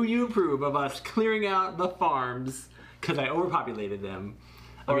comments. Do you approve of us clearing out the farms because I overpopulated them?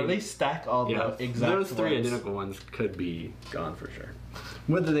 I Or mean, at least stack all yeah, the exact those 3 ones. identical ones could be gone for sure.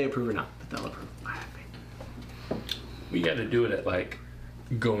 Whether they approve or not, but they'll approve. I have faith. We got to do it at like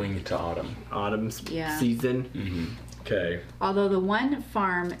going to autumn. Autumn's Yeah. season. Mm-hmm. Okay. Although the one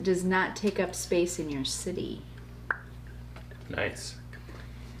farm does not take up space in your city. Nice.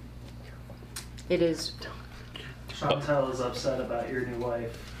 It is. Chantel is upset about your new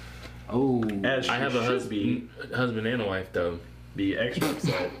wife. Oh. As I have a should be husband and a wife though. be extra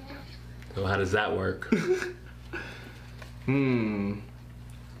upset. So how does that work?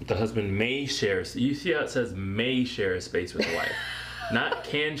 The husband may share. You see how it says may share a space with the wife, not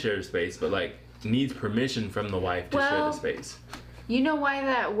can share a space, but like needs permission from the wife to share the Well- space. You know why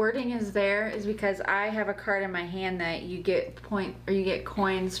that wording is there is because I have a card in my hand that you get you get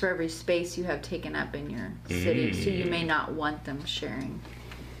coins for every space you have taken up in your city, so you may not want them sharing.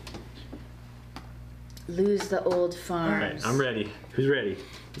 Lose the old farms. Alright, I'm ready. Who's ready?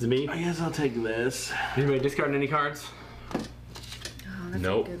 Is it me? I guess I'll take this. Anybody discarding any cards? Oh, that's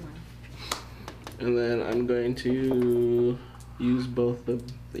Nope. a good one. And then I'm going to use both of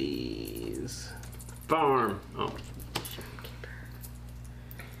these. Farm. Oh.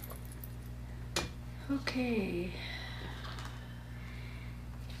 Okay.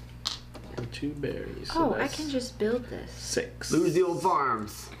 And 2 berries. Oh, I can just build this. 6. Lose the old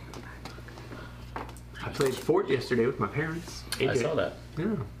farms. I played Fort yesterday with my parents. I saw that.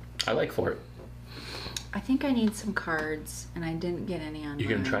 Yeah. I like Fort. I think I need some cards, and I didn't get any on You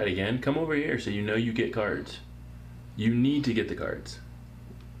can mine. try it again. Come over here so you know you get cards. You need to get the cards.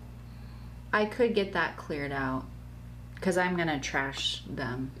 I could get that cleared out, because I'm going to trash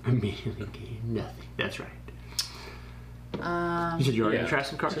them. Immediately gain nothing. That's right. Um, You said you already Yeah. trash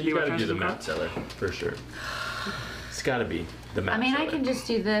some cards? So you wanna gotta do trash the some map cards? seller for sure. It's gotta be the map I mean, seller. I can just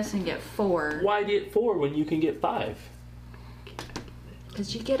do this and get 4. Why get 4 when you can get 5?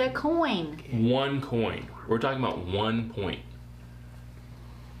 Because you get a coin. 1 coin. We're talking about 1 point.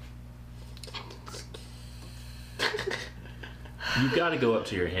 You gotta go up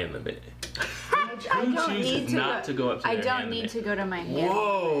to your hand limit. I Who don't chooses need to not to go up to I their don't hand need limit? to go to my hand.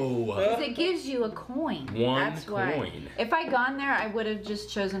 Whoa! Because it gives you a coin. One That's why. coin. If I gone there, I would have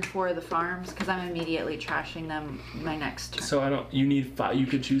just chosen 4 of the farms because I'm immediately trashing them my next turn. So I don't. You need 5. You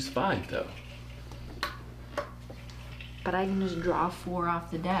could choose 5 though. But I can just draw 4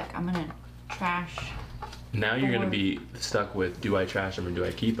 off the deck. I'm gonna trash. Now you're gonna Or- be stuck with: do I trash them or do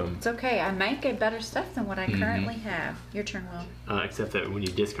I keep them? It's okay. I might get better stuff than what I Mm-hmm. currently have. Your turn, Will. Except that when you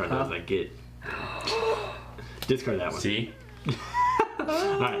discard those, I get. Discard that one. See?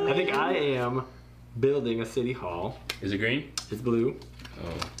 Alright, I think I am building a city hall. Is it green? It's blue.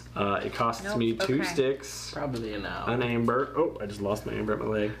 Oh. It costs Nope, me 2 okay. sticks, Probably an hour. an amber. Oh, I just lost my amber at my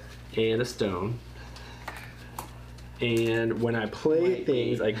leg. And a stone. And when I play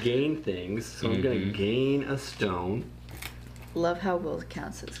things, I gain things. So I'm going to gain a stone. Love how Will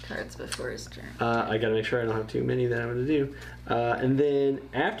counts his cards before his turn. I gotta make sure I don't have too many that I'm gonna do. And then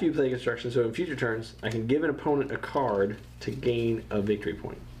after you play construction, so in future turns, I can give an opponent a card to gain a victory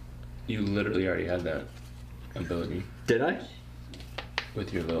point. You literally already had that ability Did I?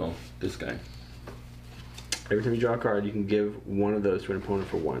 with your this guy. Every time you draw a card, you can give one of those to an opponent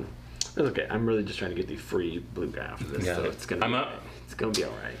for 1. That's okay. I'm really just trying to get the free blue guy off of this, Got so it. it's gonna. I'm be, up. It's gonna be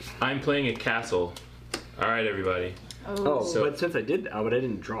all right. I'm playing a castle. All right, everybody. Oh, So- but since I did, but I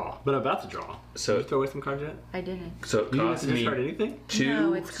didn't draw. But I'm about to draw. So- Did you throw away some cards yet? I didn't. So it You didn't have costs to me discard anything. 2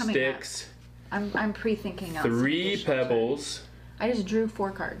 No, it's coming up. sticks, I'm pre-thinking out. some 3 additional pebbles, turns. I just drew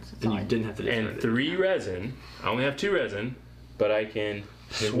 4 cards. That's And all you I did. didn't have to discard and it. 3 resin. I only have 2 resin, but I can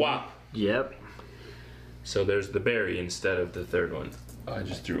swap. Yep. So there's the berry instead of the 3rd one. I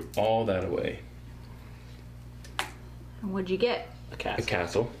just threw all that away. And what'd you get? A A castle.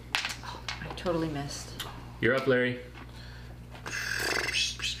 castle. I totally missed. You're up, Larry.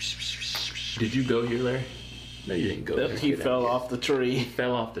 Did you go here, Larry? No, you didn't go there. He Get out fell of off the here. tree. He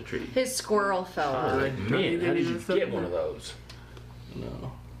fell off the tree. His squirrel fell off. Man, how did you get one of those?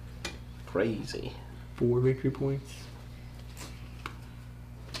 No. Crazy. 4 victory points.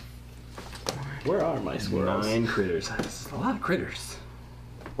 Where are my squirrels? 9 critters. That's a lot of critters.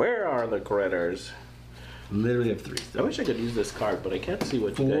 Where are the critters? Literally have 3. I wish I could use this card, but I can't see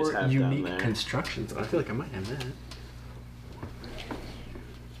what you guys 4 have down unique there. constructions. I feel like I might have that.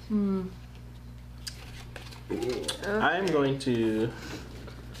 I'm going to.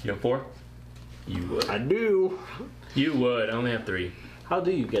 You have 4? You would. I do. You would. I only have 3. How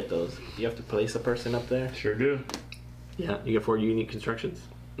do you get those? You have to place a person up there? Sure do. Yeah, you got 4 unique constructions.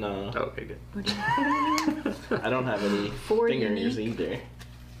 No. Oh, okay, good. I don't have any 4 fingers unique? either.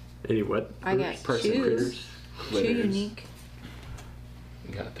 Any what? I got Person 2. critters. 2 Critters. unique.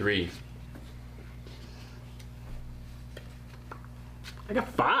 You got 3. I got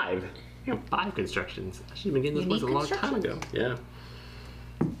 5. I got 5 constructions. I should have been getting those ones a Unique long time ago. Yeah.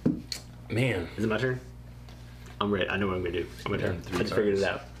 Man. Is it my turn? I'm ready. I know what I'm gonna do. I'm gonna Done turn. 3 I just figured it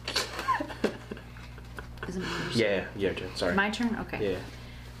cards. out. Is it mine? Yeah, your turn. Sorry. My turn? Okay. Yeah.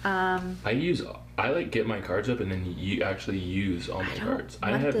 I like get my cards up and then you actually use all my don't cards.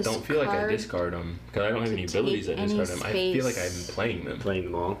 I want this don't feel like I card discard them because I don't have any to abilities take that discard any them. I feel like space. I'm playing them. Playing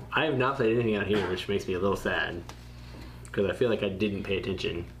them all. I have not played anything out here, which makes me a little sad. Because I feel like I didn't pay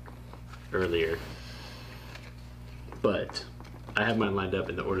attention earlier. But I have mine lined up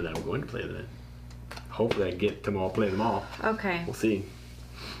in the order that I'm going to play them in. Hopefully I get them all, play them all. Okay. We'll see.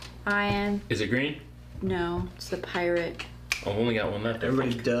 Ian. Is it green? No, it's the pirate. I've only got one left. I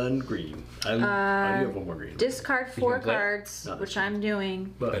Everybody's think. done green. I do have one more green. Discard 4 can play? cards, Not this which I'm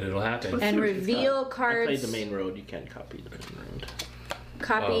doing. But it'll happen. And reveal I cards. played the main road. You can't copy the main road.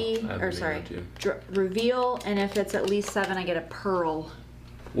 Copy, Oh, I have or the sorry, main one reveal, and if it's at least 7, I get a pearl.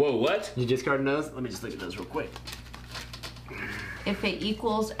 Whoa, what? You discarding those? Let me just look at those real quick. If it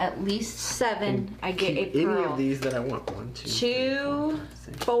equals at least 7, I get a Any pearl. of these that I want. 1, 2, 2,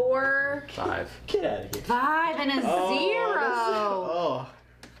 4, 5. Get out of here. 5, and a 0. Oh,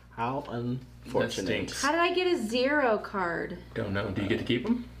 how That unfortunate. stinks. How did I get a 0 card? Don't know. Do you get to keep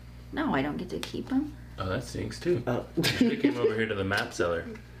them? No, I don't get to keep them. Oh, that stinks too. Oh. You should have came over here to the map seller.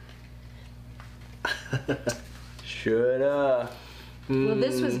 Shoulda. Well,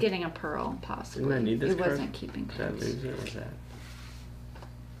 this was getting a pearl, possibly. Didn't I need this it card? wasn't keeping That cards. moves it. Where's that?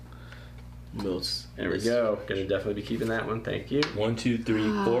 Most. There we go. Gonna definitely be keeping that one. Thank you. 1, 2,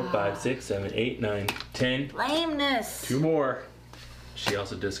 3, 4, 5, 6, 7, 8, 9, 10. Lameness. 2 more. She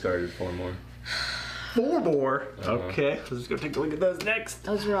also discarded 4 more. 4 more. Uh-huh. Okay. Let's just go take a look at those next.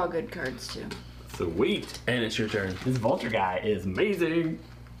 Those are all good cards, too. Sweet. And it's your turn. This vulture guy is amazing.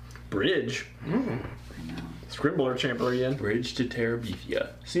 Bridge. I know. Scribbler champion. Bridge to Terabithia.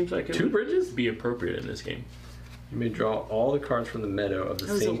 Seems like it 2 would bridges? be appropriate in this game. You may draw all the cards from the meadow of the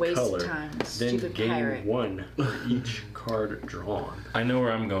That was a same waste color. of time. Then Stupid gain pirate. 1 for each card drawn. I know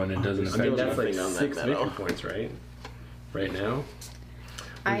where I'm going. It doesn't I affect mean, that's you. like Nothing on that 6 meadow. victory points, right? Right now?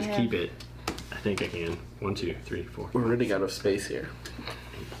 I Just have- keep it. I think I can. 1, 2, 3, 4. We're running out of space here. 8,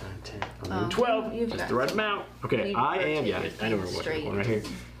 9, 10, 11, Oh, 12. you've Just got the right amount. Okay, We I are am. Yeah, taking I know where things we're straight. going right here.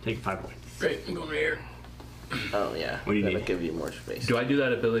 Take 5 points. Great, I'm going right here. Oh yeah. What do you That'll need? give you more space. Do I do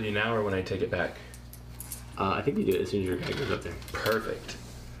that ability now or when I take it back? I think you do it as soon as your guy goes up there. Perfect.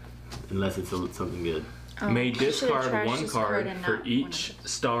 Unless it's something good. Oh, May I should've discard trashed 1 this card and for not each one of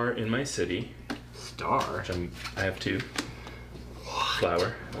star in my city. Star. Which I have 2.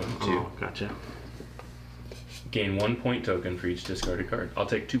 Flower. 1, 2. Oh, gotcha. Gain 1 point token for each discarded card. I'll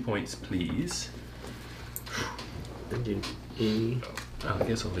take 2 points, please. Then you E. Oh, I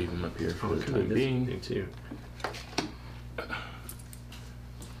guess I'll leave them up here for Oh, the it could be time this being. thing too.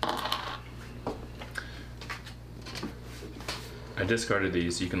 I discarded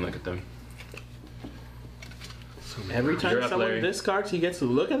these, so you can look at them. Every time You're up, someone Larry. discards, he gets to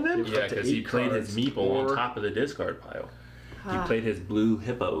look at them. Up Yeah, to because he 8 played his cards, meeple on or- top of the discard pile. He Ah. played his blue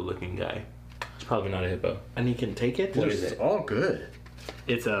hippo-looking guy. It's probably not a hippo. And he can take it. What This is it? all good.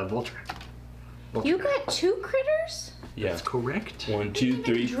 It's a vulture. You got 2 critters? Yeah. That's correct. 1, 2,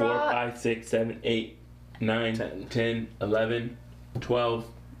 3, 4, draw- 5, 6, 7, 8, 9, 10, 11, 12.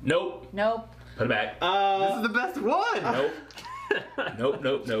 Nope. Nope. Put it back. This is the best one. Nope. Nope,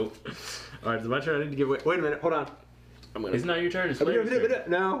 nope, nope. All right, it's my turn. I need to give away. Wait a minute. Hold on. I'm gonna. It's not your turn, it's Larry's turn.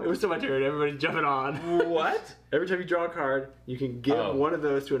 No, it was still my turn. Everybody's jumping on. What? Every time you draw a card, you can give Oh. one of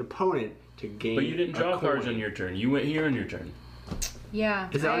those to an opponent to gain. But you didn't draw a cards coin. on your turn. You went here on your turn. Yeah,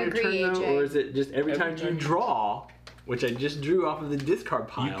 Is it I on your agree, turn though, AJ. or is it just every Every time you time you- draw, which I just drew off of the discard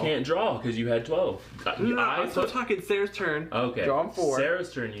pile? You can't draw because you had 12. No, I I'm still thought- talking Sarah's turn. Okay. Draw 'em 4.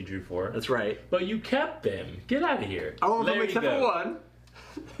 Sarah's turn you drew 4. That's right. But you kept them. Get out of here. All of them There you except go. for one.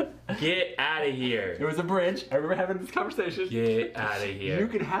 Get out of It here. was a bridge. I remember having this conversation. Get out of You here.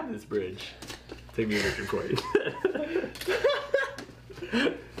 can have this bridge. Take me a victory coin.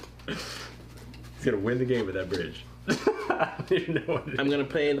 He's gonna win the game with that bridge. I don't even know what it is. I'm gonna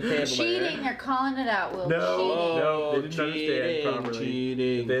play the panda Cheating, you're calling it out, Will. No. Cheating. No, they didn't understand properly.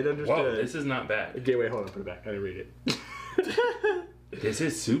 Cheating. They didn't Whoa, understand. this is not bad. Okay, wait, hold on, put it back. I didn't read it. This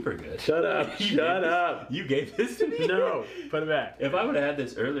is super good. Shut up. You Shut gave this- up. You gave this to me? No, put it back. If I would have had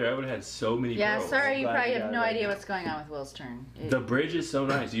this earlier, I would have had so many Yeah, pearls. sorry, you Glad probably you have got no it. idea what's going on with Will's turn. The bridge is so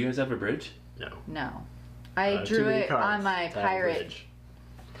nice. Do you guys have a bridge? No. No. I Too drew many it cards on my to have a pirate,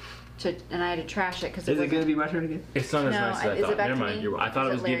 bridge. and I had to trash it because it Is it wasn't. gonna be my turn again? It's not as No, nice as I is it thought. back Never to mind. me? I thought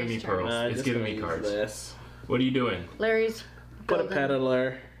Is it it was giving me Larry's turn? pearls. It's giving me cards. This. What are you doing? Larry's Put a building.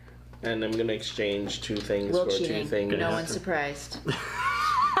 peddler, and I'm gonna exchange 2 things Will for 2 cheating. things. No one's surprised.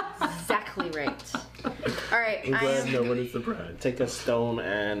 Exactly right. All right, I'm I glad am. no one is surprised. Take a stone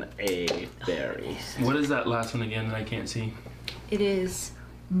and a berry. What is that last one again that I can't see? It is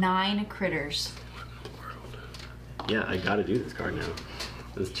 9 critters. Yeah, I gotta do this card now.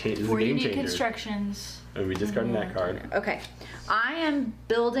 This is a Before you game need changer. constructions. Are we discarding that card? Okay, I am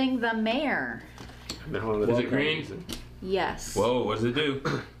building the mayor. No, Is it green? Yes. Whoa, what does it do?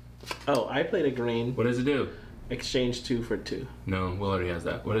 Oh, I played a green. What does it do? Exchange 2 for 2. No, Will already has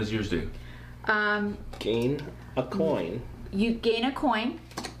that. What does yours do? Gain a coin. You gain a coin,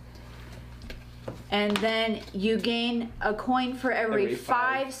 and then you gain a coin for every Every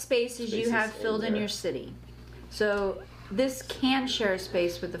 5 5 spaces you spaces have in filled in there. your city. So this can share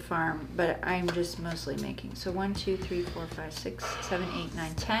space with the farm, but I'm just mostly making. So 1, 2, 3, 4, 5, 6, 7, 8,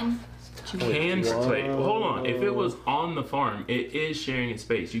 9, 10. Can Whoa. wait, hold on. If it was on the farm, it is sharing its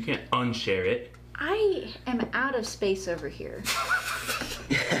space. You can't unshare it. I am out of space over here.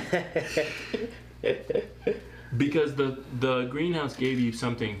 Because the greenhouse gave you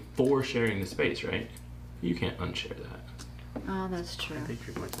something for sharing the space, right? You can't unshare that. Oh, that's true. I think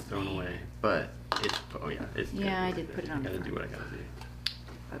pretty much thrown away. But it's, oh yeah. It's Yeah, I did put it on I gotta front. do what I gotta do.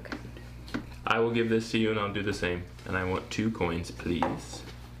 Okay. I will give this to you and I'll do the same. And I want 2 coins, please.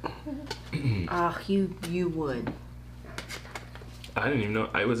 Oh, you would. I didn't even know.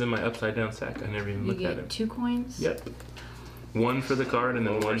 I was in my upside down sack. I never even You looked at get it. 2 coins? Yep. 1 for the card and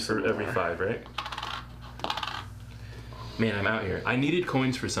then 1 for every 5, right? Man, I'm out here. I needed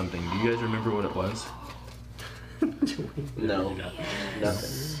coins for something. Do you guys remember what it was? No. Nothing.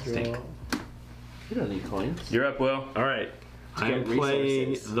 Stink. You don't need coins. You're up, Will. All right. To I'm get playing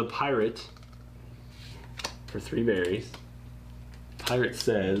resources. the pirate for 3 berries. Pirate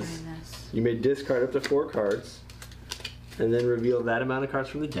says Goodness. you may discard up to 4 cards and then reveal that amount of cards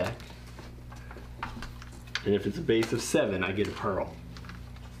from the deck. And if it's a base of 7, I get a pearl.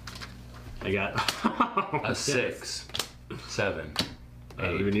 I got A 6. 7. I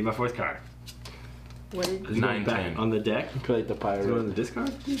don't even need my 4th card. What did Is it going 9, back 10. on the deck? Play the Is it on pirate. the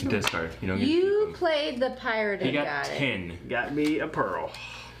discard? Discard. You don't get to you keep them. played the pirate He and got it? 10. Got me a pearl.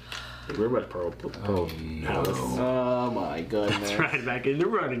 Where was pearl? Oh no. Oh my goodness. Right back in the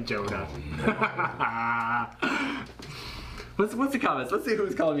running, Jonah. What's the comments? Let's see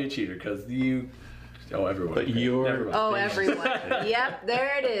who's calling me a cheater, because you. Oh, everyone. But you're- Never mind. Oh, everyone. Yep,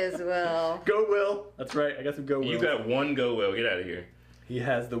 there it is, Will. Go, Will. That's right. I got some go, Will. You got 1 go, Will. Get out of here. He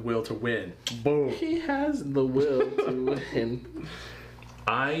has the will to win. Boom. He has the will to win.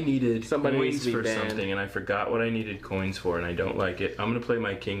 I needed Somebody needs coins to be for banned. something, and I forgot what I needed coins for, and I don't like it. I'm gonna play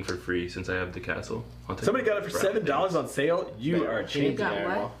my king for free since I have the castle. I'll take Somebody got it for brown $7 on sale. You are a You champion. got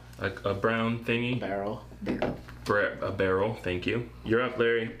Barrel. thing. A brown thingy. Barrel. Barrel. A barrel. Thank you. You're up,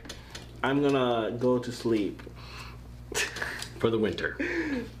 Larry. I'm gonna go to sleep For the winter.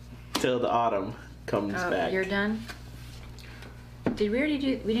 till the autumn comes Oh, back. you're done? Did we already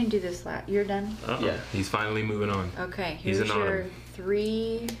do? We didn't do this last. You're done? Uh-oh. Yeah. He's finally moving on. Okay, He's here's an your autumn.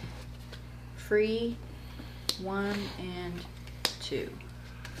 3 free, 1 and 2.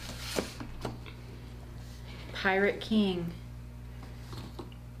 Pirate King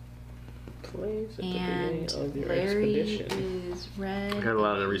Plays at the and beginning of your Larry expedition. is red. I got a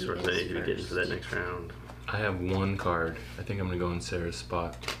lot of and he resources I is need to get into that first. next round. I have 1 card. I think I'm gonna go in Sarah's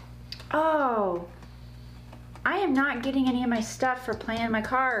spot. Oh, I am not getting any of my stuff for playing my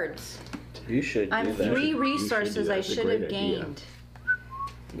cards. You should do I'm that. 3 that. resources I That's a should great have idea. gained.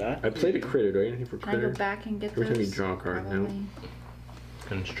 Not I played a critter. Do I get anything for Can I go critter? back and get Every time those? you draw a card, no. Probably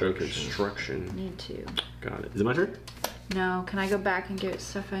Construction. Construction. need to. Got it. Is it my turn? No, can I go back and get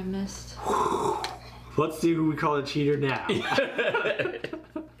stuff I missed? Let's see who we call a cheater now.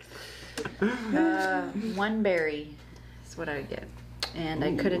 1 berry is what I would get. And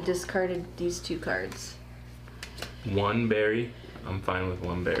I could have discarded these 2 cards. 1 berry. I'm fine with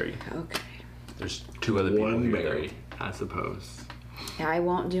 1 berry. Okay. There's 2 other people One here, berry, I suppose. Yeah, I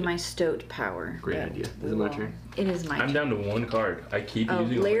won't do my stoat power. Great but idea. Is we it my will- turn? It is my I'm turn. down to 1 card. I keep Oh,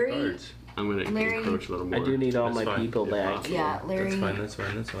 using all Larry? my cards. I'm gonna Larry- encroach a little more. I do need all That's my fine. people If back. possible. Yeah, Larry That's fine. That's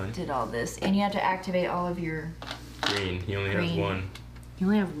fine. That's fine. did all this. And you have to activate all of your... Green. He only has Green. 1. You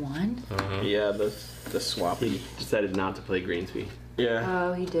only have 1? Uh-huh. Yeah, the swappy. He decided not to play Greensby. Yeah,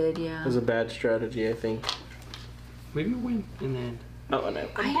 Oh, he did, yeah. it was a bad strategy, I think. Maybe win and then. Oh, and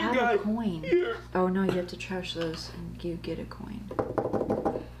I have a coin. Oh, no, you have to trash those and you get a coin.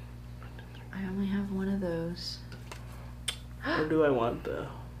 I only have 1 of those. Or do I want the...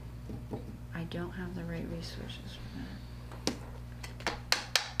 I don't have the right resources for that.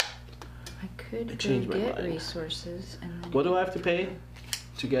 I could I go changed my get mind. resources and then... What do I have to pay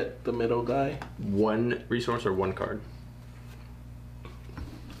to get the middle guy? 1 resource or 1 card?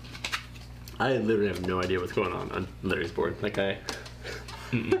 I literally have no idea what's going on Larry's board. That guy.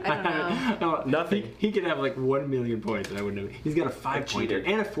 I don't know. Nothing. He could have like 1 million points and I wouldn't know. He's got a 5-pointer cheated.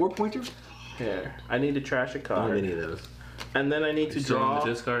 and a 4-pointer? Here, I need to trash a I don't have card. any of those. And then I need to Still on draw...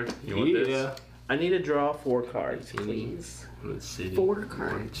 the discard? You want this? I need to draw 4 cards, please. Let's see. 4 1,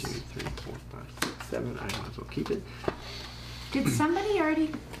 cards. 2, 3, 4, 5, 6, 7. I might as well keep it. Did somebody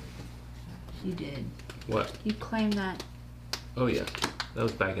already... You did. What? You claimed that... Oh, yeah. That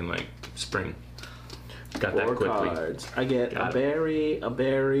was back in, like, spring. Got 4 that quickly. cards. I get Got a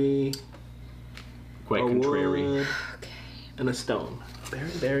berry, Quite a contrary. wood, Okay. and a stone.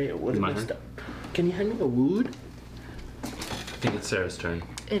 Berry, a wood, and My a turn. stone. Can you hand me a wood? I think it's Sarah's turn.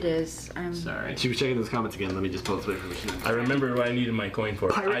 It is. I'm Sorry. She was checking those comments again. Let me just pull it away from I remember what I needed my coin for.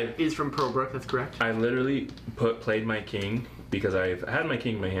 Pirate is from Pearlbrook, that's correct. I literally played my king because I've had my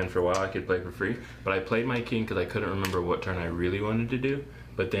king in my hand for a while. I could play for free, but I played my king because I couldn't remember what turn I really wanted to do.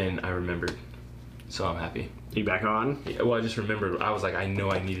 but then I remembered, so I'm happy. You back on? Yeah, well, I just remembered. I was like, I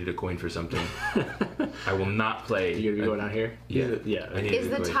know I needed a coin for something. I will not play. You gonna be going out here? Yeah, Yeah. I needed Is a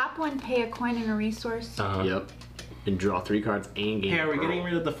the coin. top one pay a coin and a resource? Yep. And draw 3 cards and gain. Hey, are we getting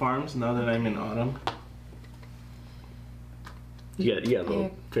rid of the farms now that I'm in autumn? You got a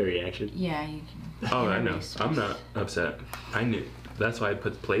little fairy action. Yeah, you can. Oh, and I a know. resource. I'm not upset. I knew. That's why I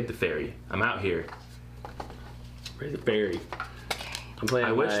played the fairy. I'm out here. Where's the fairy? I'm playing.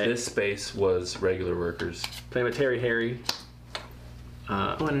 I wish this space was regular workers. Playing with Terry Harry.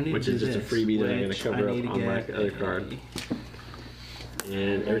 I need Which to is do just a this, freebie that I'm going to which cover I need up to on my get other a- card.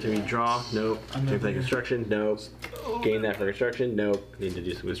 And every time you draw, nope. Can you play construction? Nope. Gain that for construction? Nope. Need to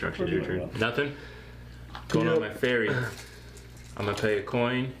do some construction in your turn. Nothing? Going on my fairy. I'm gonna pay a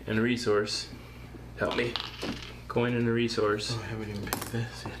coin and a resource. Help me. Coin and a resource I haven't even picked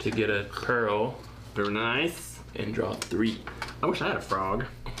this yet. to get a pearl Very nice. and draw 3. I wish I had a frog.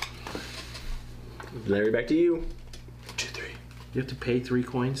 Larry, back to you. 2, 3. You have to pay 3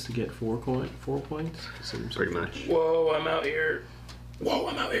 coins to get 4 points? Seems Pretty much. Whoa, I'm out here. Whoa,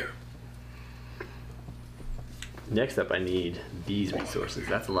 I'm out here. Next up, I need these resources.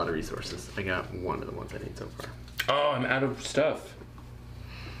 That's a lot of resources. I got one of the ones I need so far. Oh, I'm out of stuff.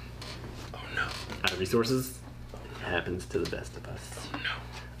 Oh no. Out of resources, it happens to the best of us. Oh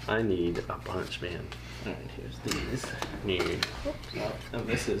no. I need a bunch, man. Alright, here's these. Need. And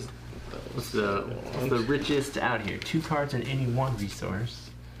this is What's the richest out here? 2 cards and any 1 resource.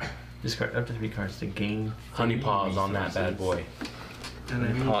 Discard up to 3 cards to gain. Honey 3 Paw's on that bad boy. and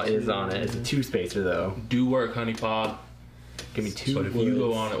I need Paw is to- on it. It's a 2 spacer though. Do work, Honey Paw. Give me 2. But if you go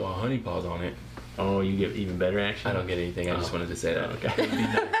woods. on it while Honey Paw's on it, Oh, you get even better action. I don't get anything. I just wanted to say that. Okay.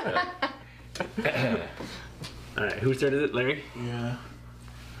 All right. Whose turn is it, Larry? Yeah.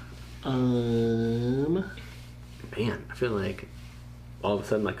 Man, I feel like all of a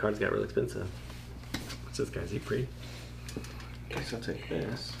sudden my cards got real expensive. What's this guy? Is he free? Guess I'll take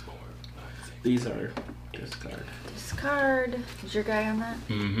this. These are discard. Discard. Is your guy on that?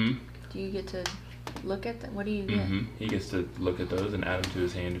 Mm-hmm. Do you get to look at that? What do you get? Mm-hmm. He gets to look at those and add them to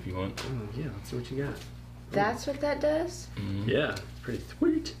his hand if you want. Oh yeah. Let's see what you got. That's what that does? Mm-hmm. Yeah. Pretty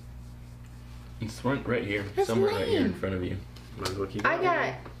sweet. It's right here. That's somewhere right here in lame. front of you. Might as well keep I going.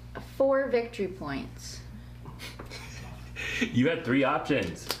 got 4 victory points. You had 3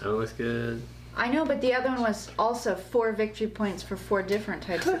 options. That looks good. I know, but the other one was also 4 victory points for 4 different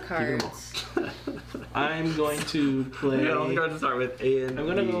types of cards. I'm going to play. We got all the cards to start with. And I'm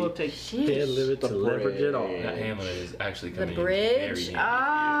gonna go take. Can't Sheesh. limit to The leverage it all. bridge. That hamlet is actually The coming in bridge? very handy.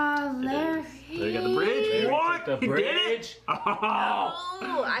 Ah, Larry. There you got the bridge. Larry What? took the He did it? bridge. Oh.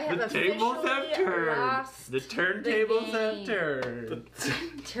 Oh, I have The tables have officially turned. lost The turntables the have game. turned.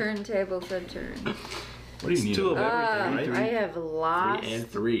 Turntables have turned. What do you need? 2 of Ah, everything, I right? have 3 lost. and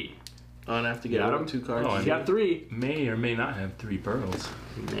 3. Oh, and I have to get Got rid him? of 2 cards. Oh, I You got 3. May or may not have 3 pearls.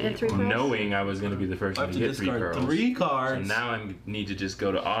 Get 3 pearls? Knowing I was going to be the first I one have to to get 3 discard pearls. 3 So cards. now I need to just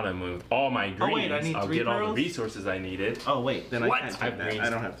go to autumn with all my greens. Oh, wait, I need I'll 3 get all the pearls? resources I needed Oh wait, then What? I can't I've take that. greens I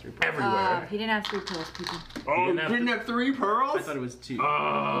don't have 3 pearls. everywhere. He didn't have 3 pearls, people. Oh, you didn't have didn't have 3 pearls? I thought it was 2. You can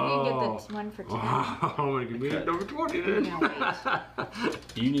Oh. get the one for 10. Oh, I'm gonna give you number 20 then. Yeah,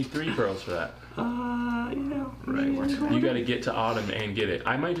 You need 3 pearls for that. Right. You got to get to autumn and get it.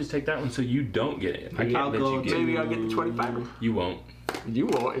 I might just take that one so you don't get it. I Maybe can't I'll let go you get Maybe it. I'll get the 25. You won't. You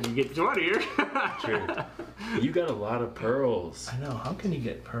won't if you get 20. True. You got a lot of pearls. I know. How can you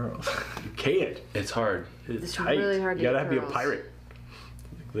get pearls? You can't. It's hard. It's really hard to You get gotta be a pearls. pirate.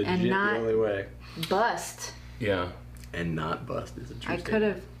 Legit And not- the only way. Bust. Yeah. And not bust is a true I could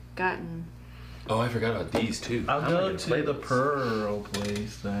have gotten. Oh, I forgot about these too. I'll How am I go gonna to play the this? pearl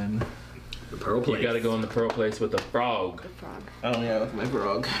place then. The pearl place. You got to go in the pearl place with the frog. The frog. Oh yeah, with my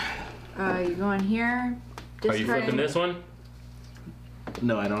frog. You go in here. Are you flipping this one?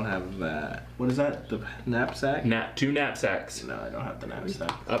 No, I don't have that. What is that? The knapsack? 2 knapsacks. No, I don't have the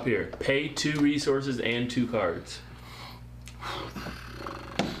knapsack. Up here. Pay 2 resources and 2 cards.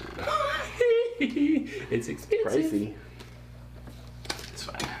 It's expensive. Pricey. It's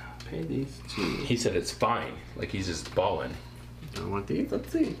fine. Pay these 2. He said it's fine. Like he's just balling. I want these.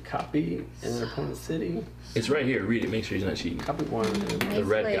 Let's see. Copy in an opponent's city. It's right here. Read it. Make sure he's not cheating. Copy 1. Nice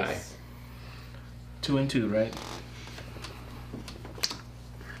red place. 2 and 2, right?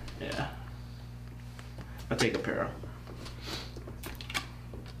 Yeah. I'll take a pearl.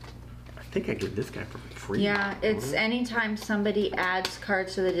 I think I get this guy for free. Yeah, it's anytime somebody adds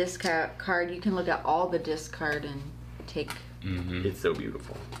cards to the discard, you can look at all the discard and take. Mm-hmm. It's so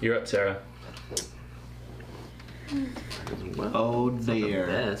beautiful. You're up, Sarah. Well, Oh it's not the dear.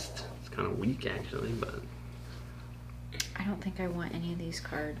 best. It's kind of weak actually, but I I don't think I want any of these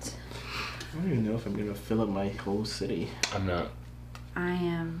cards. I don't even know if I'm gonna fill up my whole city. I'm not. I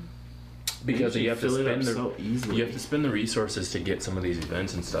am. Because you have to fill it spend up the so easily. you have to spend the resources to get some of these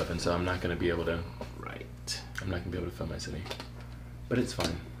events and stuff, and so I'm not gonna be able to. Right. I'm not gonna be able to fill my city, but it's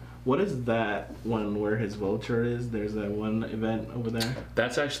fine. What is that one where his vulture is? There's that one event over there.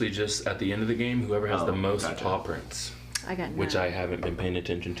 That's actually just at the end of the game. Whoever has the most gotcha. paw prints, I got none. which I haven't been paying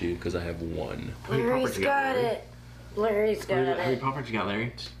attention to because I have one. Larry's got it. Larry's got How many it. poppers you got,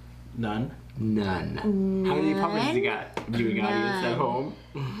 Larry? None. None. How many poppers you got? Viewing audience at home.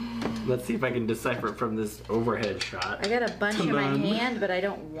 Let's see if I can decipher it from this overhead shot. I got a bunch in my None. hand, but I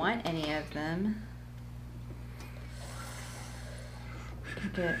don't want any of them.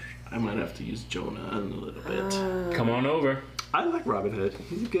 Okay. I might have to use Jonah in a little bit. Come on over. I like Robin Hood.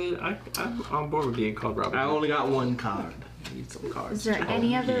 He's good. I'm on board with being called Robin I Hood. only got one card. I need some cards. Is there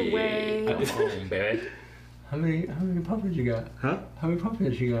any other way? Come on, baby. How many poppers you got? Huh? How many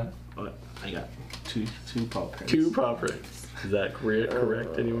poppers you got? Oh, I got two paw prints. 2 paw prints. Is that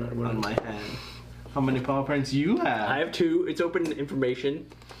correct anywhere? on my hand. How many paw prints you have? I have 2. It's open information.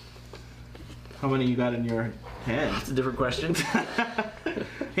 How many you got in your hand? It's a different question.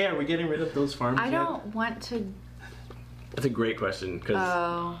 Hey, are we getting rid of those farms I yet? don't want to. That's a great question because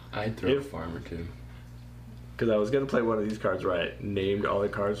Oh. I'd throw a If- farm or two. I was gonna play one of these cards where I named all the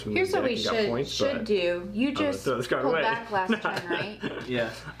cards from Here's the what deck we and got points, should but do. You I'm gonna just throw this card pulled away. back last turn, right? Yeah.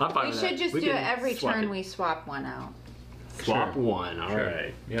 I'm fine We with should that. just We do it can every swap turn. it. We swap one out. Swap Sure. one. All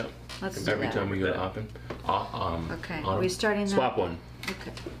right. Yep. Let's do Every that. time we go to that. Oppen. Okay. Autumn. Are we starting that? Swap one.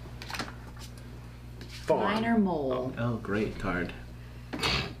 Okay. Farm. Minor mole. Oh, great card.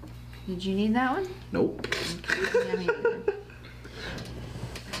 Did you need that one? Nope. Yeah, me neither.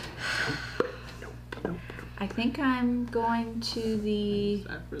 I think I'm going to the.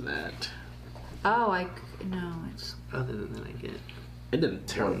 After that, Oh, no, it's. Other than that, I get. I did a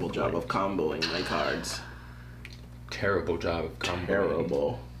terrible job of comboing my cards. Terrible job of comboing.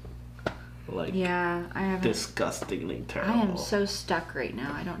 Terrible. Like, Yeah, I haven't. disgustingly terrible. I am so stuck right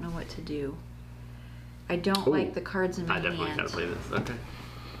now. I don't know what to do. I don't Ooh. like the cards in my I definitely hand. gotta play this. Okay.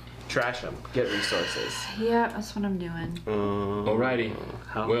 Trash them. Get resources. Yeah, that's what I'm doing. Alrighty.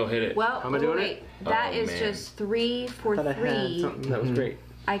 How? We'll hit it. Well, How am I doing wait. it? That Oh, is man. just 3 for I thought I had 3. something that was great.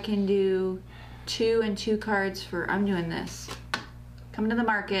 I can do 2 and 2 cards for. I'm doing this. Coming to the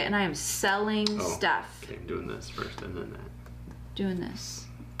market and I am selling stuff. Okay, I'm doing this first and then that. Doing this.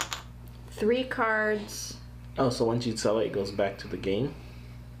 3 cards. Oh, so once you sell it, it goes back to the game?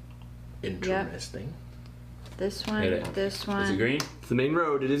 Interesting. This one, Hit it. this one, Is it green? It's the main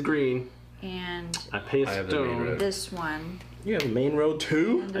road. It is green. and I pay a I have the main stone. road. this one. You have a main road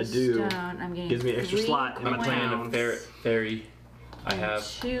too? And a I do. stone. I'm getting Gives me an extra 3 slot in my coins plan. And a fairy. I and have.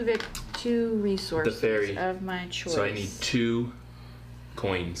 2 resources fairy. of my choice. So I need 2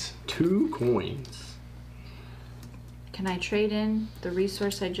 coins. 2 coins. Can I trade in the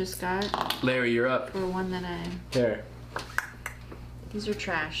resource I just got Larry, you're up. for one that I? Here. These are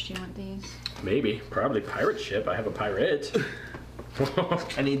trash. Do you want these? Maybe. Probably pirate ship. I have a pirate.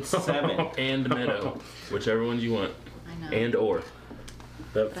 I need 7. And meadow. Whichever one you want. I know. And or.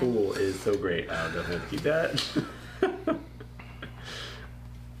 That fool is so great. I'll definitely keep that.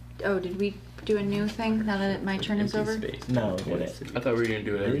 Oh, did we do a new thing now that my turn is over? Space. No, we didn't. I thought we were going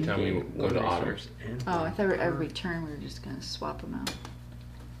to do it every time we go to Autumn. Oh, I thought every turn we were just gonna swap them out.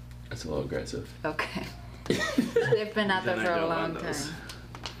 That's a little aggressive. Okay. They've been out there Then for I a don't long want time. those.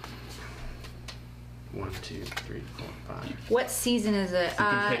 1, 2, 3, 4, 5. What season is it? You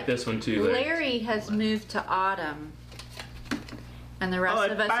can pick this one too, Larry. Larry has moved to autumn, and the rest Oh,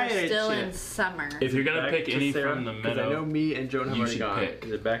 of us are pirate still ship. in summer. If you're going to Back pick to any Sarah, from the 'cause I know meadow, me and Jonah have you already should gone. pick.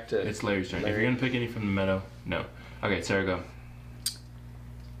 Is it back to? it's Larry's turn. If Larry? you're going to pick any from the meadow, no. Okay, Sarah, go.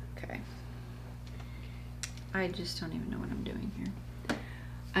 Okay. I just don't even know what I'm doing here.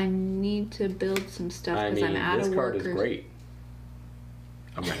 I need to build some stuff I because mean, I'm out this of card workers. is great.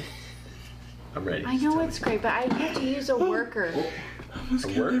 I'm ready. I'm ready. I know it's great, but I have to use a worker.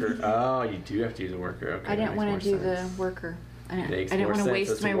 A worker. Oh, you do have to use a worker. Okay. I didn't want want to do the worker. I Makes didn't more want to sense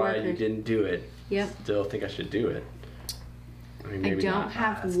waste as to my why worker. you didn't do it. Yep. Still think I should do it. I mean, I maybe don't not.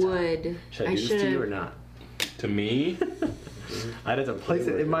 have That's tough. wood. Should I do this to you or have. not? To me, I'd have to place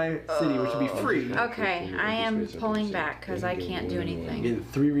it in my city, which would be free. Okay, I am pulling back because I can't do anything. Getting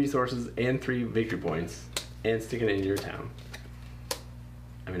 3 resources and 3 victory points, and sticking it in your town.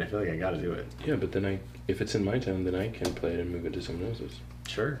 I mean, I feel like I gotta do it. yeah, but then if it's in my town, then I can play it and move it to someone else's.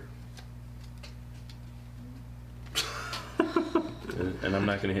 Sure. And I'm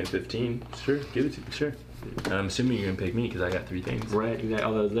not going to hit 15. Sure, give it to me, sure. And I'm assuming you're going to pick me because I got 3 things. Right. Exactly.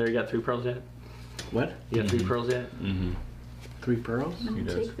 Although Larry got 3 pearls yet. What? You got 3 pearls yet? Mm-hmm. 3 pearls? I'm He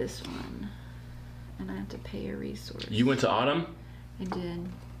gonna does. take this one, and I have to pay a resource. You went to Autumn? I did.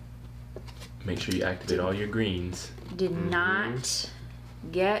 Make sure you activate all your greens. Did not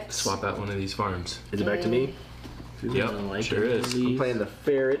get. Swap out one of these farms. Is it back to me? Yep, Like sure is. I'm playing the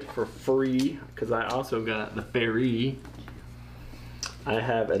ferret for free because I also got the fairy. I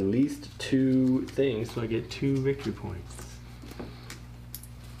have at least 2 things, so I get 2 victory points.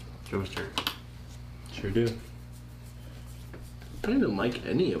 Joe's turn. Sure do. I don't even like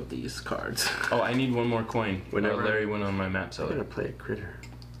any of these cards. Oh, I need one more coin. Whenever- Larry went on my map I'm gonna seller. play a critter.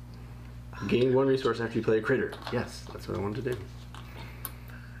 Gain 1 resource after you play a critter. Yes, that's what I wanted to do.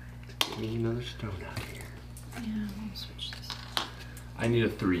 Give me another stone out here. Yeah, I'll switch this. I need a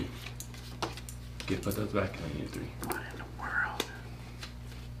 3. Put those back and I need a 3. What in the world?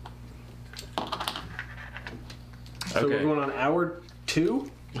 So we're Okay. going on hour 2?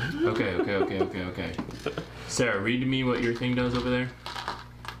 Okay. Sarah, read to me what your thing does over there.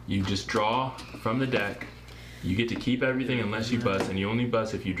 You just draw from the deck. You get to keep everything unless you bust, and you only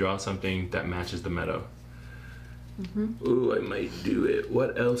bust if you draw something that matches the meadow. Ooh, I might do it.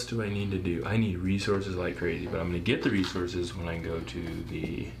 What else do I need to do? I need resources like crazy, but I'm gonna get the resources when I go to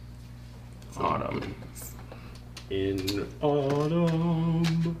the Autumn. In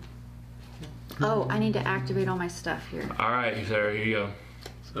autumn. Oh, I need to activate all my stuff here. All right, Sarah, here you go.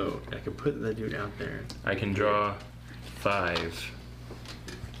 So I can put the dude out there. I can draw 5.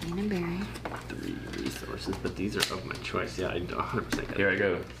 Gain a berry. 3 resources, but these are of my choice. Yeah, I 100% got Here I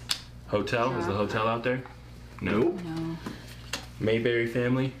go. Hotel? Is the hotel out there? Nope. No. Mayberry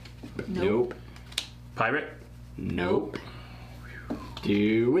family? Nope. Pirate? Nope.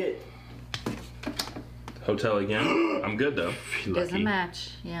 Do it. Hotel again? I'm good though. Doesn't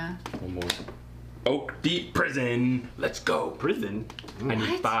match. Yeah. One more. Oak Deep Prison. Let's go. Prison. I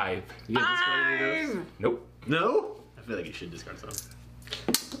need 5. You get discard any of those? Nope. No? I feel like you should discard some.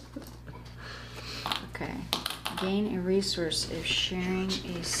 Okay. Gain a resource if sharing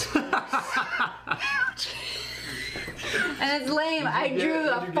a space. And it's lame. I get it? drew What'd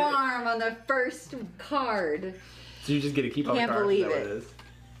a you get? farm on the first card. So you just get to keep all the Can't cards? believe Is that it. what is?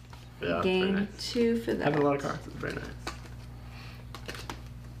 Yeah, that's very Gain nice. 2 for that. Having a lot of cards. It's very nice.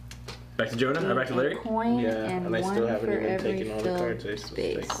 Back to Jonah? Or back to Larry? A coin Yeah, and and I one still haven't for even every taken all the filled cards. I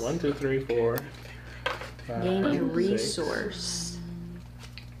space. take 1, 2, 3, 4. Gain a 5, 6. resource.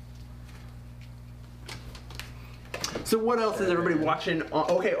 So what else is everybody watching?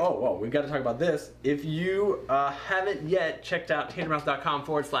 Okay, well, we've got to talk about this. If you haven't yet checked out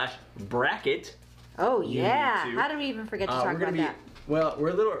tangermouse.com/bracket, Oh You yeah. need to. How did we even forget to we're talk gonna about be that? well. We're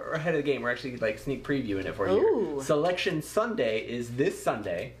a little ahead of the game. We're actually like sneak previewing it for you. Ooh. Selection Sunday is this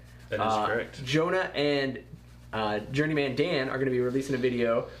Sunday. That is correct. Jonah and Journeyman Dan are going to be releasing a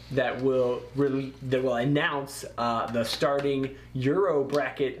video that will announce the starting Euro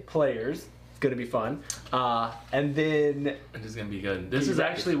bracket players. It's going to be fun. And then This is gonna be good. This is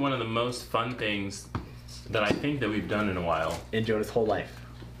actually one of the most fun things that I think that we've done in a while. in Jonah's whole life.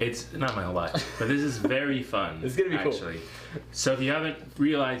 It's not my whole life, but this is very fun. It's gonna be cool. actually. So if you haven't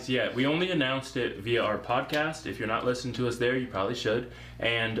realized yet, we only announced it via our podcast. If you're not listening to us there, you probably should.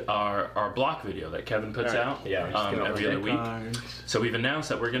 And our block video that Kevin puts out Yeah, we're just gonna every other week. cards. So we've announced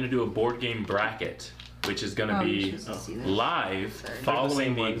that we're going to do a board game bracket, which is going to Oh, be you're supposed to see that. live Sorry. following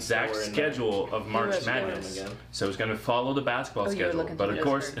same the ones exact that were in schedule of March was right. Madness. Again. So it's going to follow the basketball Oh, you were schedule. looking But through of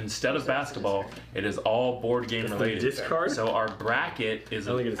course, Discord. instead of Discord. basketball, it is all board game related. Discard? So our bracket is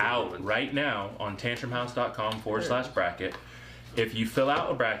I think it's out open. right now on tantrumhouse.com/bracket. If you fill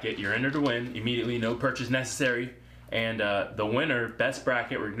out a bracket, you're entered to win immediately, no purchase necessary. And the winner, best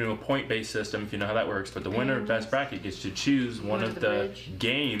bracket, we're going to do a point-based system if you know how that works, but the winner of best bracket gets to choose one Go of to the the bridge.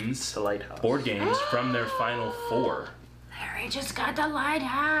 games, The lighthouse. board games, from their final 4. Larry just got the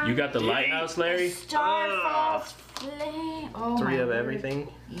lighthouse. You got the lighthouse, Larry? Starfall's flame. Oh 3 my of word. everything.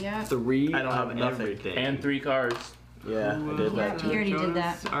 Yeah. 3 I don't have of nothing. everything. And 3 cards. Yeah, I did Yeah, that. he already did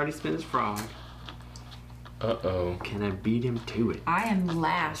that. Jonas already spent his frog. Uh-oh. Can I beat him to it? I am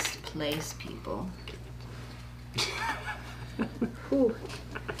last place, people. Whew.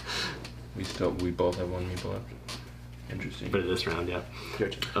 We both have 1 meeple left. Interesting. But this round, yeah. Your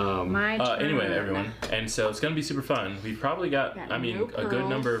turn. My turn. Anyway, everyone, and so it's going to be super fun. We've probably got, Got I mean, no a good pearls.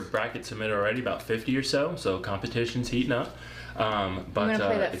 number of brackets submitted already, about 50 or so. So competition's heating up. gonna But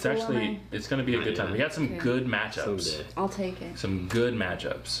play that it's full actually, on my- it's going to be a good time. We got some Okay. good matchups. Someday. I'll take it. Some good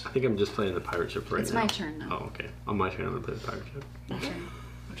matchups, I think I'm just playing the pirate ship right It's now. my turn now. Oh, okay. On my turn, I'm gonna play the pirate ship. Okay.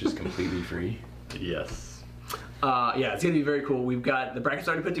 which is completely free. Yes. Yeah, it's gonna be very cool. We've got the brackets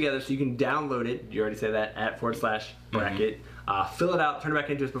already put together, so you can download it. You already said that at /bracket. Fill it out, turn it back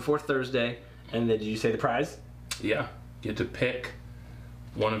into us before Thursday, and then did you say the prize? Yeah. get to pick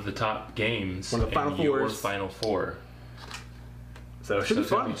one of the top games One of the Final in your Fours. Final Four. So it So should be it's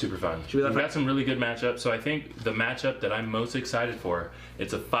gonna fun. be super fun. Should be We've fun. got some really good matchups. So I think the matchup that I'm most excited for,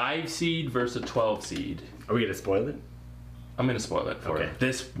 it's a 5 seed versus a 12 seed. Are we gonna spoil it? I'm gonna spoil it for Okay. you.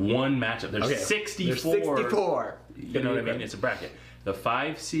 This one matchup. There's Okay. 64. There's 64. You know what I mean? It's a bracket. The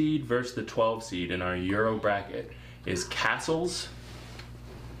 5 seed versus the 12 seed in our Euro bracket is Castles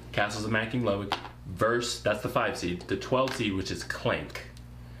of Macking Lowick versus, that's the 5 seed, the 12 seed, which is Clank.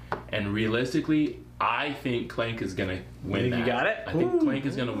 And realistically, I think Clank is gonna win think that. you got it? I think Clank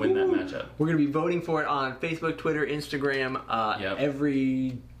is gonna win that matchup. We're gonna be voting for it on Facebook, Twitter, Instagram, Yep.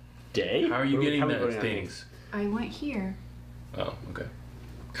 every day. How are you getting how we those voting on things? I went here. Oh, okay.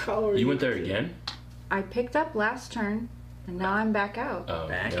 How are You went there again? I picked up last turn, and now I'm back out. Oh,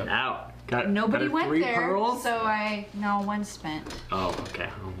 Back yep. out. Got Nobody got went 3 there, pearls? so one spent, Oh, okay.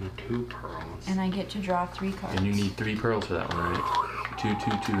 2 pearls. and I get to draw 3 cards. And you need 3 pearls for that one, right? 2,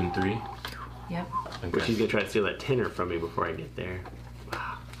 2, 2, and 3. Yep. But she's Okay. gonna try to steal that tenner from me before I get there.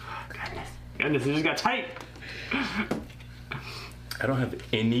 Goodness, it just got tight. I don't have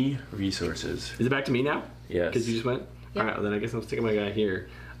any resources. Is it back to me now? Yes. Because you just went? Yep. Alright, well then I guess I'm sticking my guy here.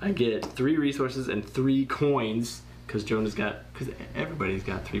 I get 3 resources and 3 coins, because Jonah's got, because everybody's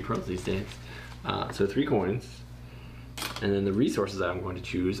got 3 pearls these days. So 3 coins. And then the resources that I'm going to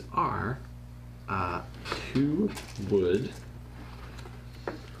choose are 2 wood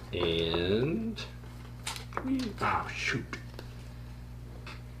and oh shoot.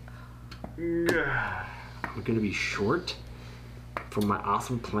 I'm gonna be short for my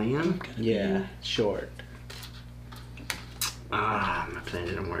awesome plan. Yeah, short. Ah, my plan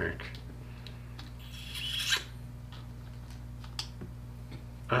didn't work.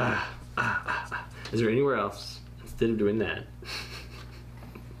 Is there anywhere else instead of doing that?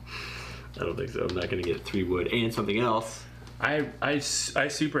 I don't think so. I'm not gonna get 3 wood and something else. I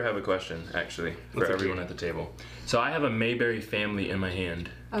super have a question, actually, for What's up, everyone Jay? at the table. So I have a Mayberry family in my hand.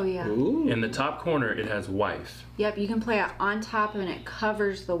 Oh yeah. Ooh. In the top corner, it has wife. Yep. You can play it on top, and it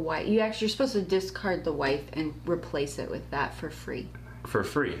covers the wife. You're supposed to discard the wife and replace it with that for free. For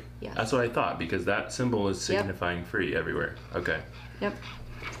free. Yes. That's what I thought, because that symbol is Yep. signifying free everywhere. Okay. Yep.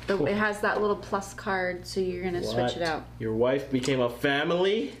 It has that little plus card, so you're gonna switch it out. Your wife became a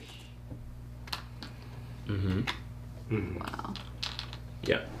family? Wow.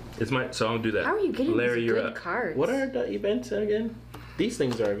 Yeah. It's my, so I'll do that. How are you getting Larry, these you're good up. cards? What are the events again? These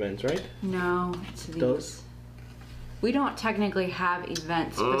things are events, right? No, it's these. Those? We don't technically have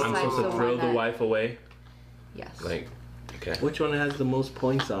events I'm besides I'm supposed the to one throw the that- wife away? Yes. Like, okay. Which one has the most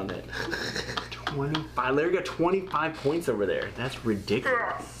points on it? 25. Larry got 25 points over there. That's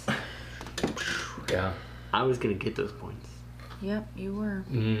ridiculous. Yeah. I was gonna get those points. Yep, you were.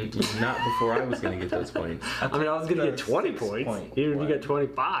 Not before I was going to get those points. I mean, I was gonna get 20 6 points. point Even if you one. got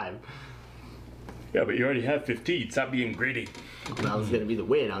 25. Yeah, but you already have 15. Stop being greedy. That was gonna be the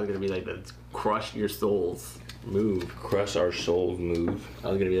win. I was gonna be like, let's crush your souls move. Crush our souls move. I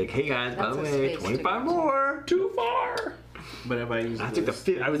was gonna be like, hey guys, by That's the a way, space 25 to go. more. Too far. But if I use I took the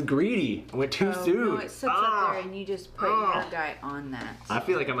this, I was greedy. I went too Oh, soon. no, it sits up there, and you just put your guy on that I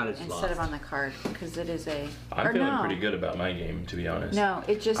feel like I might have just instead lost. of on the card because it is a. I'm or feeling no. pretty good about my game, to be honest. No,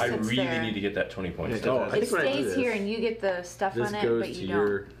 it just I sits really there. need to get that 20 points. Yeah, though. I It think when I do stays this, here, and you get the stuff this on it, goes but to you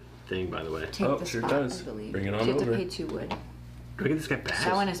your don't thing, by the way. take Oh, the sure spot. does. I believe. Bring it on You have over. to pay 2 wood. Do I get this guy back?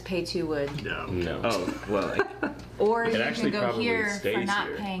 That one is pay 2 wood. No. No. oh, well, Or you actually can go probably here for stays not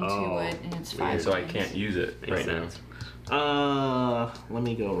here. paying 2 Oh, wood, and it's weird. 5 So I coins. can't use it Makes right sense. let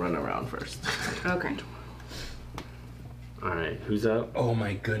me go run around first. Okay. Alright, who's up? Oh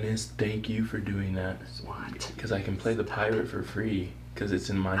my goodness, thank you for doing that. What? Because I can play the pirate for free. Because it's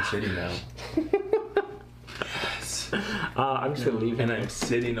in my city now. I'm just gonna leave him. And I'm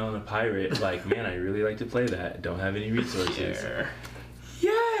sitting on a pirate. Like, man, I really like to play that. Don't have any resources.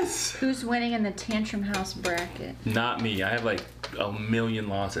 Yes! Who's winning in the Tantrum House bracket? Not me. I have like a million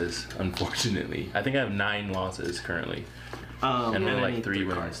losses, unfortunately. I think I have 9 losses currently. And then I like need 3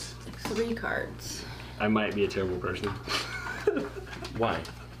 wins. cards. 3 cards. I might be a terrible person. Why?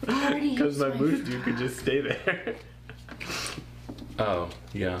 Because my boost dude could just stay there. Oh,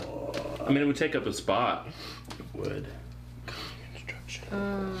 yeah. I mean, it would take up a spot. It would.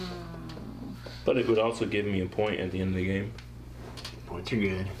 But it would also give me a point at the end of the game. Points are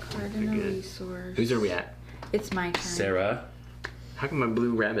good. Card Points are and a good. resource. Whose are we at? It's my turn. Sarah. How come my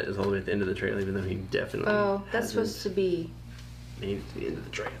blue rabbit is all the way at the end of the trail, even though he definitely Oh, that's supposed to be. made it to the end of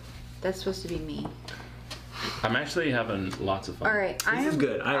the trail? That's supposed to be me. I'm actually having lots of fun. All right, I is am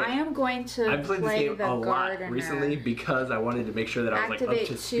good. I am going to I've played this play game the a lot gardener. recently because I wanted to make sure that I was like up Activate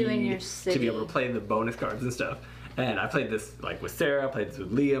to 2 in speed your to be able city. to play the bonus cards and stuff. And I played this like with Sarah, played this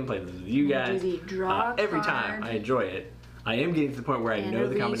with Liam, played this with you guys. Do the draw every card. time I enjoy it. I am getting to the point where I And know a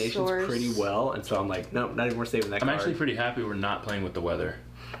the combinations resource. pretty well, and so I'm like, nope, not even worth saving that I'm card. actually pretty happy we're not playing with the weather.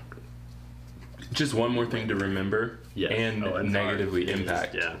 Just one more thing to remember, Yes. and Oh, it's negatively hard.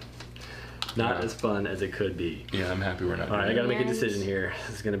 impact. Yeah. Not Yeah. as fun as it could be. Yeah, I'm happy we're not. All right, I doing gotta make a And- decision here.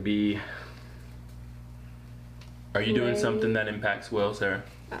 This is gonna be. Are you doing something that impacts Will, Sarah?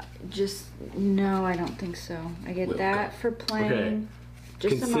 Just no, I don't think so. I get Will that for playing. Okay.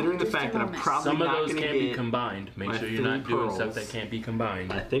 Just Considering the just a fact that I'm moment. probably Some of not those gonna can't be get combined. Make my sure you're not 3 doing stuff pearls. that can't be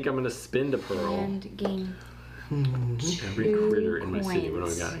combined. I think I'm gonna spend a pearl. And gain. Every 2 critter in my city. What do I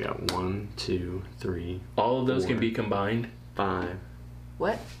coins. got? I got 1, 2, 3, All of those can 4, be combined. 5.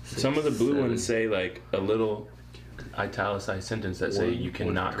 What? 6, Some of the blue 7, ones say like a little italicized sentence that say 1, you 1,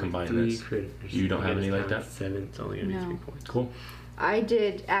 cannot 2, combine 3 this. critters. You don't have Okay, any it's like down that? to 7. It's only gonna be No. 3 points. Cool. I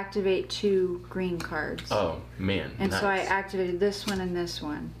did activate 2 green cards. Oh man. And so I nice. activated this one and this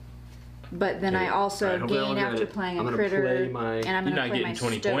one. But then Okay. I also Alright, hopefully gain I'll after get it. playing I'm a gonna critter. play my- And I'm You're gonna not play getting my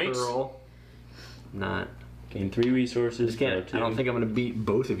 20 stoat. points? Pearl. Not. Gain 3 resources. Just can't. I don't think I'm gonna beat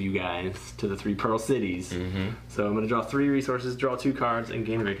both of you guys to the 3 pearl cities. Mm-hmm. So I'm gonna draw 3 resources, draw 2 cards, and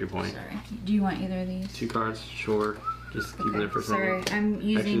gain a victory point. Sorry. Do you want either of these? 2 cards, sure. Just keep them there for a Sorry, second. I'm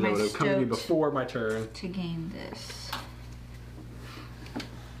using Actually, my that would have come to me stoat before my turn. to gain this.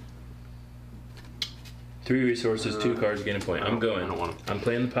 3 resources, 2 cards, gain a point. I'm going. I don't want I'm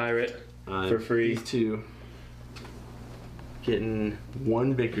playing the pirate for free. These 2. Getting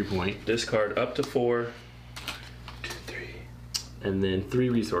 1 victory point, Discard up to 4. 2, 3. and then 3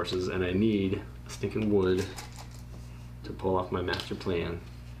 resources, and I need stinking wood to pull off my master plan.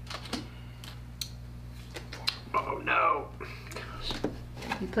 Oh no!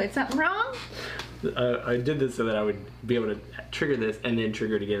 You played something wrong? I did this so that I would be able to trigger this and then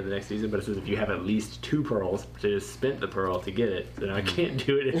trigger it again the next season, but it says if you have at least 2 pearls, I just spent the pearl to get it, then I can't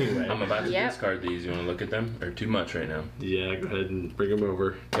do it anyway. I'm about to Yep. discard these. You want to look at them? Or too much right now? Yeah, go ahead and bring them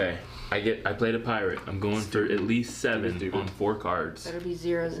over. Okay. I played a pirate. I'm going for at least 7 Stupid. on 4 cards. Better be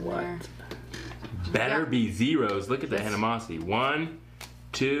zeros in What? there. Better Yeah. be zeros. Look at the Yes. animosity. 1,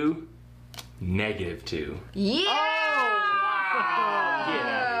 2, -2. Yeah! Get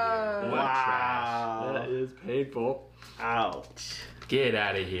out of here. What trash. That is painful. Ouch. Get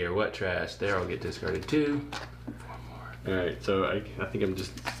out of here. What trash. There, I'll get discarded 2. Alright, so I think I'm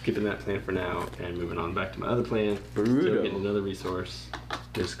just skipping that plan for now and moving on back to my other plan. Brutal. Still getting another resource.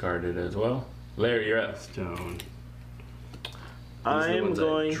 Discarded as well. Larry, you're up. Stone. I'm ones I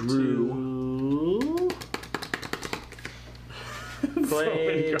going drew. to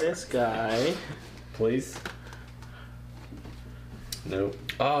play this guy. Please. Nope.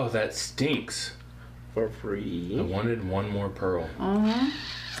 Oh, that stinks. For I free. wanted 1 more pearl.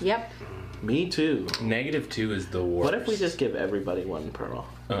 Yep. Me too. -2 is the worst. What if we just give everybody 1 pearl?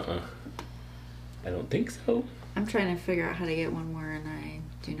 I don't think so. I'm trying to figure out how to get one more, and I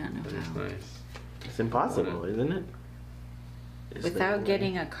do not know That's how. nice. It's impossible, isn't it? Is there a Without way?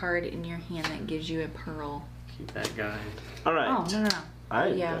 getting a card in your hand that gives you a pearl. Keep that guy. All right. Oh, no.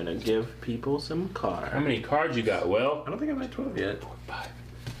 I'm yeah. gonna give people some cards. How many cards you got, Will? I don't think I'm at 12 yet. 5,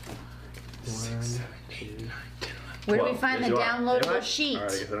 6, 7, 8, 9, 10, 11. Where do we 12. find the Yes, you are. downloadable sheet?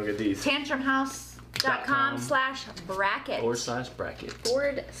 Alright, I guess I don't get these. Tantrumhouse.com/bracket. /bracket.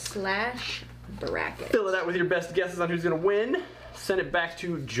 /bracket. Fill it out with your best guesses on who's gonna win. Send it back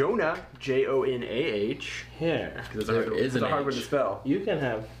to Jonah, Jonah. Here. It's There is an a hard word H. to spell. You can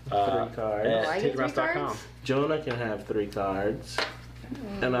have 3 cards. Oh, I get 3 Tantrumhouse.com. cards? Jonah can have 3 cards.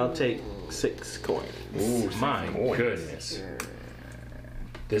 And I'll take 6 coins. Ooh, my coins. goodness.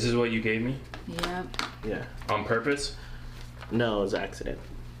 This is what you gave me? Yep. Yeah. On purpose? No, it was an accident.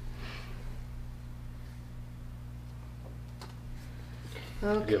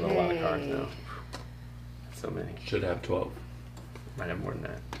 Okay. You have a lot of cards now. So many. Should have 12. Might have more than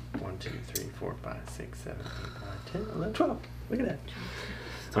that. 1, 2, 3, 4, 5, 6, 7, 8, 9, 10, 11, 12. Look at that.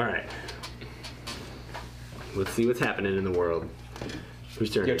 Alright. Let's see what's happening in the world.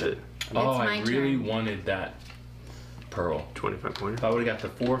 Whose turn Your is turn. it? Oh, my I really turn. wanted that pearl. 25 pointer. If I would have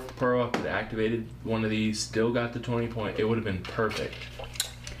got the 4th pearl, I could have activated one of these, still got the 20 point. It would have been perfect.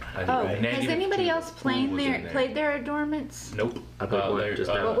 I Oh, think has anybody -2 else played was in played their adornments? Nope. I played one there- just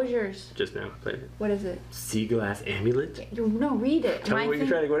now. What was yours? Just now. Played it. What is it? Sea glass amulet. No, read it. Tell me what you're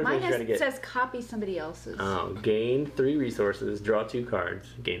trying to- what is it mine you're trying to get? says copy somebody else's. Oh, gain 3 resources, draw 2 cards,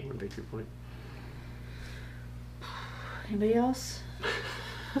 gain 1 victory point. Anybody else?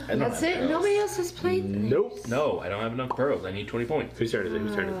 I don't That's have it? pearls. Nobody else has played this? Nope. No, I don't have enough pearls. I need 20 points. Whose turn is it?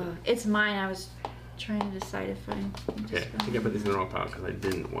 Whose turn is it? It's mine. I was trying to decide if I. Okay, I think I put these in the wrong pile because I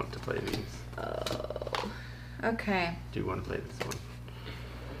didn't want to play these. Oh. Okay. Do you want to play this one?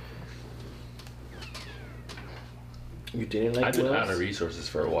 You didn't like I've been Wills? out of resources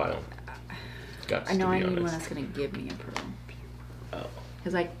for a while. Got I know to I be need one honest. that's gonna give me a pearl. Oh.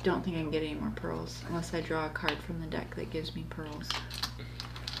 Because I don't think I can get any more pearls unless I draw a card from the deck that gives me pearls.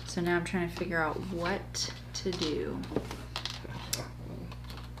 So now I'm trying to figure out what to do.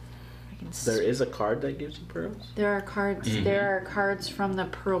 I can There is a card that gives you pearls? There are cards. Mhm. There are cards from the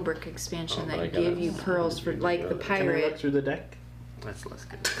Pearl Brick expansion Oh, but I that gotta- give you pearls for, like the Can I look pirate. through the deck? That's less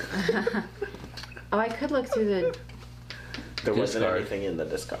good. Oh, I could look through the. There wasn't Discard. anything in the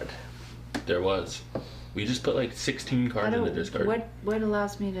discard. There was. We just put like 16 I cards in the don't. discard. What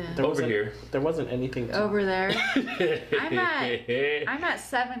allows me to? There Over wasn't- here. There wasn't anything to... Over there. I'm at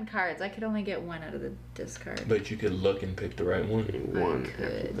 7 cards. I could only get 1 out of the discard. But you could look and pick the right one. One. I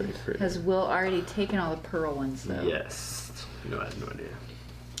could. Everything. Has Will already taken all the pearl ones though? Yes. No, I have no idea.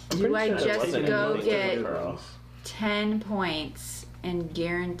 Do I Pretty sure there just wasn't go anything get to pearls. 10 points and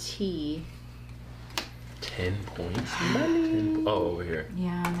guarantee? 10 points. 10 oh, over here.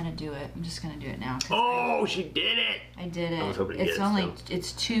 Yeah, I'm gonna do it. I'm just gonna do it now. 'Cause Oh, she did it! I did it. I was hoping to It's get it only still.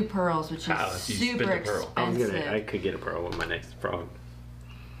 it's 2 pearls, which How? is If you super spent a pearl. I was expensive. I could get a pearl with my next frog.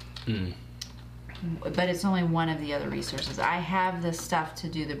 Mm. But it's only one of the other resources. I have the stuff to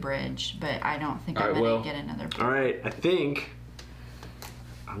do the bridge, but I don't think I'm Alright, gonna well- get another pearl. All right, I think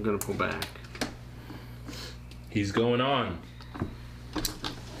I'm gonna pull back. He's going on.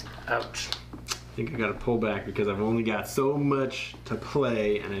 Ouch. I think I gotta pull back because I've only got so much to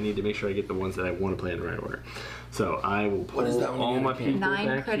play, and I need to make sure I get the ones that I want to play in the right order. So I will pull is that when you all get a my king? people 9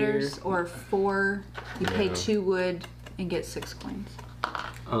 back critters here. or 4. You pay Yeah. 2 wood and get 6 coins.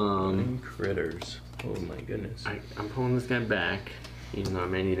 Critters. Oh my goodness. I'm pulling this guy back, even though I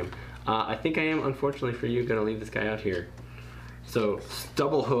may need him. I think I am, unfortunately for you, gonna leave this guy out here. So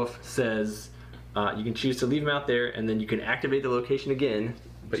Stubble Hoof says you can choose to leave him out there, and then you can activate the location again.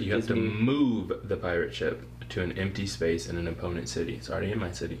 But you have to move the pirate ship to an empty space in an opponent's city. It's already in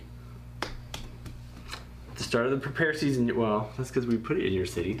my city. At the start of the prepare season, well, that's because we put it in your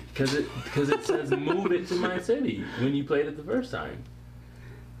city. Because it says move it to my city when you played it the first time.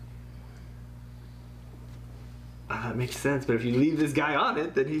 That makes sense, but if you leave this guy on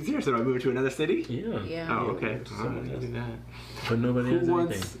it, then he's here. So do I move it to another city? Yeah. Yeah. Oh, okay. move it to All someone right, else. do that. But nobody Who has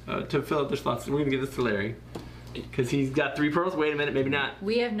wants anything. to fill up their slots? We're gonna give this to Larry because he's got 3 pearls. Wait a minute, maybe not.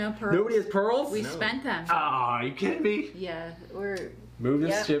 We have no pearls. Nobody has pearls. We No. spent them. Oh, are you kidding me? Yeah, we're. Move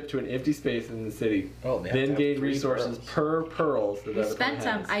this Yep. ship to an empty space in the city. Oh, they have Then to have gain 3 resources pearls. per pearls. That We the other spent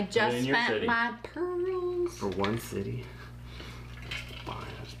opponent them. has. I just in your spent city. my pearls. For 1 city. Fine,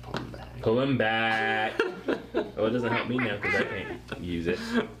 I'll just pull him back. Pull him back. Oh, it doesn't help me now because I can't use it.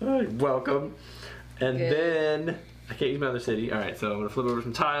 Welcome. And Good. then I can't use my other city. All right, so I'm gonna flip over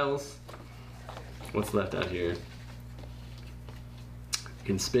some tiles. What's left out here? You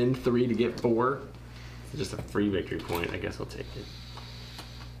can spend 3 to get 4. It's just a free victory point. I guess I'll take it.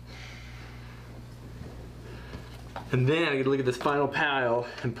 And then I get to look at this final pile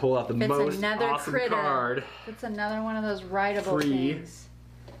and pull out the If it's most another awesome critter, card. it's another one of those writable Free. things.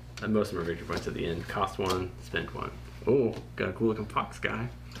 And most of my victory points at the end. Cost 1, spent 1. Oh, got a cool looking fox guy.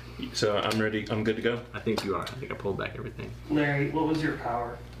 So I'm ready. I'm good to go. I think you are. I think I pulled back everything. Larry, what was your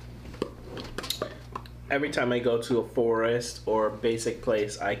power? Every time I go to a forest or a basic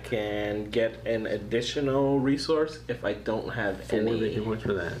place, I can get an additional resource if I don't have 4 victory any points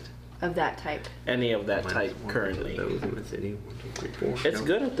for that. Of that type. of that Minus type 1 currently. for those in the city. 1, 2, 3, 4. It's No.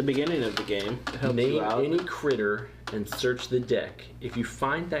 good at the beginning of the game. It helps Name you out. any critter and search the deck. If you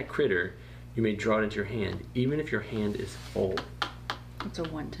find that critter, you may draw it into your hand, even if your hand is full. It's a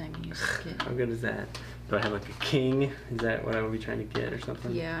one-time use kit. How good is that? Do I have like a king? Is that what I would be trying to get or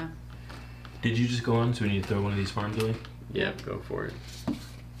something? Yeah. Did you just go on? So we need to throw one of these farms away Yeah, go for it.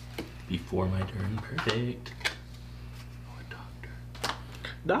 before my turn. Perfect. Oh, a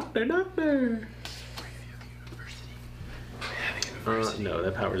doctor. Doctor. No,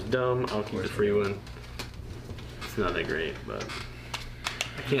 that power's dumb. I'll keep the free one. It's not that great, but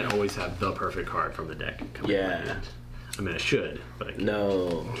I can't always have the perfect card from the deck coming in my Yeah. hand. I mean, I should, but I can't.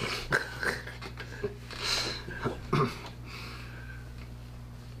 No.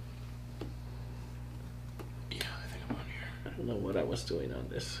 Yeah, I think I'm on here. I don't know what I was doing on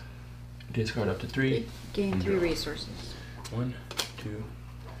this. Discard up to 3. Gain 3 resources. 1, 2,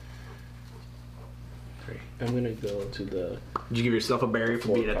 3. I'm gonna go to the Did you give yourself a berry for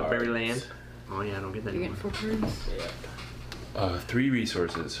 4 being at the cards. berry land? Oh yeah, I don't get that You're anymore. getting 4 cards? Yeah. 3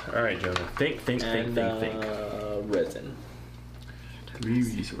 resources. All right, Jonah. Think. And resin. 3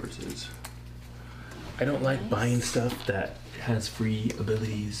 resources. I don't like Nice. buying stuff that has free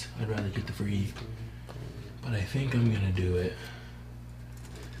abilities. I'd rather get the free but I think I'm gonna do it.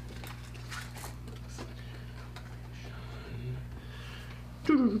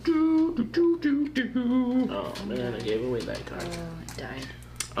 Oh man, I gave away that card. Oh, it died.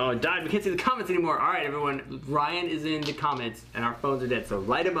 Oh, it died. We can't see the comments anymore. All right, everyone. Ryan is in the comments, and our phones are dead. So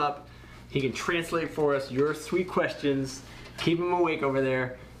light him up. He can translate for us your sweet questions. Keep him awake over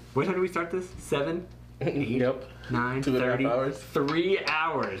there. What time do we start this? 7? 8? Yep. 9, 2.5 30, hours. 3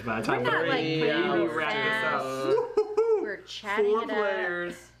 hours by the time We're not, like, we playing wrap fast. this up. We're chatting 4 it up.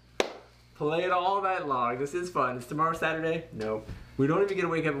 players. Play it all night long. This is fun. It's tomorrow Saturday? No. We don't even get to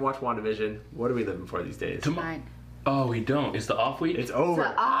wake up and watch WandaVision. What are we living for these days? Fine. Oh, we don't. It's the off week? It's over.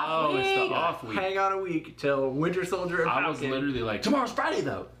 It's the off Oh, it's the week. off week. Hang on a week till Winter Soldier and I was Falcon. literally like, tomorrow's Friday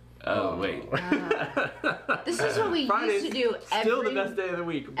though. Oh, wait. This is what we Friday's used to do still the every, best day of the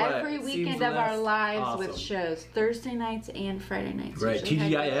week. But every it weekend seems of our less lives with awesome. shows. Thursday nights and Friday nights. Right,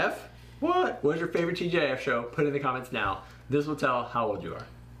 Usually had- TGIF? What? What's your favorite TGIF show? Put it in the comments now. This will tell how old you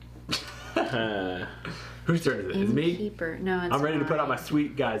are. Whose turn is it? Is it me? Innkeeper. No, it's I'm ready to put out my mine.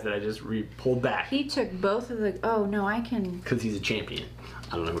 sweet guys that I just pulled back. He took both of the. Oh no, I can. Because he's a champion.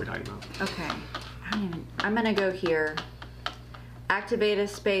 I don't know who we're talking about. Okay. I'm gonna go here. Activate a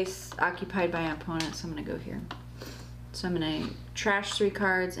space occupied by an opponent, so I'm gonna go here. So I'm gonna trash 3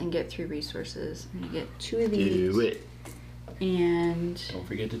 cards and get 3 resources. I'm gonna get 2 of these. Do it. And Don't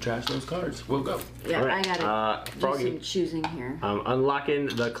forget to trash those cards. We'll go. yeah, All right, I gotta do Froggy. some choosing here. I'm unlocking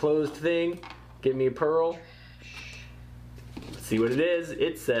the closed thing. Give me a pearl. Let's see what it is.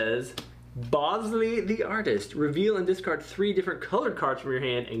 It says, Bosley the Artist. Reveal and discard 3 different colored cards from your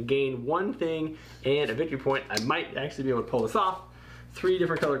hand and gain 1 thing and a victory point. I might actually be able to pull this off. 3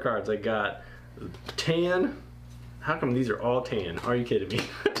 different colored cards. I got tan. How come these are all tan? Are you kidding me?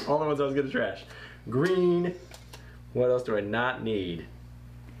 All the ones I was gonna trash. Green. What else do I not need?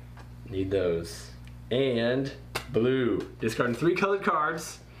 Need those. And blue. Discarding 3 colored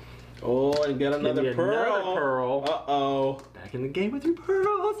cards. Oh, and get Give me another pearl. another pearl. Uh-oh. Back in the game with 3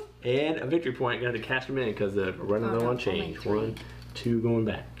 pearls. And a victory point. Gonna have to cash them in because we're running Oh, low no, on change. only 1, 2 going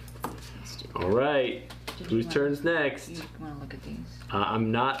back. Let's do All right. Did Whose you turn's next? You want to look at these?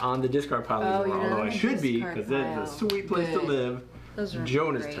 I'm not on the discard pile Oh, anymore, you're not although on I the should be discard because that's a pile. sweet place to Good. live. Those are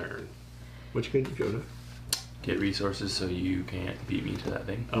Jonah's great. turn. What you gonna do, Jonah? Get resources so you can't beat me to that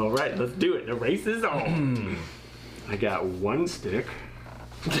thing. All right, let's do it. The race is on. I got 1 stick.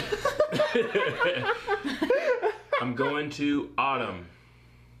 I'm going to Autumn.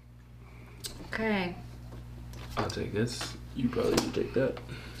 Okay. I'll take this. You probably should take that.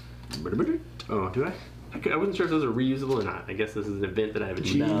 Oh, do I? I wasn't sure if those are reusable or not. I guess this is an event that I have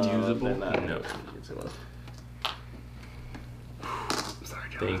achieved. Reusable? they're not. No. Sorry,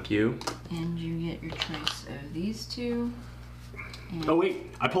 Jonah. Thank you. And you get your choice of these 2. And Oh wait,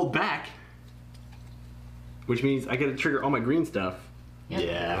 I pulled back, which means I get to trigger all my green stuff. Yep.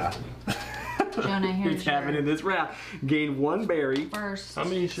 Yeah. Jonah, here's It's happening in your this round. Gain 1 berry, first. How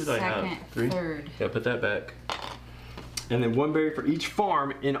many should I have? second, 3? Third. Yeah, put that back. and then 1 berry for each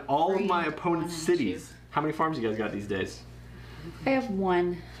farm in all of 3, my opponent's 1, and cities. How many farms you guys got these days? I have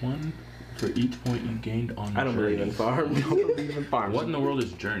 1. 1 for each point you gained on I don't journey. believe in farms. I don't believe in farms. What in the world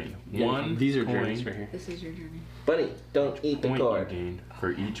is journey? Yeah, 1 These are coin journeys right here. This is your journey. Buddy, don't eat the point you card. gained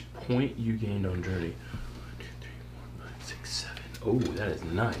for each point you gained on journey. 1, 2, 3, 4, 5, 6, 7. Oh, that is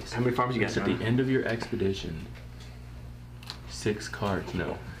nice. How many farms you got? It's at the end of your expedition. 6 cards.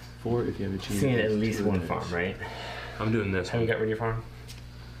 No. 4 if you have achieved. Seeing at these least 2 1 events. farm, right? I'm doing this. Have you one. got rid of your farm?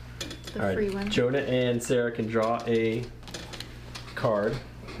 The All right. free one. Jonah and Sarah can draw a card.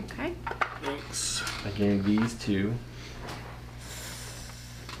 Okay. Thanks. I gained these 2.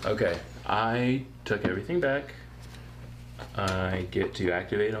 Okay, I took everything back. I get to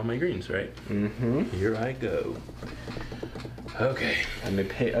activate all my greens, right? Mm-hmm. Here I go. Okay. And they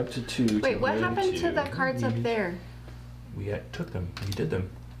pay up to 2. Wait, what win happened to 2. the cards up there? We took them. We did them.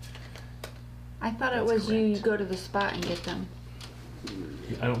 I thought it That's was you correct. go to the spot and get them.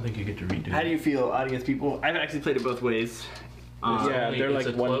 I don't think you get to redo How do them. you feel, audience people? I've actually played it both ways. Yeah, Only- they're it's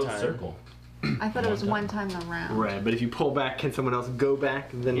like a one closed time. circle. I thought it was One one time around. Right, but if you pull back, can someone else go back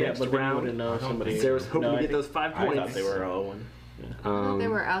the Yeah, next but then you round? wouldn't know if I don't somebody. think Sarah's hoping No, to I get think- those 5 I points. thought they were all one. I thought they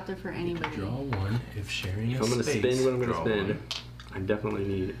Um, were out there for anybody. Draw 1 if sharing a if I'm gonna space. spend what I'm gonna Draw spend, 1. I definitely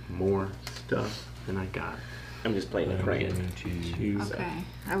need more stuff than I got. I'm just playing the I'm crane. going to- Choose Okay,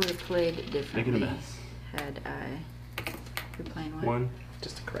 I would have played Make it a differently mess. had I. You're playing what? 1,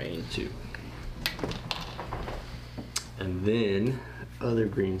 Just a crane. 2. And then other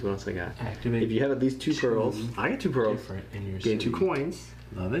greens. What else I got? Activate. If you have at least 2 pearls, I got 2 pearls. different in your Gain 2 city. coins.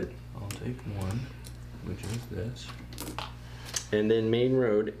 Love it. I'll take 1, which is this. And then main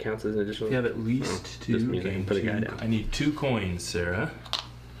road counts as an additional. You have at least two. This means I can put a guy down. I need 2 coins, Sarah.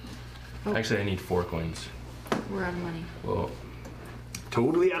 Oh. Actually, I need 4 coins. We're out of money. Well,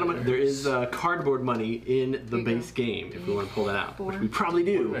 Totally out of money. There is cardboard money in the you base go. game if we want to pull that out, 4. which we probably what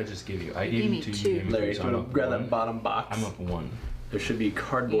did do. I just give you? I You gave gave you me 2. two. You gave me Larry, three, you want I'm to up grab 1. that bottom box? I'm up 1. There should be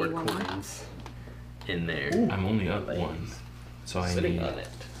cardboard You want one? coins in there. I'm only up 1. So I Sitting need. on it.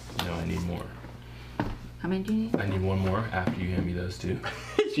 No, I need more. How many do you need? I need 1 more after you hand me those 2.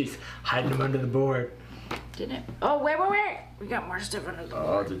 She's hiding them under the board. Did it? Oh, wait. We got more stuff under the Oh,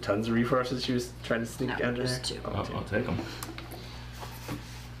 board. there's tons of resources she was trying to sneak No, under there. just 2. I'll take them.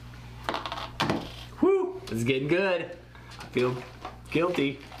 Whew, this is getting good. I feel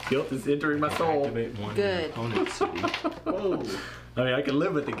guilty. Guilt is entering my soul. Activate 1 Good. opponent city. Whoa. I mean, I can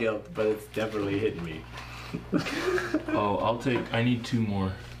live with the guilt, but it's definitely hitting me. Oh, I need 2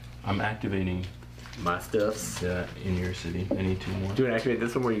 more. I'm activating My stuffs. that in your city. I need 2 more. Do you want to activate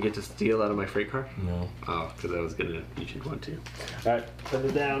this one where you get to steal out of my freight car? No. Oh, because I was gonna. You should want to. All right, put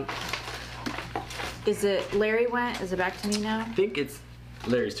it down. Is it Larry went? Is it back to me now? I think it's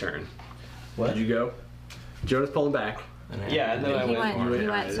Larry's turn. What? Did you go? Jonah's pulling back. And I Yeah, and then activate I He went- went, you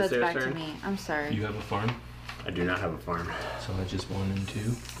went- so is it's Sarah's back to turn? me. I'm sorry. You have a farm? I do not have a farm. So I just 1 and 2.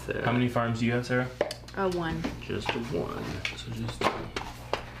 So How many farms do you have, Sarah? 1. Just a 1. So just.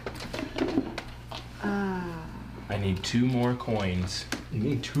 Ah. I need 2 more coins. You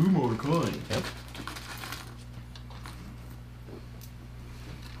need 2 more coins. Yep.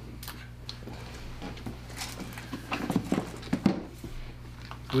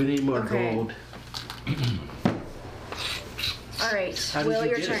 We need more Okay. gold. All right. How did Will, you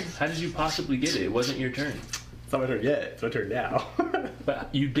your get turn. it? How did you possibly get it? It wasn't your turn. It's not my turn yet. It's my turn now.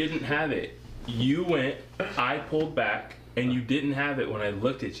 But you didn't have it. You went, I pulled back, and you didn't have it when I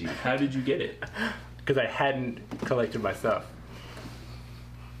looked at you. How did you get it? Because I hadn't collected my stuff.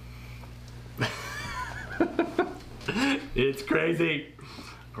 It's crazy.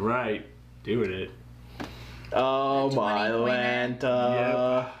 All right, doing it. Oh The my 20 pointer.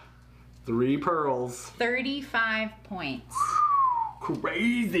 Lanta. 3 pearls. 35 points.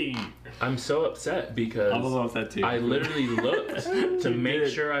 Crazy. I'm so upset because I'm a little upset too. I literally looked to You make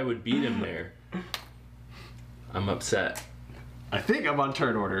did. sure I would beat him there. I'm upset. I think I'm on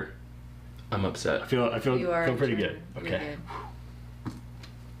turn order. I'm upset. I feel You are. pretty turn. good. You're Okay. good.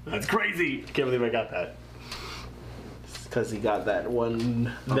 That's crazy. I can't believe I got that. Because he got that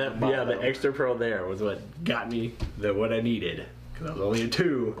one. on That, the yeah, the bottom. extra pearl there was what got me what I needed. Because I was only a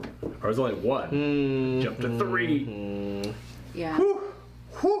 2, or I was only 1. Jumped to 3. Mm. Yeah. Whew.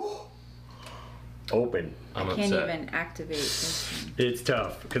 Whew. Open. I'm Can't upset. even activate this one. It's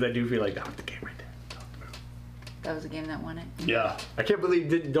tough because I do feel like that was the game right there. That was the game that won it. Yeah. I can't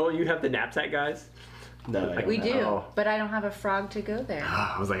believe. Don't you have the knapsack, guys? No, I We don't do, know. but I don't have a frog to go there.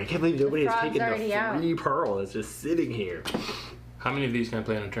 I was like, I can't believe nobody has frog's taken already the out. 3 pearl that's just sitting here. How many of these can I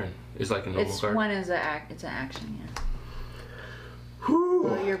play on a turn? It's like a normal It's card. one is it's an action, yeah. Whew.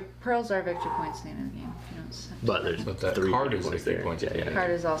 Well, your pearls are victory points at the end of the game. If you don't set. But there's But that 3 card is points victory there. points at the Yeah, end. yeah.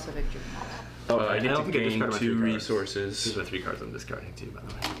 Card is also victory points. Oh, I don't get to think I gain discarded my 2 3 cards. These resources. are the 3 cards I'm discarding too, by the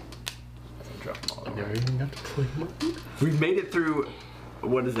way. I'm dropping them all over. Never even got to play mine. We've made it through.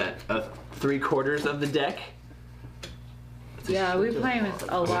 What is that? 3/4 of the deck. Yeah, we play with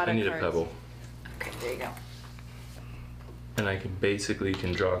a lot I of need cards. a pebble. Okay, there you go. And I can basically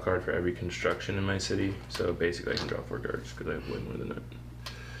draw a card for every construction in my city. So basically I can draw 4 cards because I have way more than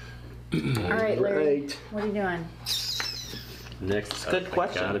that. All right, Larry. Right. What are you doing? Next, Good up,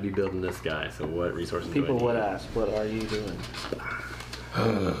 question. I gotta be building this guy. So what resources? People do I would need? ask, what are you doing?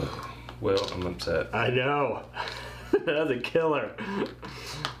 Well, I'm upset. I know. That was a killer.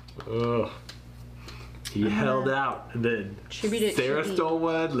 Ugh. He held out, and then Tribute it Sarah to the- stole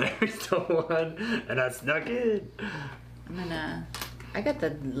one, Larry stole one, and I snuck in. I'm gonna. I got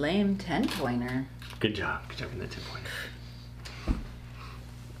the lame 10 pointer. Good job in that 10 point.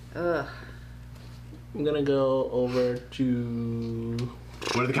 Ugh. I'm gonna go over to.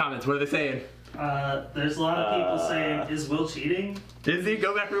 What are the comments? What are they saying? There's a lot of people saying, is Will cheating? Disney,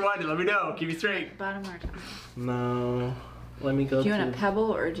 go back, rewind it. Let me know. Keep me straight. Bottom or top? No. Let me go Do you to. want a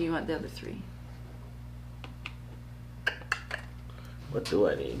pebble or do you want the other 3? What do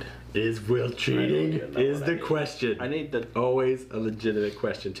I need? Is Will cheating? even know Is what the I need. question. I need the. Always a legitimate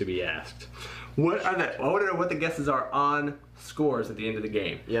question to be asked. What are the? I want to know what the guesses are on scores at the end of the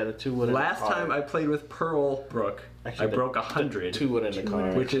game. Yeah, the 2 wood in Last the card. time I played with Pearl Brook, Actually, I the- broke 100, 2 wood in the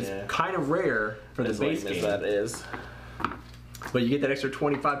card. which is yeah. kind of rare for the As base lame as game. that is. But you get that extra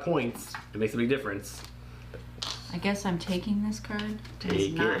 25 points. It makes a big difference. I guess I'm taking this card. That's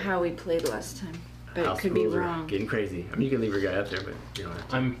Take not it. how we played last time. But House it could be rules are wrong. Getting crazy. I mean, you can leave your guy up there, but you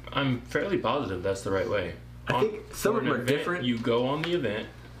know. I'm fairly positive that's the right way. I think some For of an them are event, different. You go on the event.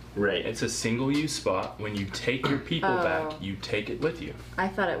 Right. It's a single-use spot. When you take your people back, you take it with you. I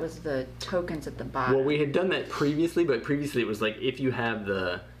thought it was the tokens at the bottom. Well, we had done that previously, but previously it was like if you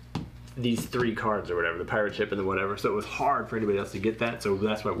have these 3 cards or whatever, the pirate ship and the whatever, so it was hard for anybody else to get that. So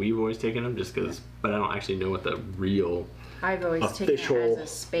that's why we've always taken them, just because. But I don't actually know what the real I've always taken official it as a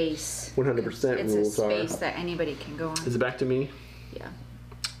space. 100% It's a rules are. space that anybody can go on. Is it back to me? Yeah.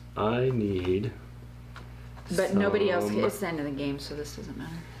 I need. But nobody else. some- It's the end of the game, so this doesn't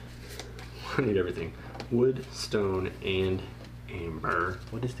matter. I need everything: wood, stone, and amber.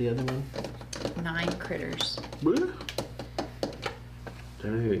 What is the other one? 9 critters. Does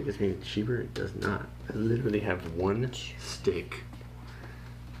anything that gets me cheaper? It does not. I literally have 1 stick,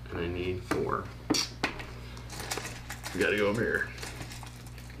 and I need 4. You gotta go over here.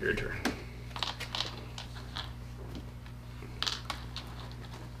 Your turn.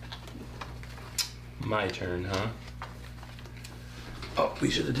 My turn, huh? Oh, we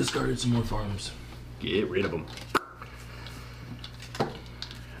should have discarded some more farms. Get rid of them.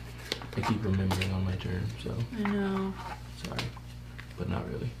 I keep remembering on my turn, so I know. sorry, but not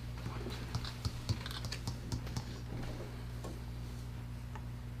really.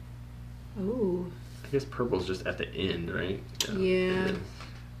 Ooh. I guess purple's just at the end, right? Yeah.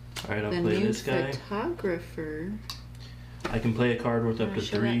 All right, I'll The play new this guy. photographer. I can play a card worth up Wanna to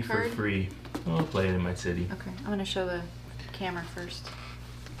show 3 that for card? free. I'll play it in my city. Okay, I'm gonna show the camera first.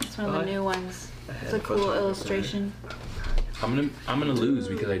 It's one of Oh, the new ones. I It's had a a cool photographer. illustration. I'm gonna lose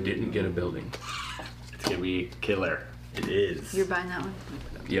because I didn't get a building. It's gonna be killer. It is. You're buying that one?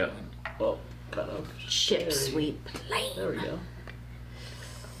 Yep. Well, kind of. Ship sweep There we lane. go.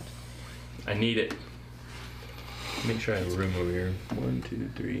 I need it. Make sure I have room over here. 1, 2,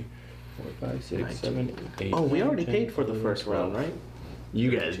 3, 4, 5, 6, 7, 8. Oh, we 9, already 10, paid for the 11, first round, 12. right?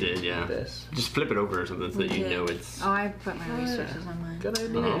 You guys did, yeah. This. Just flip it over or something so that you Yeah. know it's. Oh, I put my resources on mine. Good I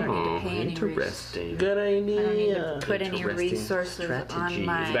idea. don't need to pay any interesting. Good I don't need idea. to put any Interesting resources strategy. on Is it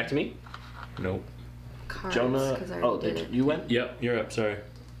my back to me? Nope. cards Jonah. because I Oh, already did it. you went? Yep, you're up. Sorry.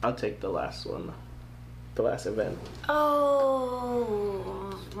 I'll take the last one. The last event.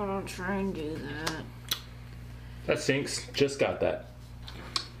 Oh, I don't try and do that. That stinks. Just got that.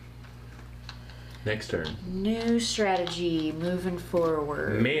 Next turn. New strategy moving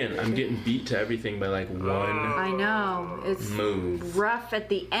forward. Man, I'm getting beat to everything by like 1 I know. It's move. rough at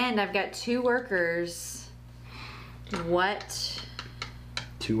the end. I've got 2 workers. What?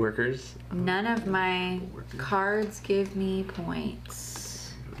 2 workers. None of my cards give me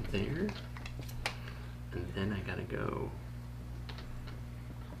points. There. And then I gotta go.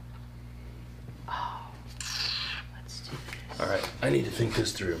 Let's do this. All right, I need to think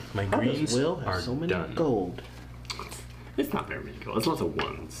this through. My How does greens Will have are so many done. gold? It's not very many gold. It's lots of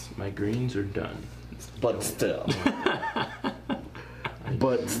 1s. My greens are done. But still.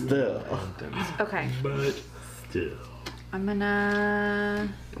 But still. Okay, But still. I'm gonna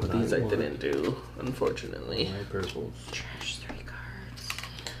These I didn't do, unfortunately. My purples. trash 3 cards.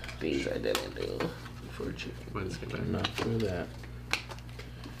 These I didn't do, unfortunately. Let's get back. Not for that.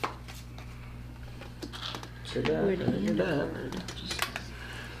 You're done. Would You're need a done. card.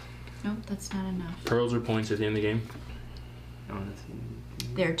 Nope, that's not enough. Pearls are points at the end of the game. Oh, that's.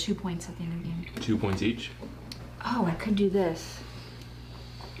 There are 2 points at the end of the game. 2 points each. Oh, I could do this.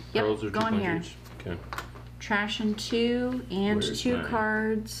 Yep, Pearls are 2 go on points here. each. Okay. Trashing 2 and Where's 2 mine?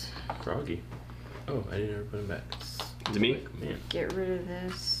 cards. Froggy. Oh, I didn't ever put him back. Is it me? Man. Get rid of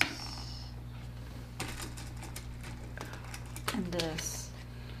this. And this.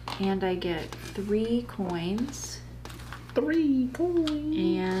 And I get 3 coins 3 coins.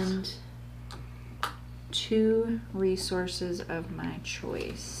 and 2 resources of my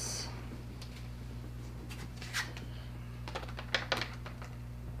choice.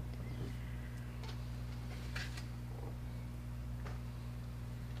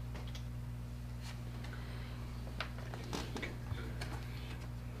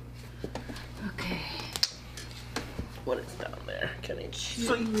 Okay. What is down there? Can I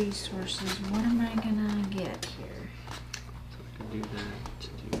 2 resources. What am I gonna get here? To do that. To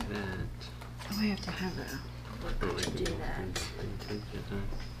do that. Oh, I have to have a worker to do that.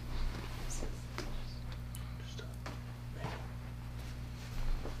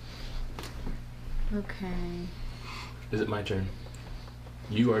 Okay. Is it my turn?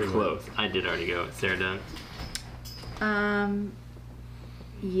 You already went. Close. I did already go. Is Sarah done?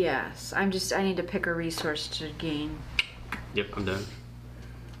 Yes. I need to pick a resource to gain. Yep, I'm done.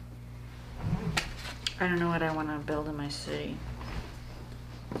 I don't know what I want to build in my city.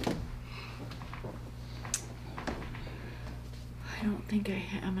 I don't think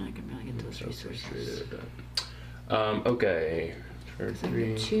I'm not gonna be able to get those resources. Okay. For I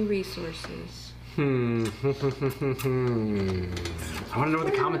 3. got 2 resources. I want to know what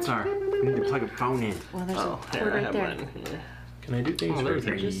the comments are. I need to plug a phone in. Well, there's a Oh, cord here, I right have there. one here. Can I do things Oh, for there's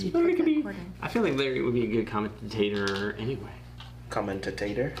 3? Just Larry plug could that be. cord in. I feel like Larry would be a good commentator anyway.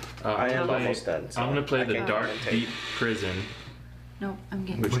 Commentator. I I'm am gonna almost done. so I'm gonna play I the can Dark commentate. Deep Prison, Nope, I'm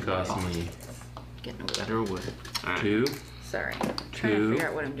getting which cost me getting over Better wood. All right. 2 Sorry. Trying to 2 figure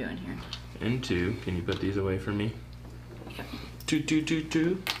out what I'm doing here. and 2. Can you put these away for me? Yep. 2, 2, 2,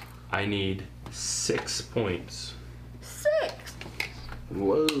 2. I need 6 points. 6.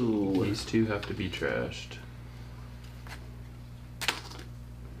 Whoa. These 2 have to be trashed.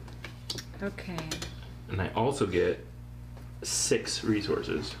 Okay. And I also get 6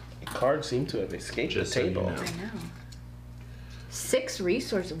 resources. Cards seem to have escaped Just the so you table. know. I know. 6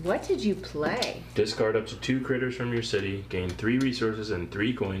 resources. What did you play? Discard up to 2 critters from your city. Gain 3 resources and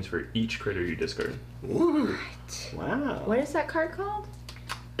 3 coins for each critter you discard. What? Wow. What is that card called?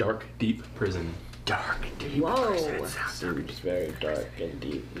 Dark Deep Prison. Dark deep. Whoa. Seems very dark and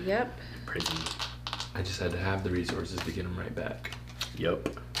deep. Yep. Prison. I just had to have the resources to get them right back. Yup.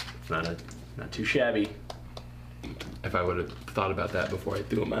 Not too shabby. If I would have thought about that before I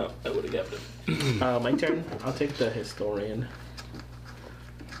threw them out, I would have kept them. My turn. I'll take the historian.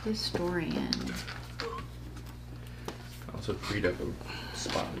 Historian. Also freed up a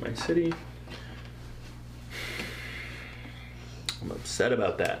spot in my city. I'm upset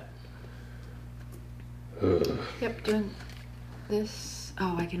about that. Ugh. Yep, doing this.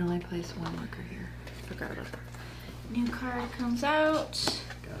 Oh, I can only place 1 worker here. Forgot about that. New card comes out.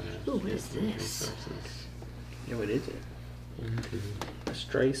 Ooh, what is this? Yeah, what is it? A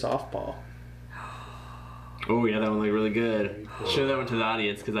stray softball. Oh yeah, that one looked really good. Show that one to the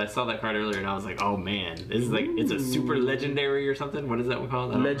audience because I saw that card earlier and I was like, oh man, this is like it's a super legendary or something. What is that one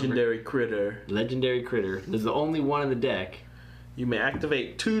called? I don't Legendary critter. remember. Legendary critter. There's the only one in the deck. You may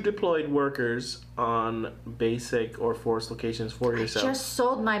activate 2 deployed workers on basic or forest locations for yourself, Just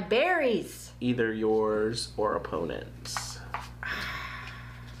sold my berries. either yours or opponents.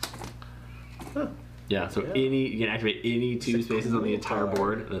 Yeah, so you can activate any 2 spaces on the entire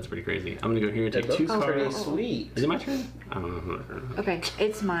board. That's pretty crazy. I'm gonna go here and take That 2 looks pretty cards. sweet. Is it my turn? I don't know. Okay,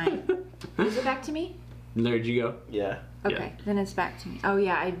 it's mine. Is it back to me? Larry, did you go? Yeah. Okay, then it's back to me. Oh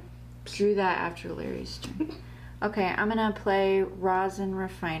yeah, I drew that after Larry's turn. Okay, I'm gonna play Rosin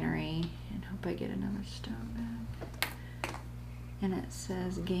Refinery and hope I get another stone back. And it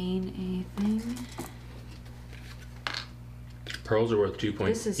says gain a thing. Pearls are worth 2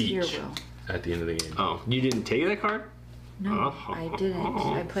 points This is each your will. at the end of the game. Oh, you didn't take that card? No, I didn't.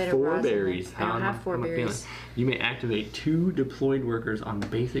 I played a 4 Rosin. berries. I don't have 4 How am I feeling? berries. You may activate 2 deployed workers on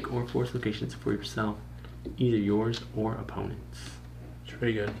basic or force locations for yourself, either yours or opponents. It's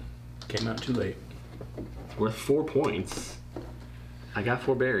pretty good. Came out too late. Worth 4 points. I got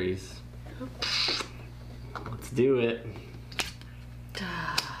 4 berries. Let's do it.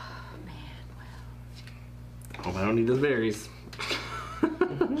 Oh, man, Hope I don't need those berries.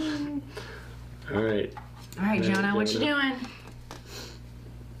 All right. All right, Jonah, what you doing?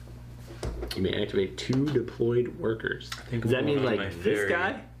 You may activate 2 deployed workers. think Does that I'm mean going on like my this very-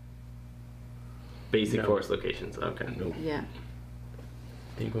 guy? Basic No. force locations. Okay. Nope. Yeah.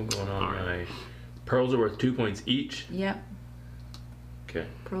 I think I'm going on my. Pearls are worth 2 points each. Yep. Okay.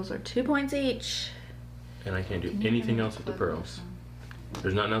 Pearls are 2 points each. And I can't do anything else with the pearls.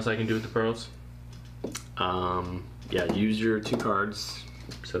 There's nothing else I can do with the pearls. Yeah, use your 2 cards.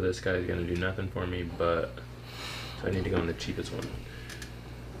 So this guy's gonna do nothing for me, but so I need to go on the cheapest one.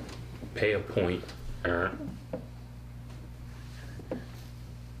 Pay a point.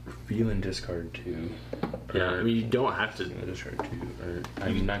 Reveal and discard 2. Yeah, I mean you don't have to. Discard 2.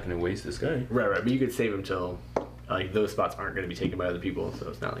 I'm not gonna waste this guy. Right, but you could save them till like those spots aren't going to be taken by other people, so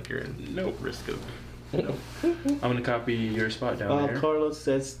it's not like you're in Nope. risk of. Nope. I'm gonna copy your spot down there. Carlos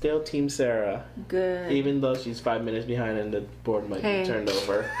says still Team Sarah, Good. even though she's 5 minutes behind and the board might Hey. be turned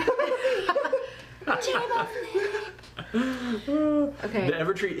over. Okay. The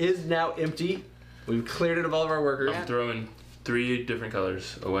Evertree is now empty. We've cleared it of all of our workers. I'm throwing 3 different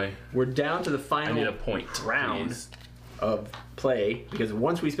colors away. We're down to the I final need a point. round please. of play because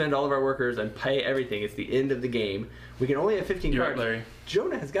once we spend all of our workers and pay everything, it's the end of the game. We can only have 15 You're cards. right, Larry.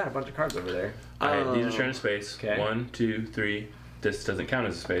 Jonah has got a bunch of cards over there. Alright, these are turn space. Okay. 1, 2, 3. This doesn't count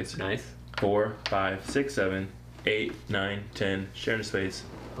as a space. Nice. 4, 5, 6, 7, 8, 9, 10. Share in space.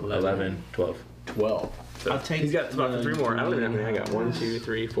 11, 12. 12. So I'll take he's got spot for 3 more. I don't even know how many I got. 1, the- 2,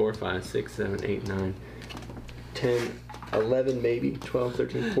 3, 4, 5, 6, 7, 8, 9, 10, 11 maybe, 12,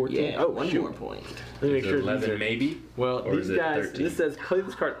 13, 14. Yeah. Oh, One shoot. more point. Let me make Is it sure 11 these are, maybe? well, Or these is it guys, 13? this says play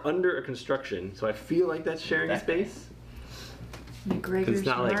this card under a construction, so I feel like that's sharing That- space. Because McGregor's it's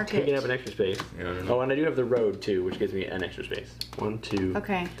not like Market. taking up an extra space. Yeah, I don't know. Oh, and I do have the road too, which gives me an extra space. 1, 2,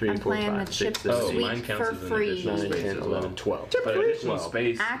 Okay, 3, I'm 4, playing 5, the 6, chip 7, Oh, 8, mine 8 counts for as an free. additional 9, space 10, as 11, well. 12. But additional 12.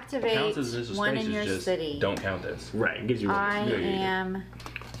 space Activate counts as additional one space. in your It's just city. don't count this. Right, it gives you one. I Yeah, you do. am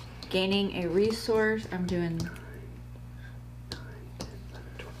gaining a resource. I'm doing.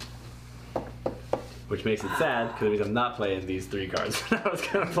 Which makes it sad because it means I'm not playing these 3 cards that I was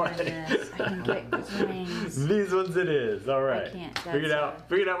gonna play. Yes, I can get coins. These ones it is. All right. can't, Figured that's out.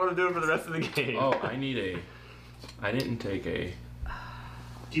 Figured out what I'm doing for the rest of the game. Oh, I need a. I didn't take a.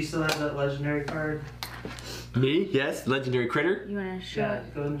 Do you still have that legendary card? Me? Yes. Legendary critter. You want to show Yeah,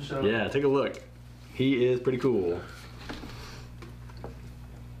 it? go ahead and show. Yeah. Take a look. He is pretty cool.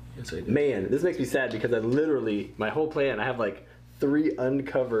 Yes, I did. Man, this makes me sad because I literally my whole plan. I have like 3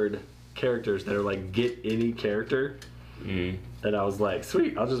 uncovered characters that are like get any character. Mm. And I was like,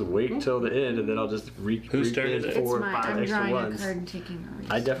 sweet, I'll just wait until the end and then I'll just Whose turn is it? It's 4 or mine. 5 I'm extra drawing ones. a card and taking a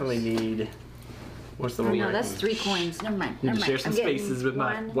resource. I definitely need. What's the Oh one? no, where I that's can 3 coins. Never mind. Need Never to mind. share some I'm getting spaces with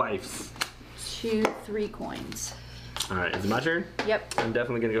my 1, wife's. 2, 3 coins. All right, is it my turn? Yep. I'm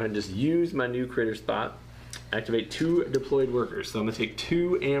definitely gonna go ahead and just use my new critter spot. Activate 2 deployed workers. So I'm gonna take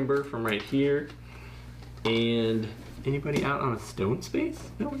 2 amber from right here. And anybody out on a stone space?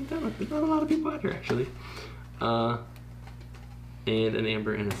 No, there's not a lot of people out here actually. And an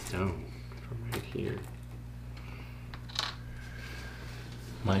amber and a stone from right here.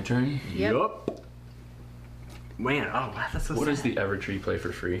 My turn. Yep. Yup. Man, oh wow, that's so What sad. does the Evertree play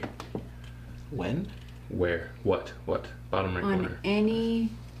for free? When? Where? What? Bottom right On corner. any.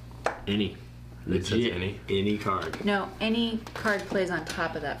 Any. It says Legit any? card. No, any card plays on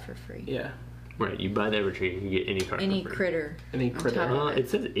top of that for free. Yeah. Right, you buy the Evertree, you can get any card. Any for free. critter. Any on critter. top of It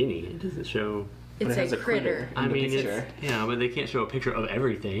says any. It doesn't show. But It's it has a critter. I in the mean, picture. it's, yeah, but they can't show a picture of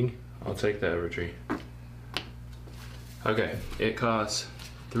everything. I'll take the Evertree. Okay, it costs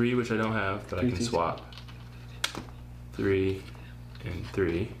 3, which I don't have, but I can 3, 2, swap. 3 and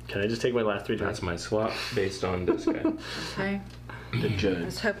 3. Can I just take my last 3 turns? That's my swap based on this guy. Okay. The I judge.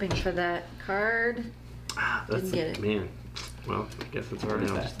 was hoping for that card. Ah, that's Didn't get it. Man, well, I guess it's already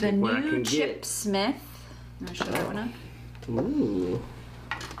What on. is Just The take what I new can Chip get. Smith. I'm gonna show that one up. Ooh.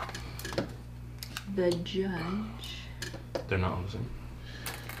 The Judge. They're not on the same.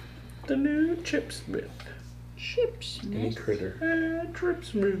 The new Chip Smith. Chip Any Smith. critter. Chip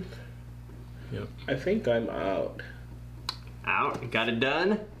Smith. Yep. I think I'm out. Out. Got it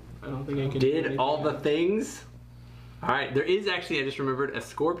done. I don't think I can. do Did anything all the else. things. All right. There is actually, I just remembered, a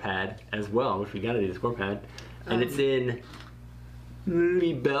score pad as well, which we got to do the score pad, and it's in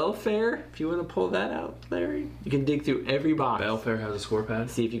Belfair. If you want to pull that out, Larry, you can dig through every box. Belfair has a score pad.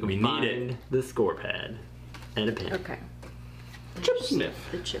 See if you can We find need it. the score pad and a pen. Okay. Chip Smith.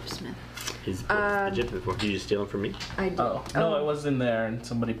 The Chip Smith. His the Gypsum before. Did you just steal them from me? I did. Oh no, it was in there, and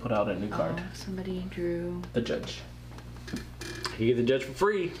somebody put out a new Oh, card. somebody drew. The judge. You get the judge for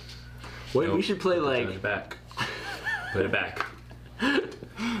free. Wait, we Nope. should play Put the like judge back. Put it back.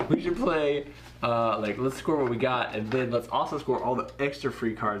 we should play like let's score what we got, and then let's also score all the extra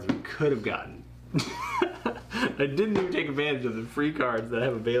free cards we could have gotten. I didn't even take advantage of the free cards that I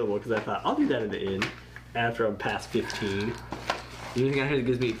have available because I thought I'll do that at the end after I'm past 15. Anything out here that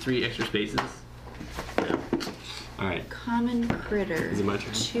gives me 3 extra spaces? No. All right. Common critter. Is it my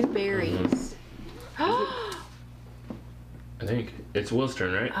turn? 2 berries. I think it's Will's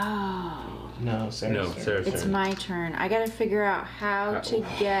turn, right? Oh. No, Sarah's No, turn. Sarah's It's turn. my turn. I gotta figure out how to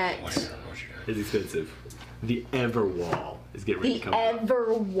get It's expensive. The Everwall is getting ready the to come out.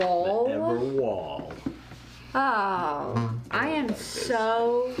 Everwall. The Everwall. Oh, I am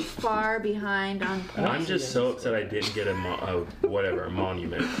so far behind on points. I'm just so upset I didn't get a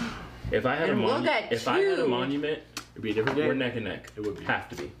monument. If I had a And we'll monument, get if I had a 2. monument, It'd be a different game. we're neck and neck. It would be. Have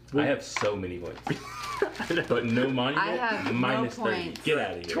to be. I have so many points. But no monument. I have no minus 30. points. Get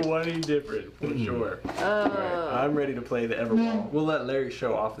out of here. 20 different, for sure. Oh. I'm ready to play the Everwall. We'll let Larry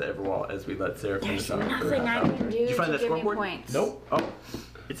show off the Everwall as we let Sarah finish There's on nothing I can do Did you find to that give me scoreboard? points. Nope. Oh,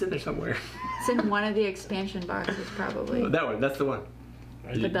 it's in there somewhere. It's in one of the expansion boxes, probably. That one. That's the one.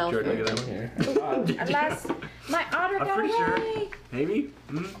 The Belfair. Look at that one. Here. Alas, my otter I'm got pretty away. sure. Maybe.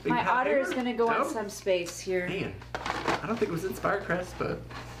 Big My Pat otter is Haber? gonna go No? on some space here. Man, I don't think it was in Spirecrest, but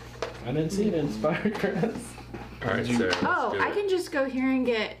I didn't see it in Spirecrest. All right, Sarah. let's Oh, do I it. can just go here and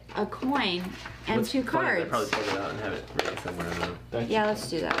get a coin and What's 2 funny is I cards. probably pulled it out and have it ready somewhere. I don't know. Yeah, let's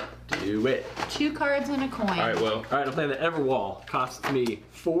do that. Do it. 2 cards and a coin. All right, well, All right, I'm playing the Everwall. Costs me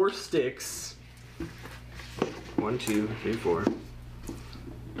 4 sticks. 1, 2, 3, 4.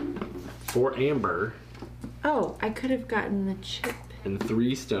 4 amber Oh, I could have gotten the chip. and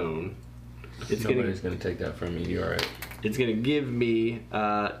 3 stone. Nobody's gonna take that from me. You alright? It's gonna give me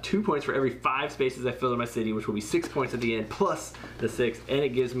 2 points for every 5 spaces I fill in my city, which will be 6 points at the end, plus the 6, and it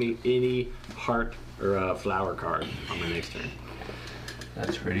gives me any heart or flower card on my next turn.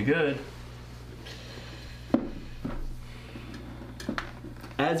 That's pretty good.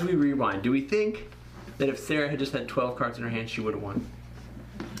 As we rewind, do we think that if Sarah had just had 12 cards in her hand, she would have won?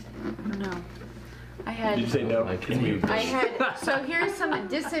 No. I had. Did you say no? I had. So here's some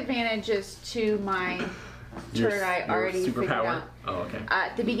disadvantages to my turn. I already figured out. Oh, okay.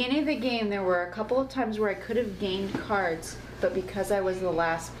 At the beginning of the game, there were a couple of times where I could have gained cards, but because I was the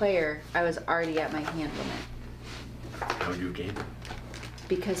last player, I was already at my hand limit. How would you game?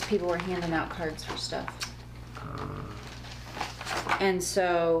 Because people were handing out cards for stuff. And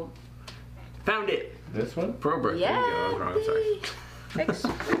so. Found it! This one? Probert. Yeah. There you go. I was wrong. I'm sorry. Fixed.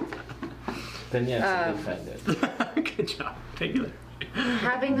 Then yes, you did find it. Good job. Thank you.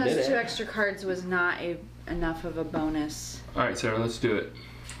 Having Did those it. 2 extra cards was not enough of a bonus. Alright, Sarah, let's do it.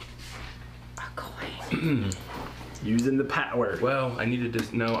 A coin. Using the power. Well, I need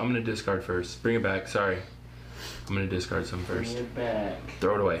to no, I'm gonna discard first. Bring it back, sorry. I'm gonna discard some Bring first. it back.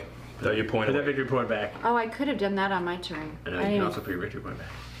 Throw it away. Throw your point Put that away. victory point back. Oh, I could have done that on my turn. And I you can didn't- also put your victory point back.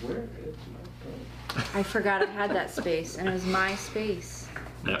 Where is my phone? I forgot I had that space, and it was my space.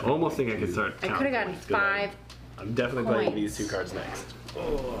 I almost think I could start I counting could have gotten points, 'cause 5. I'm definitely playing points. these 2 cards next.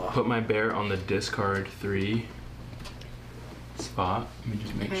 Put my bear on the discard 3 spot. Let me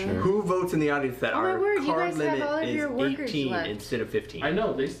just make Okay. sure. Who votes in the audience that Oh my our word, you card guys have limit all of is your workers 18 left. instead of 15? I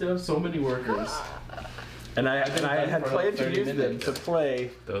know, they still have so many workers. And I been had done for planned to 30 use them minutes. to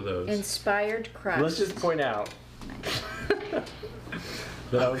play. Throw those. Inspired crust. Let's just point out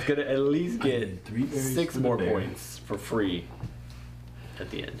that I was gonna at least I get did 3 berries 6 for the more bear. points for free at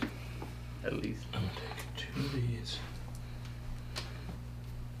the end. At least. I'm gonna take 2 of these.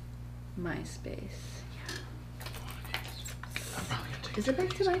 My space. I'm probably gonna take Is it back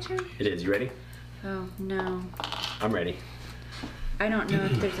to my turn? It is. You ready? Oh, no. I'm ready. I don't know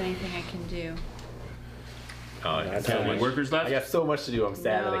if there's anything I can do. Oh, I got How so many much. workers left? I got so much to do. I'm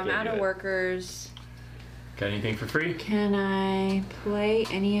sad No, that I I'm can't out do of it. workers. Got anything for free? Can I play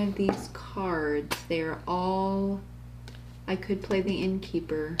any of these cards? They're all... I could play the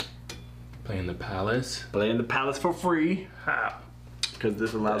innkeeper. Playing the palace. Play in the palace for free How? because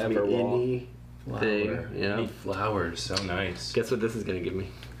this allows me Everwall. anything. Yeah. Any flowers. So nice. Guess what this is gonna give me?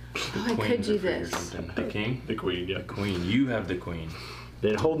 Oh, I could Queens do are free or this. something. The king? The queen. Yeah. Queen. You have the queen.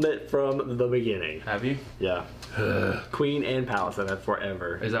 Been holding it from the beginning. Have you? Yeah. Queen and palace I've had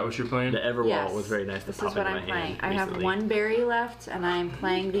forever. Is that what you're playing? The Everwall Yes. was very nice to This pop is what into I'm my playing. hand I have recently. 1 berry left, and I'm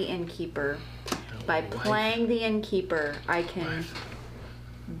playing the innkeeper. By playing the innkeeper, I can I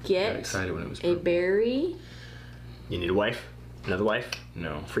got get excited when it was a purple. berry. You need a wife? Another wife?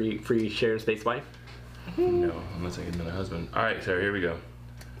 No. Free share and space wife? No. Unless I get another husband. Alright, Sarah, here we go.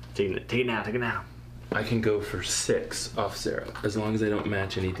 Take it now. Take it now. I can go for 6 off Sarah. As long as I don't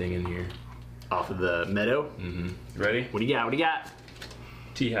match anything in here. Off of the meadow. Mm-hmm. Ready? What do you got? What do you got?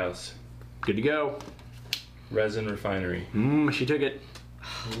 Tea house. Good to go. Resin refinery. She took it.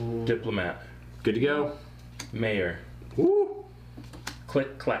 Diplomat. Good to go. Mayor. Woo!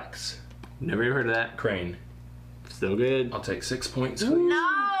 Click clacks. Never even heard of that. Crane. Still good. I'll take 6 points, please. No!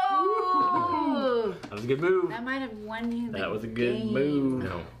 That was a good move. That might have won you the That was a good game. move.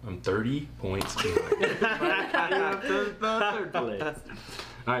 No, I'm 30 points behind. Third place.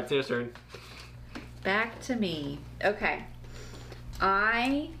 All right, Sarah's turn. Back to me. Okay.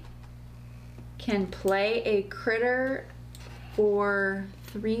 I can play a critter for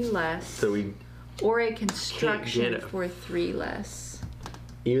 3 less. So we, or a construction it. for 3 less.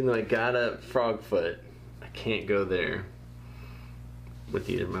 even though I got a frog foot, I can't go there with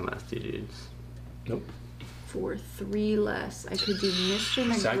either of my last two dudes. Nope. For 3 less, I could do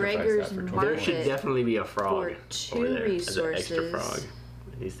Mr. Sacrifice McGregor's that for 20. There should Market. definitely be a frog For 2 over there as an extra resources. frog.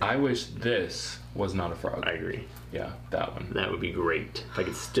 I wish this was not a frog. I agree. Yeah, that one. That would be great. If I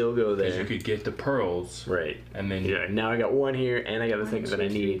could still go Because there. you could get the pearls, Right. and then Yeah, now I got one here, and I got the 1, thing that I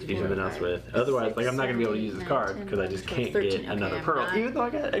 2, need to 3, do something 4, else 5, with. Otherwise, like, I'm not going to be able to 6, use this 7, card 10, because I just 11, can't 13. get another Okay, pearl. I'm not- Even though I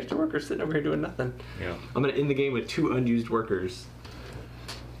got extra workers sitting over here doing nothing. yeah. I'm going to end the game with 2 unused workers.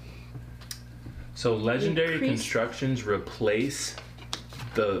 So legendary Increase- constructions replace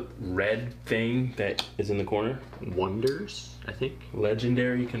the red thing that is in the corner. Wonders, I think.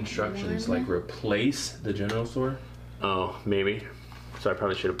 Legendary constructions One. like replace the general store. Oh, maybe. So I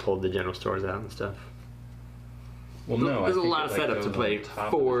probably should have pulled the general stores out and stuff. Well, no, There's I a think lot it, of like, setup to goes play on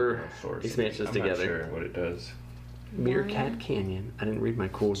top of 4 the general stores. expansions I'm together. Not sure what it does. Meerkat Canyon. I didn't read my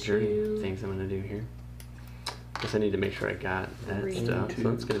cool journey two, things I'm gonna do here. Guess I need to make sure I got that three, stuff. So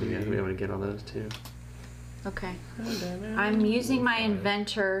it's gonna be good to be able to get all those too. Okay. I'm using my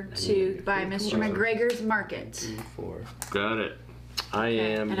inventor to buy Mr. McGregor's Market. 3, 4. Got it. I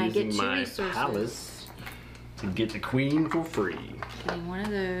am and I get using 2 my resources. palace to get the queen for free. Getting one of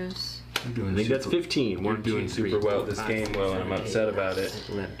those. I think that's 15. We're 1, doing 2, 3, super well 4, this 5, game, 6, well, and I'm 7, upset 8, about it.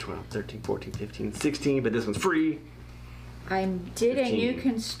 11, 12, 13, 14, 15, 16, but this one's free. I did a new 15.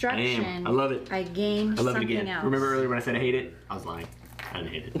 construction. Damn, I love it. I gained I love it something again. else. Remember earlier when I said I hate it? I was lying. I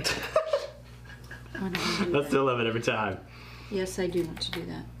didn't hate it. Oh, no, I do I that. still love it every time. Yes, I do want to do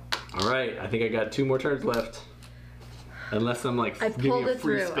that. All right, I think I got 2 more turns left. Unless I'm like I giving pulled a it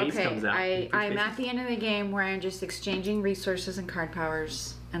free through. space Okay, comes out. Free I'm spaces? at the end of the game where I'm just exchanging resources and card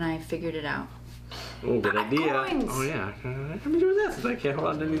powers, and I figured it out. Oh, good idea. Coins! Oh yeah, I've been doing this. I can't hold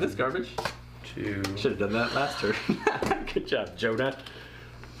on to any of this garbage. 2. Should have done that last turn. Good job, Jonah.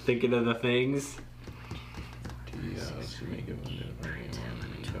 Thinking of the things.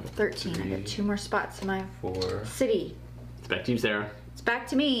 13. I got 2 more spots in my 4. city. It's back to you, Sarah. It's back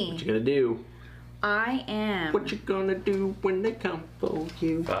to me. What you gonna do? I am. What you gonna do when they come for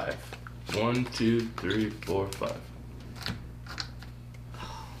you? 5. 1, 2, 3, 4, 5.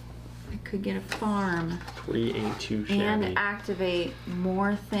 I could get a farm 3 ain't too and shabby. activate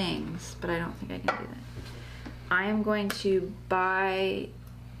more things, but I don't think I can do that. I am going to buy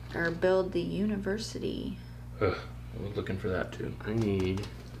or build the university. Ugh, I was looking for that too. I need.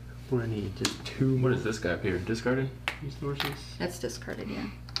 What do I need? Just 2 more What is this guy up here? Discarded? resources. That's discarded, yeah.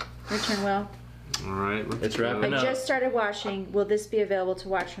 Your turn, Will. All right. Let's It's go. wrapping I up. just started watching. Will this be available to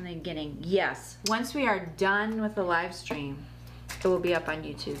watch from the beginning? Yes. Once we are done with the live stream, it will be up on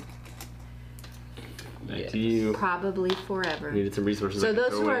YouTube. Back to you. Probably forever. Needed some resources. I So could those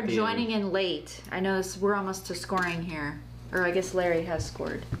throw who away are at the joining end. in late, I know we're almost to scoring here. Or I guess Larry has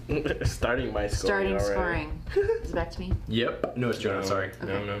scored. Starting my scoring Starting already. scoring. Is it back to me? Yep. No, it's Jonah. Sorry.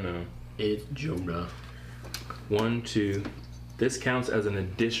 No, no, no. It's Jonah. 1, 2. This counts as an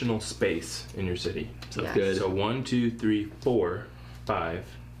additional space in your city. So Yes. good. So 1, 2, 3, 4, 5.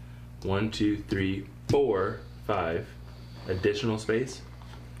 1, 2, 3, 4, 5. Additional space.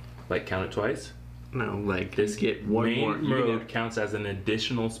 Like count it twice. No, like This get one main more. You can road have, counts as an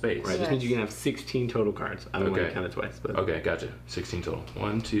additional space. right. This means you can have 16 total cards. I don't want to Okay. count it twice, but Okay, gotcha. 16 total.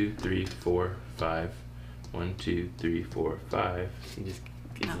 1, 2, 3, 4, 5. 1, 2, 3, 4, 5. you just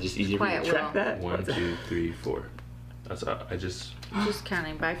No, it's just easier for you quiet to track will. that. 1, 2, 3, 4. That's I just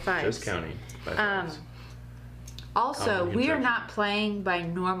Counting by 5. counting. By Um, fives. Also, Common we are instruction. not playing by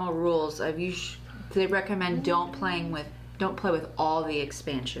normal rules of they recommend don't play with all the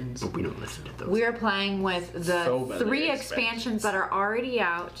expansions. But we don't listen to those. We are playing with the So many 3 expansions. expansions that are already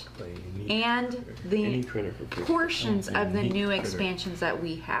out and the portions of the new expansions that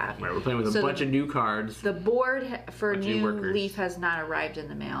we have. Right, we're playing with a So bunch of new cards. The board for Bunch of new workers. Newleaf has not arrived in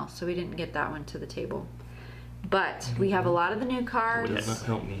the mail, so we didn't get that one to the table. But we have a lot of the new cards, Does not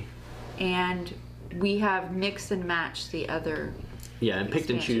help me. and we have mix and match the other. Yeah, and picked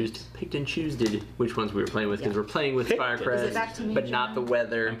and Expansions. choose did which ones we were playing with because Yeah. we're playing with Picked it. Firecrest, Is it back to me, but not the John?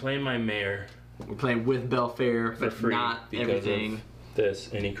 weather. I'm playing my mayor We're playing with Belfair, for but free not because everything. of this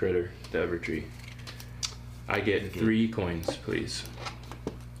any critter, the Evertree. I get 3 coins, please.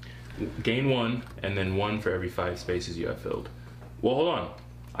 Gain 1, and then 1 for every 5 spaces you have filled. Well, hold on.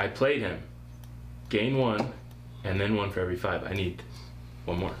 I played him. Gain 1, and then 1 for every 5. I need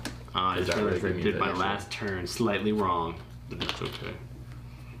 1 more. I Is that just really did good? my last turn slightly wrong, but that's okay.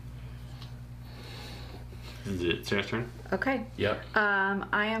 Is it Sarah's turn? Okay. Yep.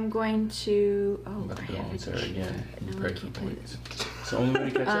 I am going to. Oh, Let's I go have on a Sarah again. No, I Pray for can't play points. It's the only way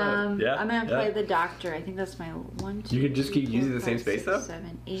to catch up. Yeah, I'm gonna yeah. play the doctor. I think that's my 1, 2. You could just keep 3, using 4, the same 5, space, 6, though?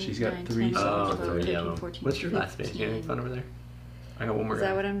 7, 8, She's got 9, 3 10, 11, Oh, 12, so 13, yellow. 14, What's your last space? You 15. having fun over there? I got one more Is guy.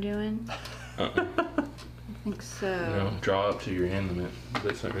 that what I'm doing? Uh-uh. I think so. No, draw up to your hand limit.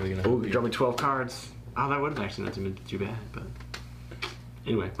 That's not really gonna Oh, help you you. draw me 12 cards. Oh, that would have actually not been too bad, but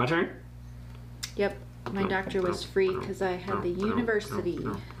anyway, my turn. Yep. My doctor was free because I had the university.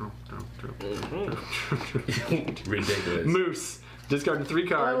 Ridiculous. Moose. Discarded 3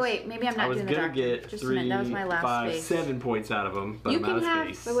 cards. Oh wait, maybe I'm I not was doing the gonna doctor. get Just a 3, minute. That was my last 5, space. 7 points out of them, but You I'm can out of have.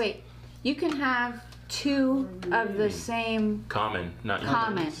 space. But wait, you can have 2 of the same Common, not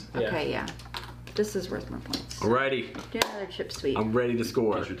common. units. Okay, yeah. This is worth more points. Alrighty, Do another chip sweep I'm ready to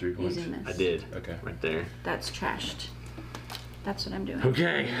score. Get your 3 points. using this. I did. Okay. Right there. That's trashed. That's what I'm doing. I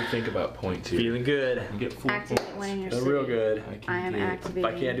Okay. need to think about points here. Feeling good. You get 4 Activate points. one in your Feeling city. real good. I am If activating.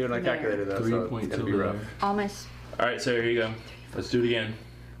 I can't do it on a there. calculator though, 3 so points it's gonna be rough. All my. Alright, so here you go. Let's do it again.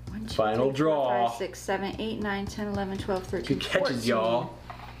 1, 2, Final 3, 4, draw. 5, 6, 7, 8, 9, 10, 11, 12, 13, Good catches, 14. y'all.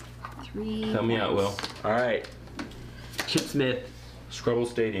 3. Help me out, Will. All right. Chip Smith. Scrubble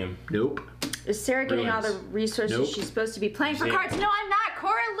Stadium. Nope. Is Sarah getting all the Ruins. resources Nope. she's supposed to be playing for Museum. cards? No, I'm not.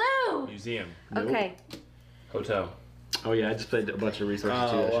 Cora Lou. Museum. Nope. Okay. Hotel. Oh yeah, I just played a bunch of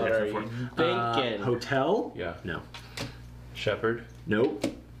resources too. I Oh, should what have are for. you thinking? Hotel? Yeah. No. Shepherd. Nope.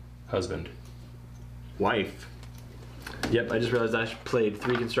 Husband. Wife. Yep, I just realized I played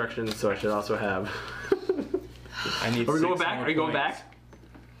 3 constructions, so I should also have. I need Are we 6 going back? more Are you going points. back?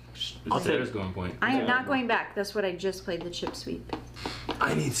 I'll take- Sarah's going point. I am not going back. That's what I just played, the chip sweep.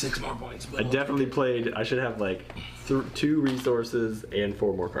 I need 6 more points. I definitely played. I should have like 2 resources and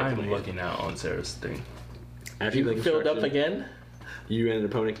 4 more cards. in my I'm hand. looking out on Sarah's thing. After you play You filled up construction, again? You and an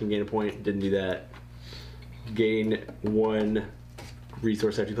opponent can gain a point. Didn't do that. Gain 1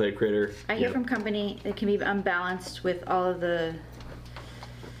 resource after you play a critter. I hear Yep. from company it can be unbalanced with all of the.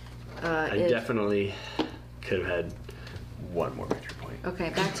 I definitely could have had 1 more victory point. Okay,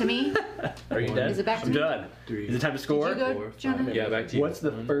 back to me. Are you done? Is it back to I'm me? done. 3. Is it time to score? Did you go, 4, 5. Jonah? Yeah, back to you. What's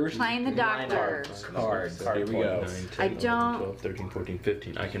the first Playing the doctor. cards? Here we go. 9, 10, I 11, don't- 12, 13, 14,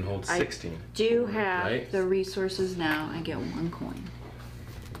 15. I can hold I 16. Do have Right. the resources now. I get 1 coin.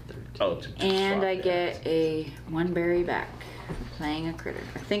 Oh, to And swap I it. get a 1 berry back for playing a critter.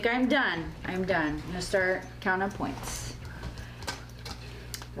 I think I'm done. I'm done. I'm gonna start counting up points.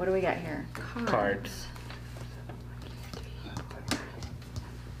 What do we got here? Cards.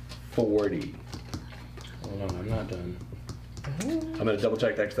 40. Hold on, I'm not done. I'm gonna double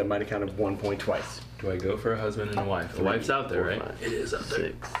check that because I might have counted 1 point twice. Do I go for a husband and a wife? The wife's out there, right? It is up there.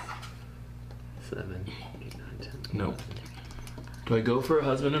 6, 7, 8, 9, 10. No. Do I go for a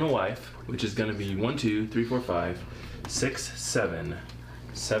husband and a wife, which is going to be 1, 2, 3, 4, 5, 6, 7,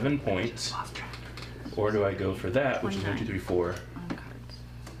 7 points, Lost track. or do I go for that, which is 1, 2, 3, 4? On cards.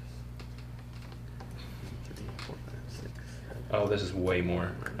 3, 4, 5, 6. Oh, this is way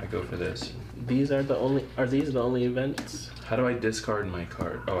more. I go for this. These are the only. Are these the only events? How do I discard my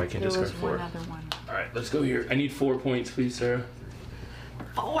card? Oh, I can There discard was 4. one other one. All right, let's go here. I need 4 points, please, Sarah.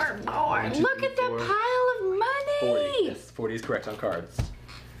 4 more. 1, 2, Look 3, at that 4. pile of money. 40. Yes, 40 is correct on cards.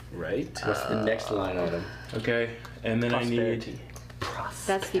 Right. What's the next line item? Okay, and then Prosperity.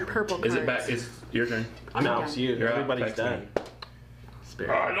 That's the purple cards. I need. Is it back? It's your turn. I'm No, out. it's you. You're out. Everybody's Back to done. me.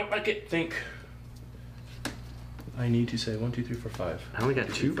 Spare. Oh, I don't like it. Think. I need to say 1, 2, 3, 4, 5. I only got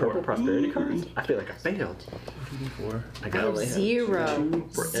 2 purple prosperity cards. I feel like I failed. 1, 2, 3, 4. I I got have only 0.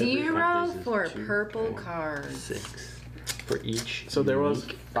 for every 0 card. for This is 2, purple 4, cards. 6 for each. So there was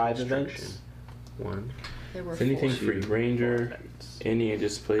unique 5 construction. events. 1, There were If anything 4. free, Ranger, any I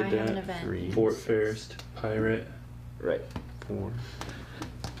just I played have an that. event. 3, Fort Fairest, Pirate. Right. 4,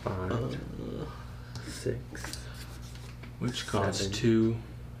 5, 6. Which costs 7, 2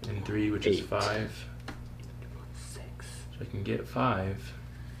 and 3, which is 8. 5. 6. So I can get 5.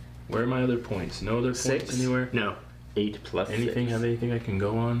 Where are my other points? No other points 6? anywhere? No. 8 plus Anything? 6. Have anything I can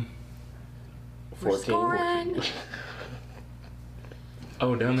go on? We're 14. scoring.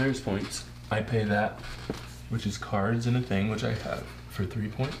 Oh, down there's points. I pay that, which is cards and a thing, which I have for 3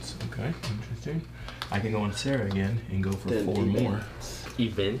 points. Okay, interesting. I can go on Sarah again and go for Then 4 more.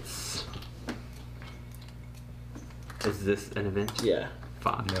 Events. Is this an event? Yeah.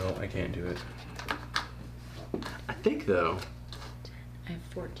 5. No, I can't do it. I think though. I have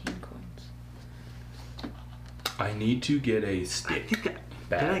 14 coins. I need to get a I stick. think did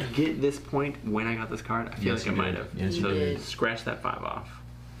I Back. get this point when I got this card? I feel Yes, like I you might did. have. Yes, you so did. scratch that 5 off.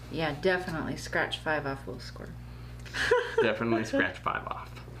 Yeah, definitely scratch 5 off. We'll score. Definitely scratch 5 off.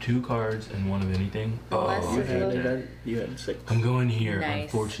 2 cards and 1 of anything. Bless Oh, You his had an little- event. You had 6. I'm going here, Nice.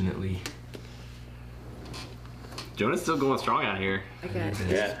 unfortunately. Jonah's still going strong out here. I got Yeah,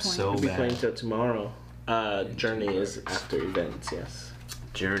 6 points. so We'll be bad. playing till tomorrow. Journey is after events. Yes.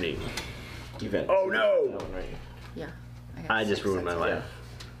 Journey. Events. Oh, no! That one, right. Yeah. got I just 6, ruined my that's life. it.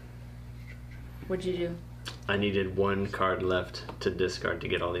 What'd you do? I needed 1 card left to discard to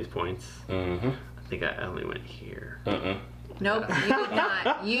get all these points. Uh-huh. I think I only went here. Uh-uh. Nope, you did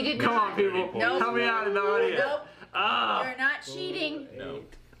not. You did Come not. on, people. Nope. Help me out in the audience. Nope. Ah! You're not cheating. No.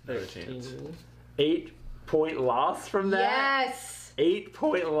 Not a chance. 8-point loss from that? Yes.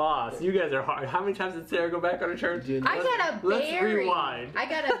 8-point loss. You guys are hard. How many times did Sarah go back on her turn? I got a Let's berry. rewind. I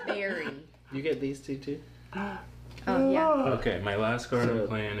got a berry. You get these 2 too. Oh yeah. Okay, my last card I'm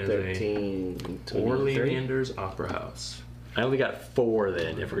playing is 13, a Orly 23. Manders Opera House. I only got 4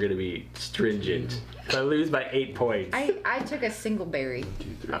 then, if we're gonna be stringent. If I lose by 8 points. I took a single berry. 1,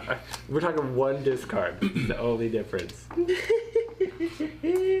 2, 3. We're talking 1 discard. This is the only difference.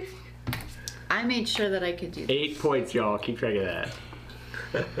 I made sure that I could do that. 8 points, y'all. Keep track of that.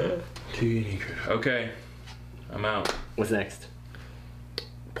 2 unique. Okay, I'm out. What's next?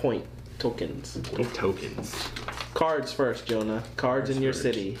 Point tokens. Point tokens. Cards first, Jonah. Cards in your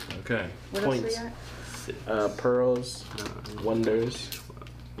city. Okay. What Points. else we got? Pearls, wonders.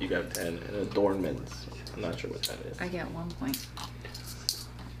 You got 10, and adornments. I'm not sure what that is. I get 1 point.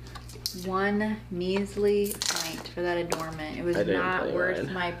 1 measly point for that adornment. It was I didn't not play worth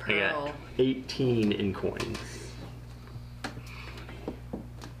mine. my I pearl. got 18 in coins.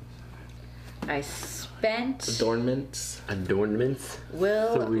 I spent Adornments. Adornments.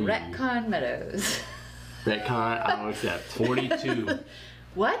 Will 3. retcon Meadows. Retcon, I don't accept. 42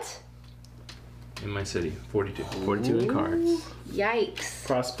 What? in my city. 42. 42 in cards. Yikes.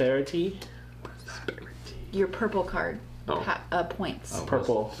 Prosperity. Your purple card. Oh. Points. Oh.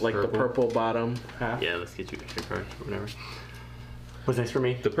 Purple. Like the purple bottom half. Yeah, let's get you extra cards or whatever. What's next for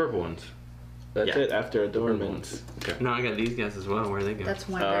me? The purple ones. That's Yeah. it after adornments. Okay. No, I got these guys as well. Where are they going? That's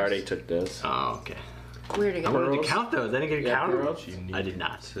I wonders. already took this. Oh, okay. Where to I go? wanted to Pearls? count those. I didn't get to Yeah, count them. pearls. Unique I did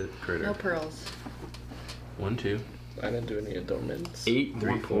not. Critter. No pearls. 1, 2, I didn't do any adornments. 8 3,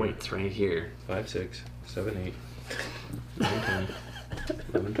 more 4. points right here. 5, 6, 7, 8, 9, 10,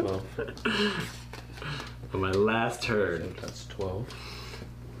 11, 12. On my last turn. That's 12.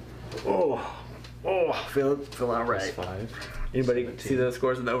 Feel all That's right. 5. Anybody 17. see those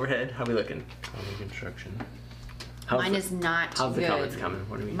scores in the overhead? How we looking? Common construction. Mine is not How's the good. comments coming?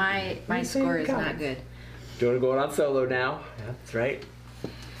 What do we? My score is not good. Do you want to go on solo now? Yeah, that's right.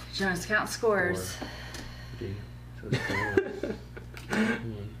 Jonas, count scores. 3. So it's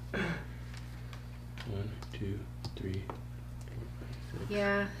 21. 1, 2, 3, 4, 5, 6.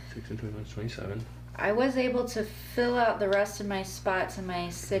 Yeah. 6 and 21 is 27. I was able to fill out the rest of my spots in my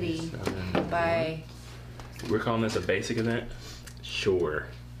city 7, by. We're calling this a basic event. Sure.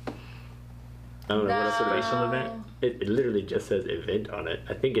 I don't know what else would No. special event. It literally just says event on it.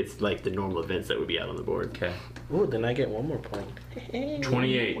 I think it's like the normal events that would be out on the board. Okay. Ooh, then I get 1 more point.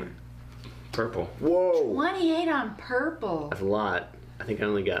 28. Purple. Whoa. 28 on purple. That's a lot. I think I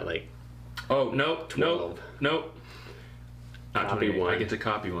only got like Oh, nope. 12. Nope. Not Copy 28. one. I get to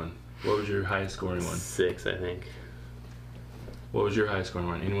copy one. What was your highest scoring one? 6, I think. What was your highest scoring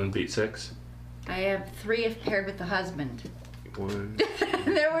one? Anyone beat 6? I have 3 if paired with the husband. 1,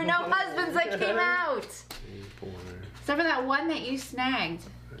 There were no husbands that came out. 3, 4. Except for that one that you snagged.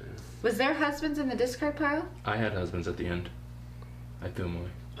 Was there husbands in the discard pile? I had husbands at the end. I threw them away.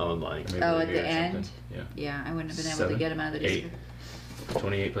 Oh, I'm lying. Maybe Oh, they at did the or end? something. Yeah. Yeah, I wouldn't have been able to 7, get them out of the 8. discard.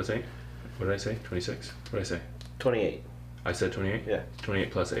 28 plus 8. What did I say? 26. What did I say? 28. I said 28? Yeah.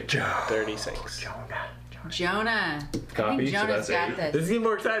 28 plus 8. 36. Jonah. I Copy, think so Jonah's that's got 8. This this. is getting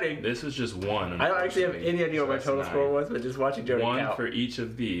more exciting. This was just one. I don't actually have unfortunately. any idea what my that's total 9. score was, but just watching Jonah One count. for each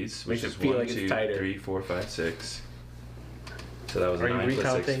of these, which Makes is it feel 1, like it's 2, tighter. 3, 4, 5, 6. So that was Are you 9 plus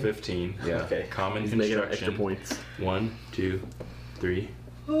 6, recounting? 15. Yeah. Okay. Common He's making up extra construction. points. 1, 2, 3.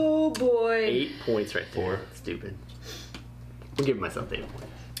 Oh boy. 8 points right there. 4. Stupid. I'm giving myself 8 points.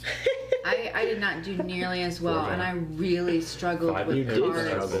 I did not do nearly as well, and I really struggled 5 with You did cards.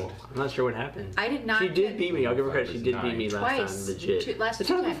 struggle. I'm not sure what happened. I did not. She did get beat me. I'll give her credit. She did 5 beat me is last twice. time. Legit. Last The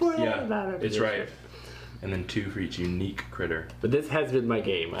two time times. before that, Yeah, about it. it's right. And then 2 for each unique critter. But this has been my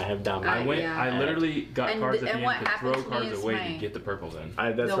game. I have dominated. I went. yeah. I literally got And cards th- at and the what end to happened throw to me cards is away my- to get the purples in.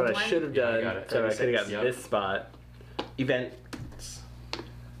 That's The what I one- should have Yeah, I done. got it. So I could have 36, gotten yep. this spot. Events.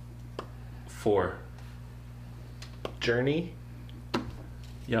 4. Journey.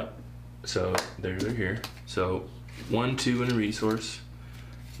 Yep. So they're here. So 1, 2 in a resource,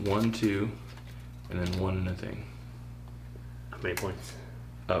 1, 2, and then 1 in a thing. How many points?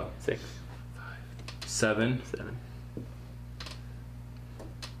 Oh, 6, 7. 7.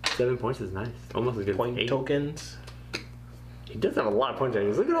 7 points is nice. Almost as good as Point 8. tokens. He does have a lot of points.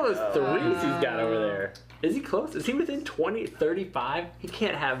 Look at all those 3s he's got over there. Is he close? Is he within 20, 35? He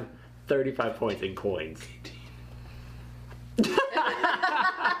can't have 35 points in coins. 18.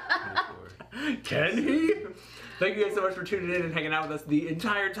 Can he? Thank you guys so much for tuning in and hanging out with us the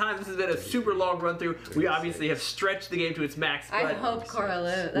entire time. This has been a super long run through. We obviously have stretched the game to its max, I but hope Cora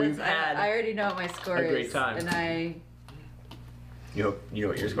lives. We've had I already know what my score a is. great time. And you know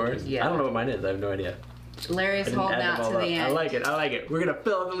what your score is? Yeah. I don't know what mine is. I have no idea. Larry's I didn't holding add out them to all the up. end. I like it. I like it. We're gonna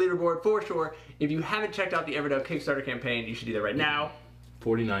fill out the leaderboard for sure. If you haven't checked out the Everdell Kickstarter campaign, you should do that right now.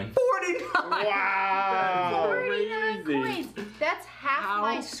 49. 49. Wow. 49 Crazy. coins. That's half How?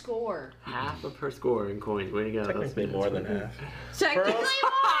 my score. Half of her score in coins. Way to go. Technically more than half. Technically more.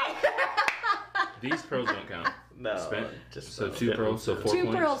 These pearls don't count. No. Spent. Just So 2 pearls, so 4 2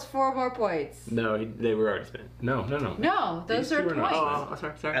 points. pearls, 4 more points. No, they were already spent. No. No, those These are two are not. points.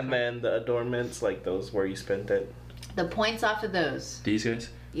 Oh, sorry. And then the adornments, like those where you spent it. The points off of those. These guys?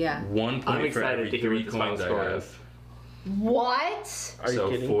 Yeah. 1 I'm point for excited every to hear 3 what this final coins I score have. is. What? Are you So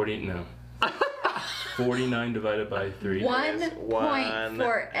kidding? 40, no. 49 divided by 3. One Yes, point one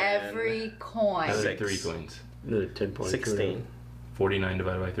for and every coin. That's Six. 3 coins. Another 10 points. 16. 49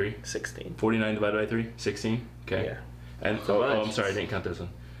 divided by 3. 16. 49 divided by 3. 16. Okay. Yeah. And So oh, much. I'm sorry, I didn't count this one.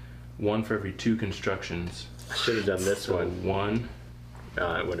 1 for every 2 constructions. I should have done this So one. 1,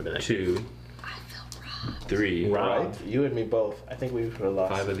 It would have been 2, I feel robbed. 3. Rob. Right? You and me both. I think we would have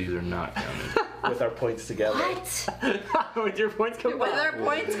lost 5 of these are not counted. with our points together. What? With your points combined. With our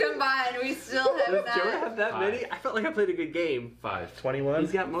points combined, we still have Does Jonah not. have that 5. many? I felt like I played a good game. 5. 21?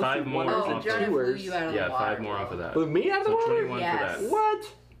 He's got mostly 5 more ones Oh, and Jonah flew twos. you out of Yeah, the water. 5 more off of that. Blew me out of the So water? 21 Yes. for that.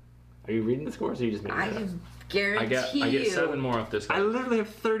 What? Are you reading the scores or are you just making I it up? guarantee I get you. 7 more off this guy. I literally have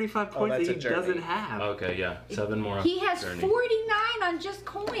 35 points that's that a he journey. doesn't have. Okay, yeah. 7 more off He has Journey. 49 on just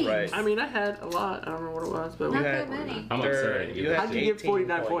coins. Right. I mean, I had a lot. I don't know what it was, but Not we that had- many. I'm upset I didn't You get had How'd you get 18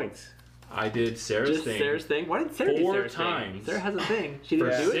 49 points? I did Sarah's Just thing Sarah's thing? Why did Sarah do 4 Sarah's times. thing? Sarah has a thing. She for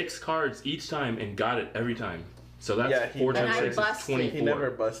didn't do it? 6 cards each time and got it every time. So that's Yeah, he 4 never- times And I 6 is busted. 24. He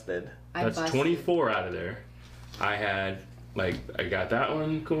never busted. I That's busted. 24 out of there. I had I got that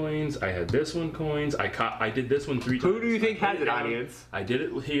one coins. I had this one coins. I did this one 3 times. Who do you think I put has it, down. audience? I did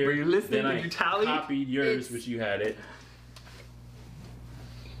it here. Were you listening? Then Did I you tally? copied yours, It's- which you had it.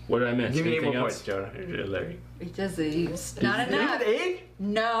 What did I miss? Give me 8 Anything more else? points, Jonah. Larry. It doesn't. Not enough. 8?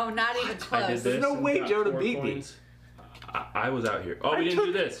 No, not even I did close. this. There's no and way got Jonah 4 beat me. coins. I was out here. Oh, I we didn't do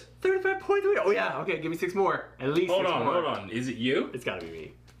took this. 35 points away. Oh, yeah. Okay, give me 6 more. At least Hold 6 on, more. hold on. Is it you? It's gotta be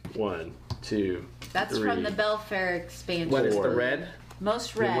me. 1, 2. That's 3. from the Belfair expansion. What is the 4. red?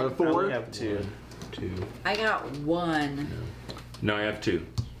 Most You want red. a 4? I only have 2. 2. I got 1. No, I have 2.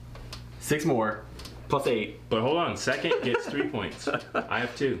 6 more. Plus 8. But hold on. Second gets 3 points. I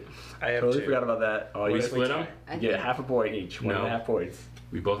have 2. I have Totally 2. forgot about that. Oh, We you split them. I get think half a point each. No. 1.5 points.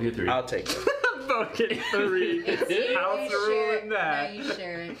 We both get 3. I'll take it. Both get 3. It's you, How's you the share ruin it. that? No, you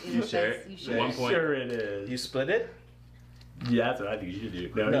share it. You share it? You share 1 it. point. Sure it is. You split it? Yeah, that's what I think you should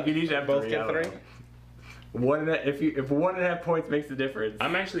do. No, No, you can each have both 3. get I don't 3? know. If 1.5 points makes the difference.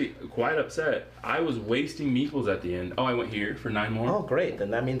 I'm actually quite upset. I was wasting meeples at the end. Oh, I went here for 9 more. Oh, great.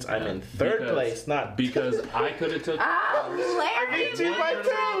 Then that means I'm in third Because- place, not Because I could have took. Oh, Larry! beat you by 2.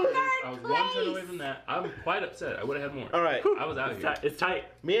 I was 1 turn away from that. I'm quite upset. I would have had more. All right. I was out It's here. tight. It's tight.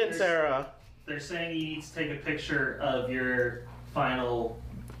 Me and Sarah. They're saying you need to take a picture of your final.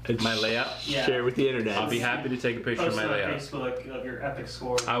 It's My layout. Yeah. Share it with the internet. I'll be happy to take a picture of Post my it on layout. Facebook of your epic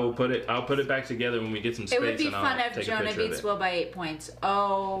score. I'll put it back together when we get some space. It would be and fun I'll if take a Jonah picture of beats it. Will by 8 points.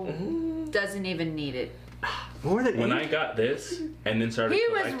 Oh, doesn't even need it. More than When 8? I got this and then started He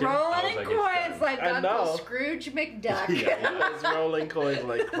was collecting, rolling I was in like, coins it's like I Uncle know. Scrooge McDuck. I was rolling coins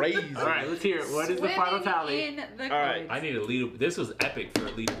like crazy. All right, let's hear it. What is the final Swimming tally? in the All right. coins. I need a lead. This was epic for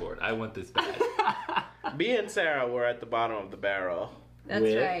a leaderboard. I want this bad. Me and Sarah were at the bottom of the barrel. That's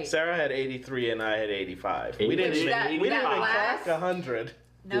With- right. Sarah had 83 and I had 85. We didn't Which even, that- we didn't that even last- crack 100.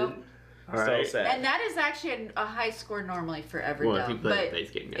 Nope. All So right. sad. And that is actually a high score normally for Everdell. Well, if you play but the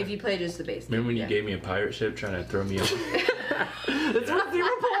base game, yeah. if you play just the base game. Remember when you yeah. gave me a pirate ship trying to throw me off? It's worth 0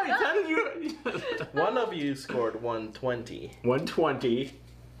 points. How did you? One of you scored 120. 120.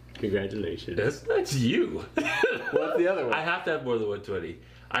 Congratulations. That's you. What's the other one? I have to have more than 120.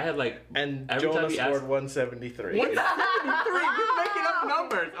 I had like And Every Jonah time he scored asked- 173. 173. You're making up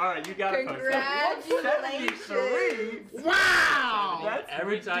numbers. All right, you got to post that. Congratulations. 173. Wow. That's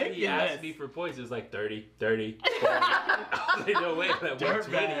every time he ridiculous. asked me for points, it was like 30, 30. 40. I was like, no way, that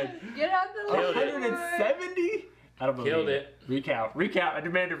 120. Get out the Killed it. 170? I don't believe Killed it. Recount. Recount. I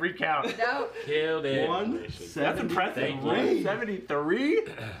demand a recount. No. Killed it. That's impressive. Thank you. 173?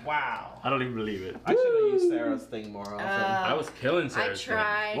 Wow. I don't even believe it. I should have used Sarah's thing more often. I was killing I Sarah's thing.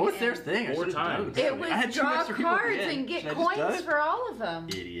 tried. What was and Sarah's thing? I 4 should've done times. It I was had 2 draw extra people at the cards end. and get Should I just done coins it? for all of them.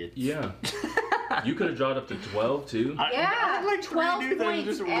 Idiots. Yeah. You could have drawn up to 12 too. I Yeah, had like 12 3 dudes that were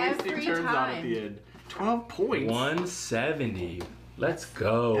just points wasting every turns on at time. the end. 12 points. 170. Let's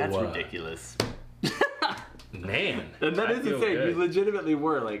go. That's ridiculous. Man. And that I is feel insane. good. You legitimately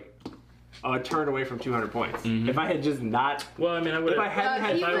were like a turn away from 200 points. Mhm. If I had just not, Well, I mean, I would if I have. hadn't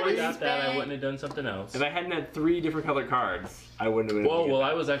had you If I would would've have got that, I spent- wouldn't have done something else. if I hadn't had 3 different colored cards, I wouldn't have been. able to Well,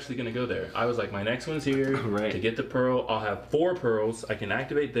 get I was actually gonna go there. I was like, my next one's here. Right. To get the pearl, I'll have 4 pearls. I can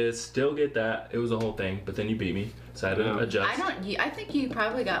activate this, still get that. It was a whole thing, but then you beat me, so I had to Yeah. adjust I think you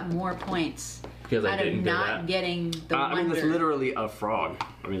probably got more points because I out of didn't go not that. getting the I mean, wonder. it's literally a frog.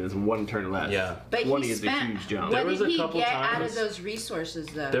 I mean, it's 1 turn less. Yeah. But 20 he is spent, a huge jump. What There was did a he couple get out of times- those resources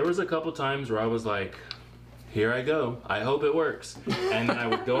though? There was a couple times where I was like, here I go. I hope it works. And then I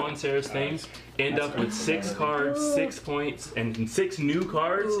would go on Sarah's thing, end up with 6 cards, 6 points, and 6 new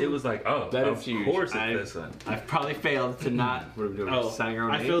cards. It was like, oh, That of is huge. course it's this one. I've probably failed to not. What are we doing? Signing our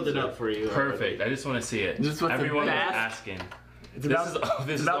own I names? filled it up for you. Perfect. I just want to see it. Just what's the Everyone was best? asking. It's This about,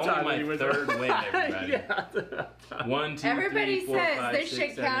 is about only time my you went 3rd win, everybody. Yeah. 1, 2, Everybody 3, 4, says 5, this 6,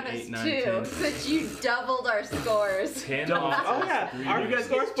 should 7, count 8, as 9, 2 10. since you doubled our scores. 10 Oh losses. yeah, 3 our wins.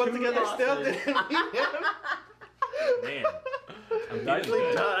 scores put together still losses. didn't beat him. Man. I'm Nicely feeling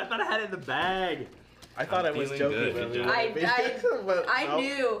good. done. I thought I had it in the bag. I thought I'm I was feeling joking. good. earlier. I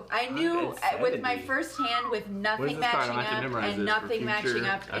knew I'm with my insanity. first hand with nothing this card? matching I'll have to up memorize and this for nothing matching future.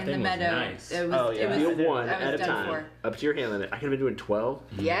 up That in the thing was meadow. nice. It was, Oh, yeah. it was, Deal 1 I was at a done time. for. Up to your hand limit. I could have been doing 12.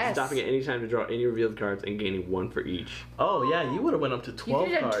 Yes. Stopping at any time to draw any revealed cards and gaining 1 for each. Oh yeah, you would have went up to 12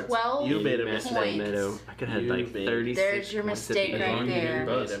 did a cards. 12 You made a Match mistake. that points. meadow. I could have had You like made- 36. There's your points at mistake the right end. there. You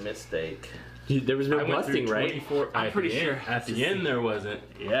made a mistake. There was no I went through busting, right? 24. I'm at pretty the end- sure. At the end, there wasn't.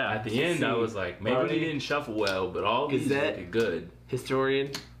 Yeah. At the end, I was like, maybe Party. we didn't shuffle well, but all these Gazette. look good.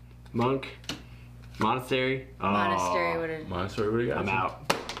 Historian, monk, monastery. Oh, Monastery would have. Monastery, what do you got? I'm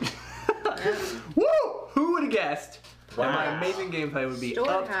out. Woo! Who would have guessed that my Wow. amazing gameplay would be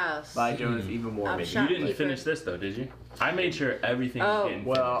Storehouse. upped by Jonas even more? Up Maybe. shop. You didn't Shopkeeper. finish this though, did you? I made sure everything was Oh, getting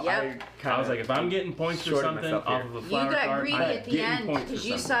Well, Yep. I was like, if I'm getting points for shorted something myself off here. of a You flower got card, greedy I'm at the getting end points for because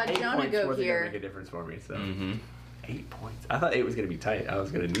you something. saw Jonah points go wasn't gonna here. make a difference for me. So Mm-hmm. 8 points. I thought 8 was gonna be tight. I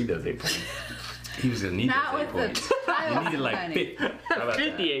was gonna need those 8 points. He was gonna need Not those 8 with points. the You tiles. needed like honey. 50. How about that?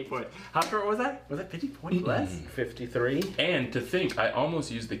 58 points. How short was that? Was that 50 points less? 53. And to think, I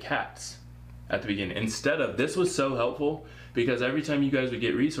almost used the cats at the beginning instead of this was so helpful because every time you guys would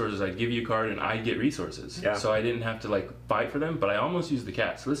get resources, I'd give you a card and I'd get resources. Yeah. So I didn't have to like fight for them, but I almost used the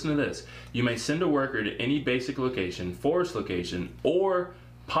cats. Listen to this. You may send a worker to any basic location, forest location, or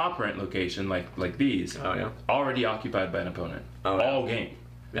pop rent location like these, Oh yeah. already occupied by an opponent. Oh, yeah. all game.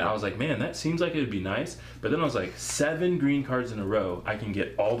 And I was like, man, that seems like it would be nice. But then I was like, 7 green cards in a row, I can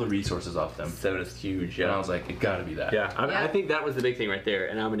get all the resources off them. 7 is huge. And I Yeah. was like, it gotta be that. Yeah, I Yeah. think that was the big thing right there,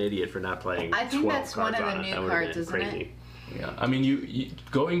 and I'm an idiot for not playing. I think 12 that's one cards of the on it. new That would've cards, been isn't it? crazy. Yeah, I mean, you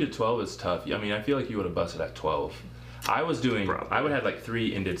going to 12 is tough. I mean, I feel like you would have busted at 12. I was doing, Probably. I would have like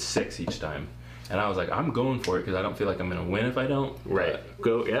 3 and did 6 each time. And I was like, I'm going for it because I don't feel like I'm going to win if I don't. Right.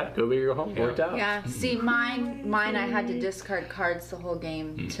 Go big or go home. Yeah. Worked out. Yeah. See, mine, I had to discard cards the whole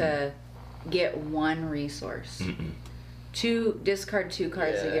game to get 1 resource. Discard 2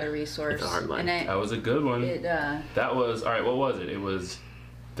 cards to Yeah. get a resource. It's a hard line. And That was a good one. That was, all right, what was it? It was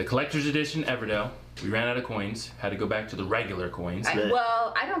the collector's edition Everdell. We ran out of coins, had to go back to the regular coins.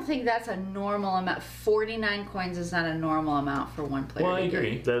 well, I don't think that's a normal amount. 49 coins is not a normal amount for one player. Well, I to get.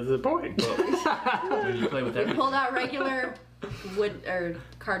 agree. That's the point. When you play with We everything. pulled out regular wood or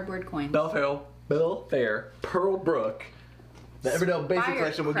cardboard coins. Belfair, Pearl Brook. The Everdell Basic Spirecrest.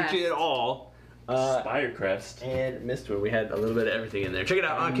 Collection will get you it all. Spirecrest. And Mistwood. We had a little bit of everything in there. Check it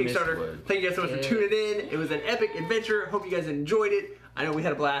out on And Kickstarter. Mistwood. Thank you guys so much for tuning in. It was an epic adventure. Hope you guys enjoyed it. I know we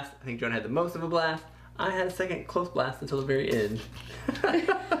had a blast. I think Jonah had the most of a blast. I had a second close blast until the very end. Till It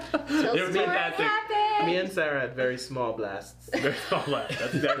was story fantastic. happened. Me and Sarah had very small blasts.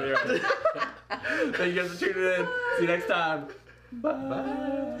 That's exactly right. Thank you guys for tuning in. See you next time.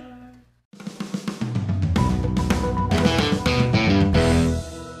 Bye.